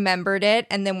remembered it.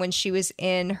 And then when she was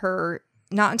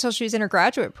not until she was in her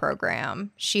graduate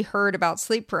program, she heard about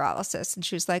sleep paralysis and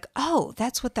she was like, oh,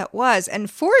 that's what that was.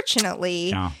 And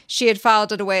fortunately, she had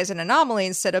filed it away as an anomaly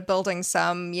instead of building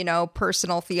some,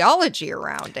 personal theology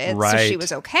around it. Right. So she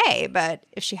was okay. But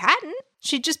if she hadn't,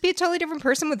 she'd just be a totally different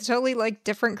person with a totally like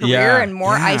different career and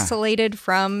more isolated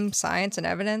from science and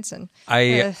evidence. And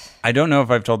I don't know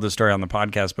if I've told this story on the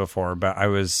podcast before, but I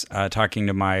was talking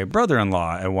to my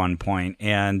brother-in-law at one point,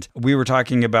 and we were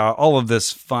talking about all of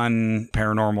this fun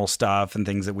paranormal stuff and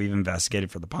things that we've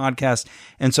investigated for the podcast.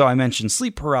 And so I mentioned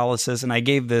sleep paralysis, and I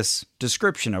gave this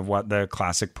description of what the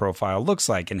classic profile looks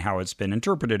like and how it's been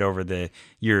interpreted over the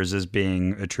years as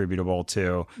being attributable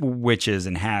to witches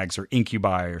and hags or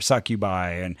incubi or succubi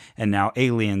and now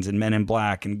aliens and men in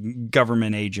black and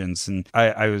government agents. And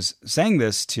I was saying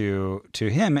this to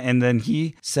him, and then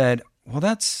he said, well,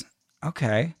 that's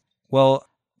okay. Well,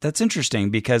 that's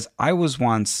interesting because I was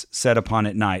once set upon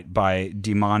at night by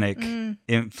demonic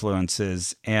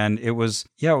influences, and it was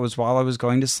while I was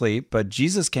going to sleep, but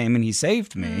Jesus came and he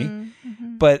saved me.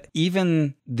 Mm-hmm. But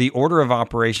even the order of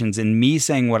operations in me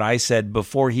saying what I said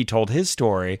before he told his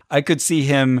story, I could see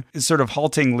him sort of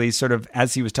haltingly, sort of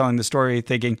as he was telling the story,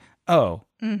 thinking, oh,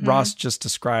 Ross just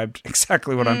described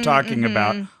exactly what I'm talking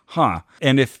about. Huh.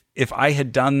 And if I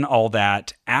had done all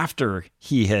that after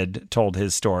he had told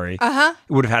his story, it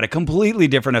would have had a completely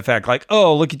different effect. Like,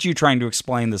 oh, look at you trying to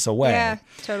explain this away. Yeah,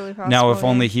 totally possible. Now, if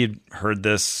only he'd heard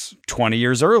this 20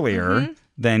 years earlier,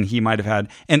 then he might have had,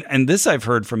 and this I've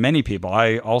heard from many people.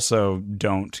 I also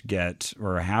don't get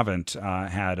or haven't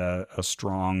had a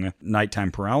strong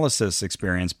nighttime paralysis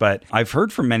experience, but I've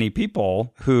heard from many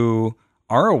people who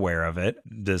are aware of it,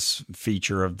 this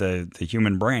feature of the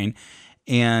human brain,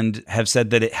 and have said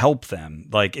that it helped them.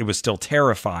 Like it was still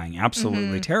terrifying,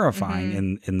 absolutely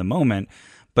terrifying in the moment,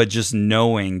 but just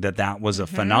knowing that was a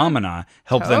phenomena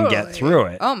helped them get through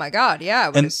it. Oh my God, yeah, I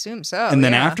would assume so. And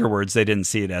then afterwards, they didn't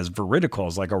see it as veridical,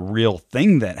 as like a real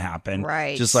thing that happened.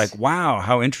 Right. Just like, wow,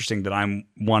 how interesting that I'm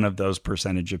one of those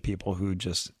percentage of people who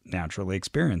just naturally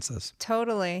experience this.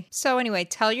 Totally. So anyway,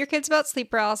 tell your kids about sleep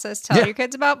paralysis. Tell your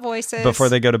kids about voices. Before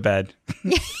they go to bed.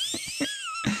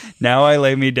 Now I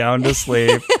lay me down to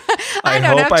sleep. I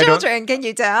don't have children, can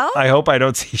you tell? I hope I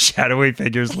don't see shadowy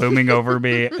figures looming over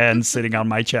me and sitting on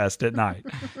my chest at night.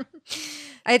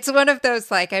 It's one of those,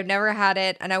 like, I've never had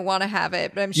it and I want to have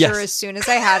it, but I'm sure as soon as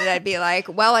I had it, I'd be like,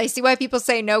 well, I see why people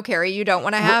say, no, Carrie, you don't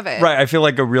want to have it. Right. I feel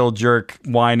like a real jerk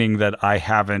whining that I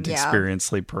haven't experienced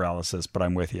sleep paralysis, but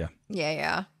I'm with you.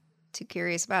 Yeah. Too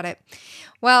curious about it.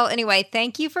 Well, anyway,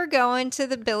 thank you for going to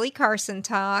the Billy Carson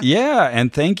talk. Yeah,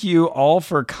 and thank you all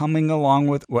for coming along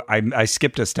with... Well, I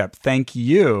skipped a step. Thank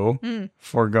you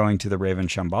for going to the Raven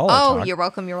Shamballa talk. Oh, you're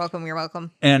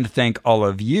welcome. And thank all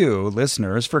of you,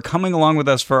 listeners, for coming along with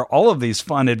us for all of these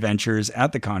fun adventures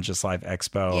at the Conscious Life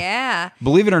Expo. Yeah.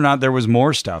 Believe it or not, there was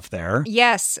more stuff there.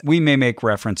 Yes. We may make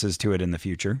references to it in the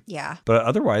future. Yeah. But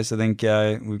otherwise, I think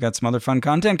we've got some other fun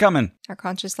content coming. Our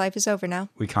conscious life is over now.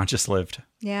 We conscious lived.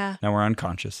 Yeah. Now we're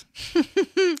unconscious.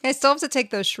 I still have to take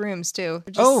those shrooms, too.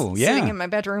 Just sitting in my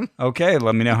bedroom. Okay,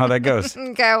 let me know how that goes.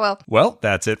 Okay, well. Well,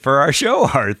 that's it for our show.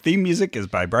 Our theme music is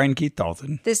by Brian Keith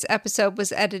Dalton. This episode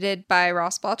was edited by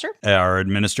Ross Balcher. Our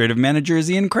administrative manager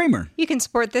is Ian Kramer. You can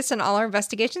support this and all our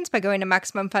investigations by going to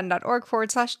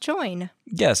MaximumFun.org/join.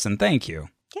 Yes, and thank you.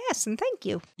 Yes, and thank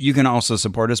you. You can also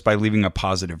support us by leaving a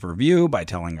positive review, by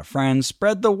telling a friend,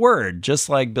 spread the word, just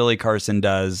like Billy Carson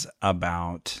does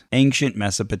about ancient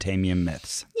Mesopotamian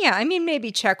myths. Yeah, I mean,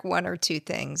 maybe check 1 or 2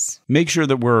 things. Make sure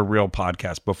that we're a real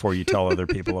podcast before you tell other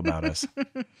people about us.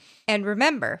 And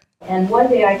remember. And one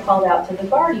day I called out to the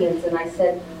Guardians and I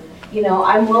said,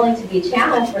 I'm willing to be a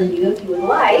channel for you if you would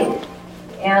like.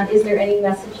 And is there any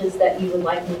messages that you would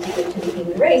like me to give to the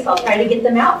human race? I'll try to get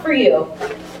them out for you.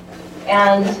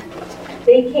 And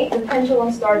the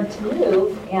pendulum started to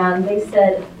move, and they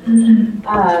said,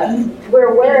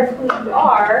 we're aware of who you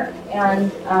are,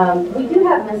 and we do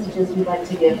have messages we'd like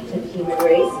to give to the human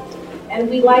race, and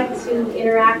we'd like to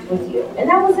interact with you. And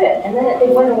that was it. And then they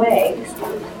went away.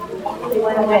 They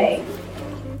went away.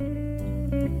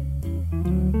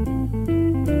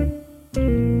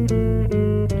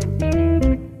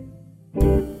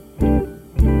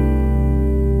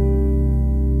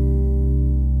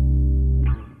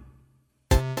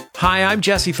 Hi, I'm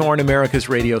Jesse Thorne, America's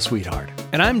radio sweetheart.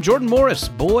 And I'm Jordan Morris,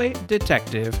 boy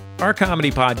detective. Our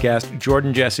comedy podcast,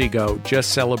 Jordan Jesse Go,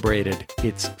 just celebrated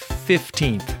its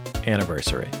 15th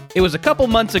anniversary. It was a couple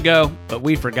months ago, but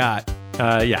we forgot.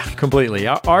 Yeah, completely.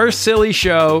 Our silly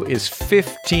show is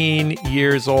 15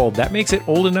 years old. That makes it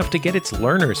old enough to get its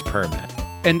learner's permit.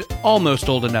 And almost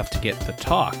old enough to get the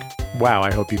talk. Wow,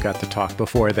 I hope you got the talk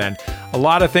before then. A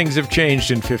lot of things have changed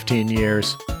in 15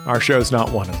 years. Our show's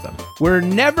not one of them. We're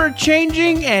never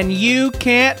changing, and you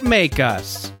can't make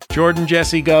us. Jordan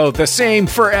Jesse Go, the same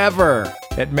forever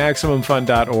at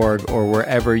MaximumFun.org or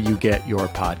wherever you get your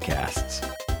podcasts.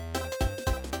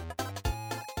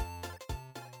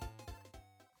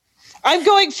 I'm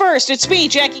going first. It's me,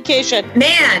 Jackie Cation.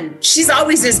 Man, she's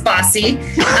always this bossy.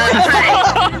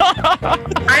 Hi,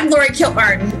 I'm Lori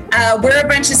Kilmartin. We're a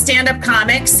bunch of stand-up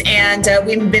comics, and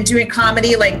we've been doing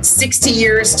comedy like 60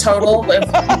 years total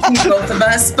with both of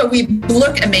us, but we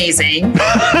look amazing.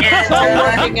 And,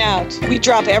 working out. We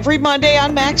drop every Monday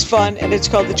on Max Fun, and it's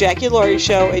called The Jackie and Lori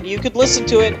Show, and you could listen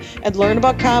to it and learn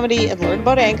about comedy and learn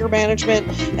about anger management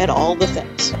and all the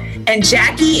things. And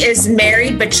Jackie is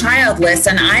married but childless,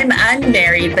 and I'm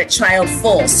unmarried but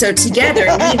childful. So together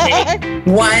we make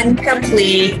one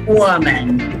complete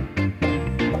woman.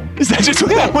 Is that just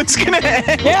what that one's gonna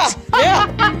end? Yeah.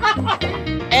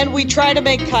 And we try to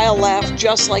make Kyle laugh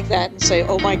just like that and say,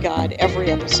 oh my God,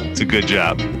 every episode. It's a good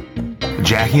job. The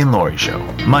Jackie and Lori Show,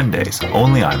 Mondays,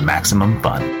 only on Maximum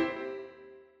Fun.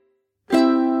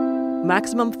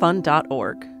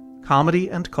 MaximumFun.org.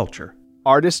 Comedy and culture.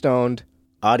 Artist owned.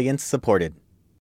 Audience supported.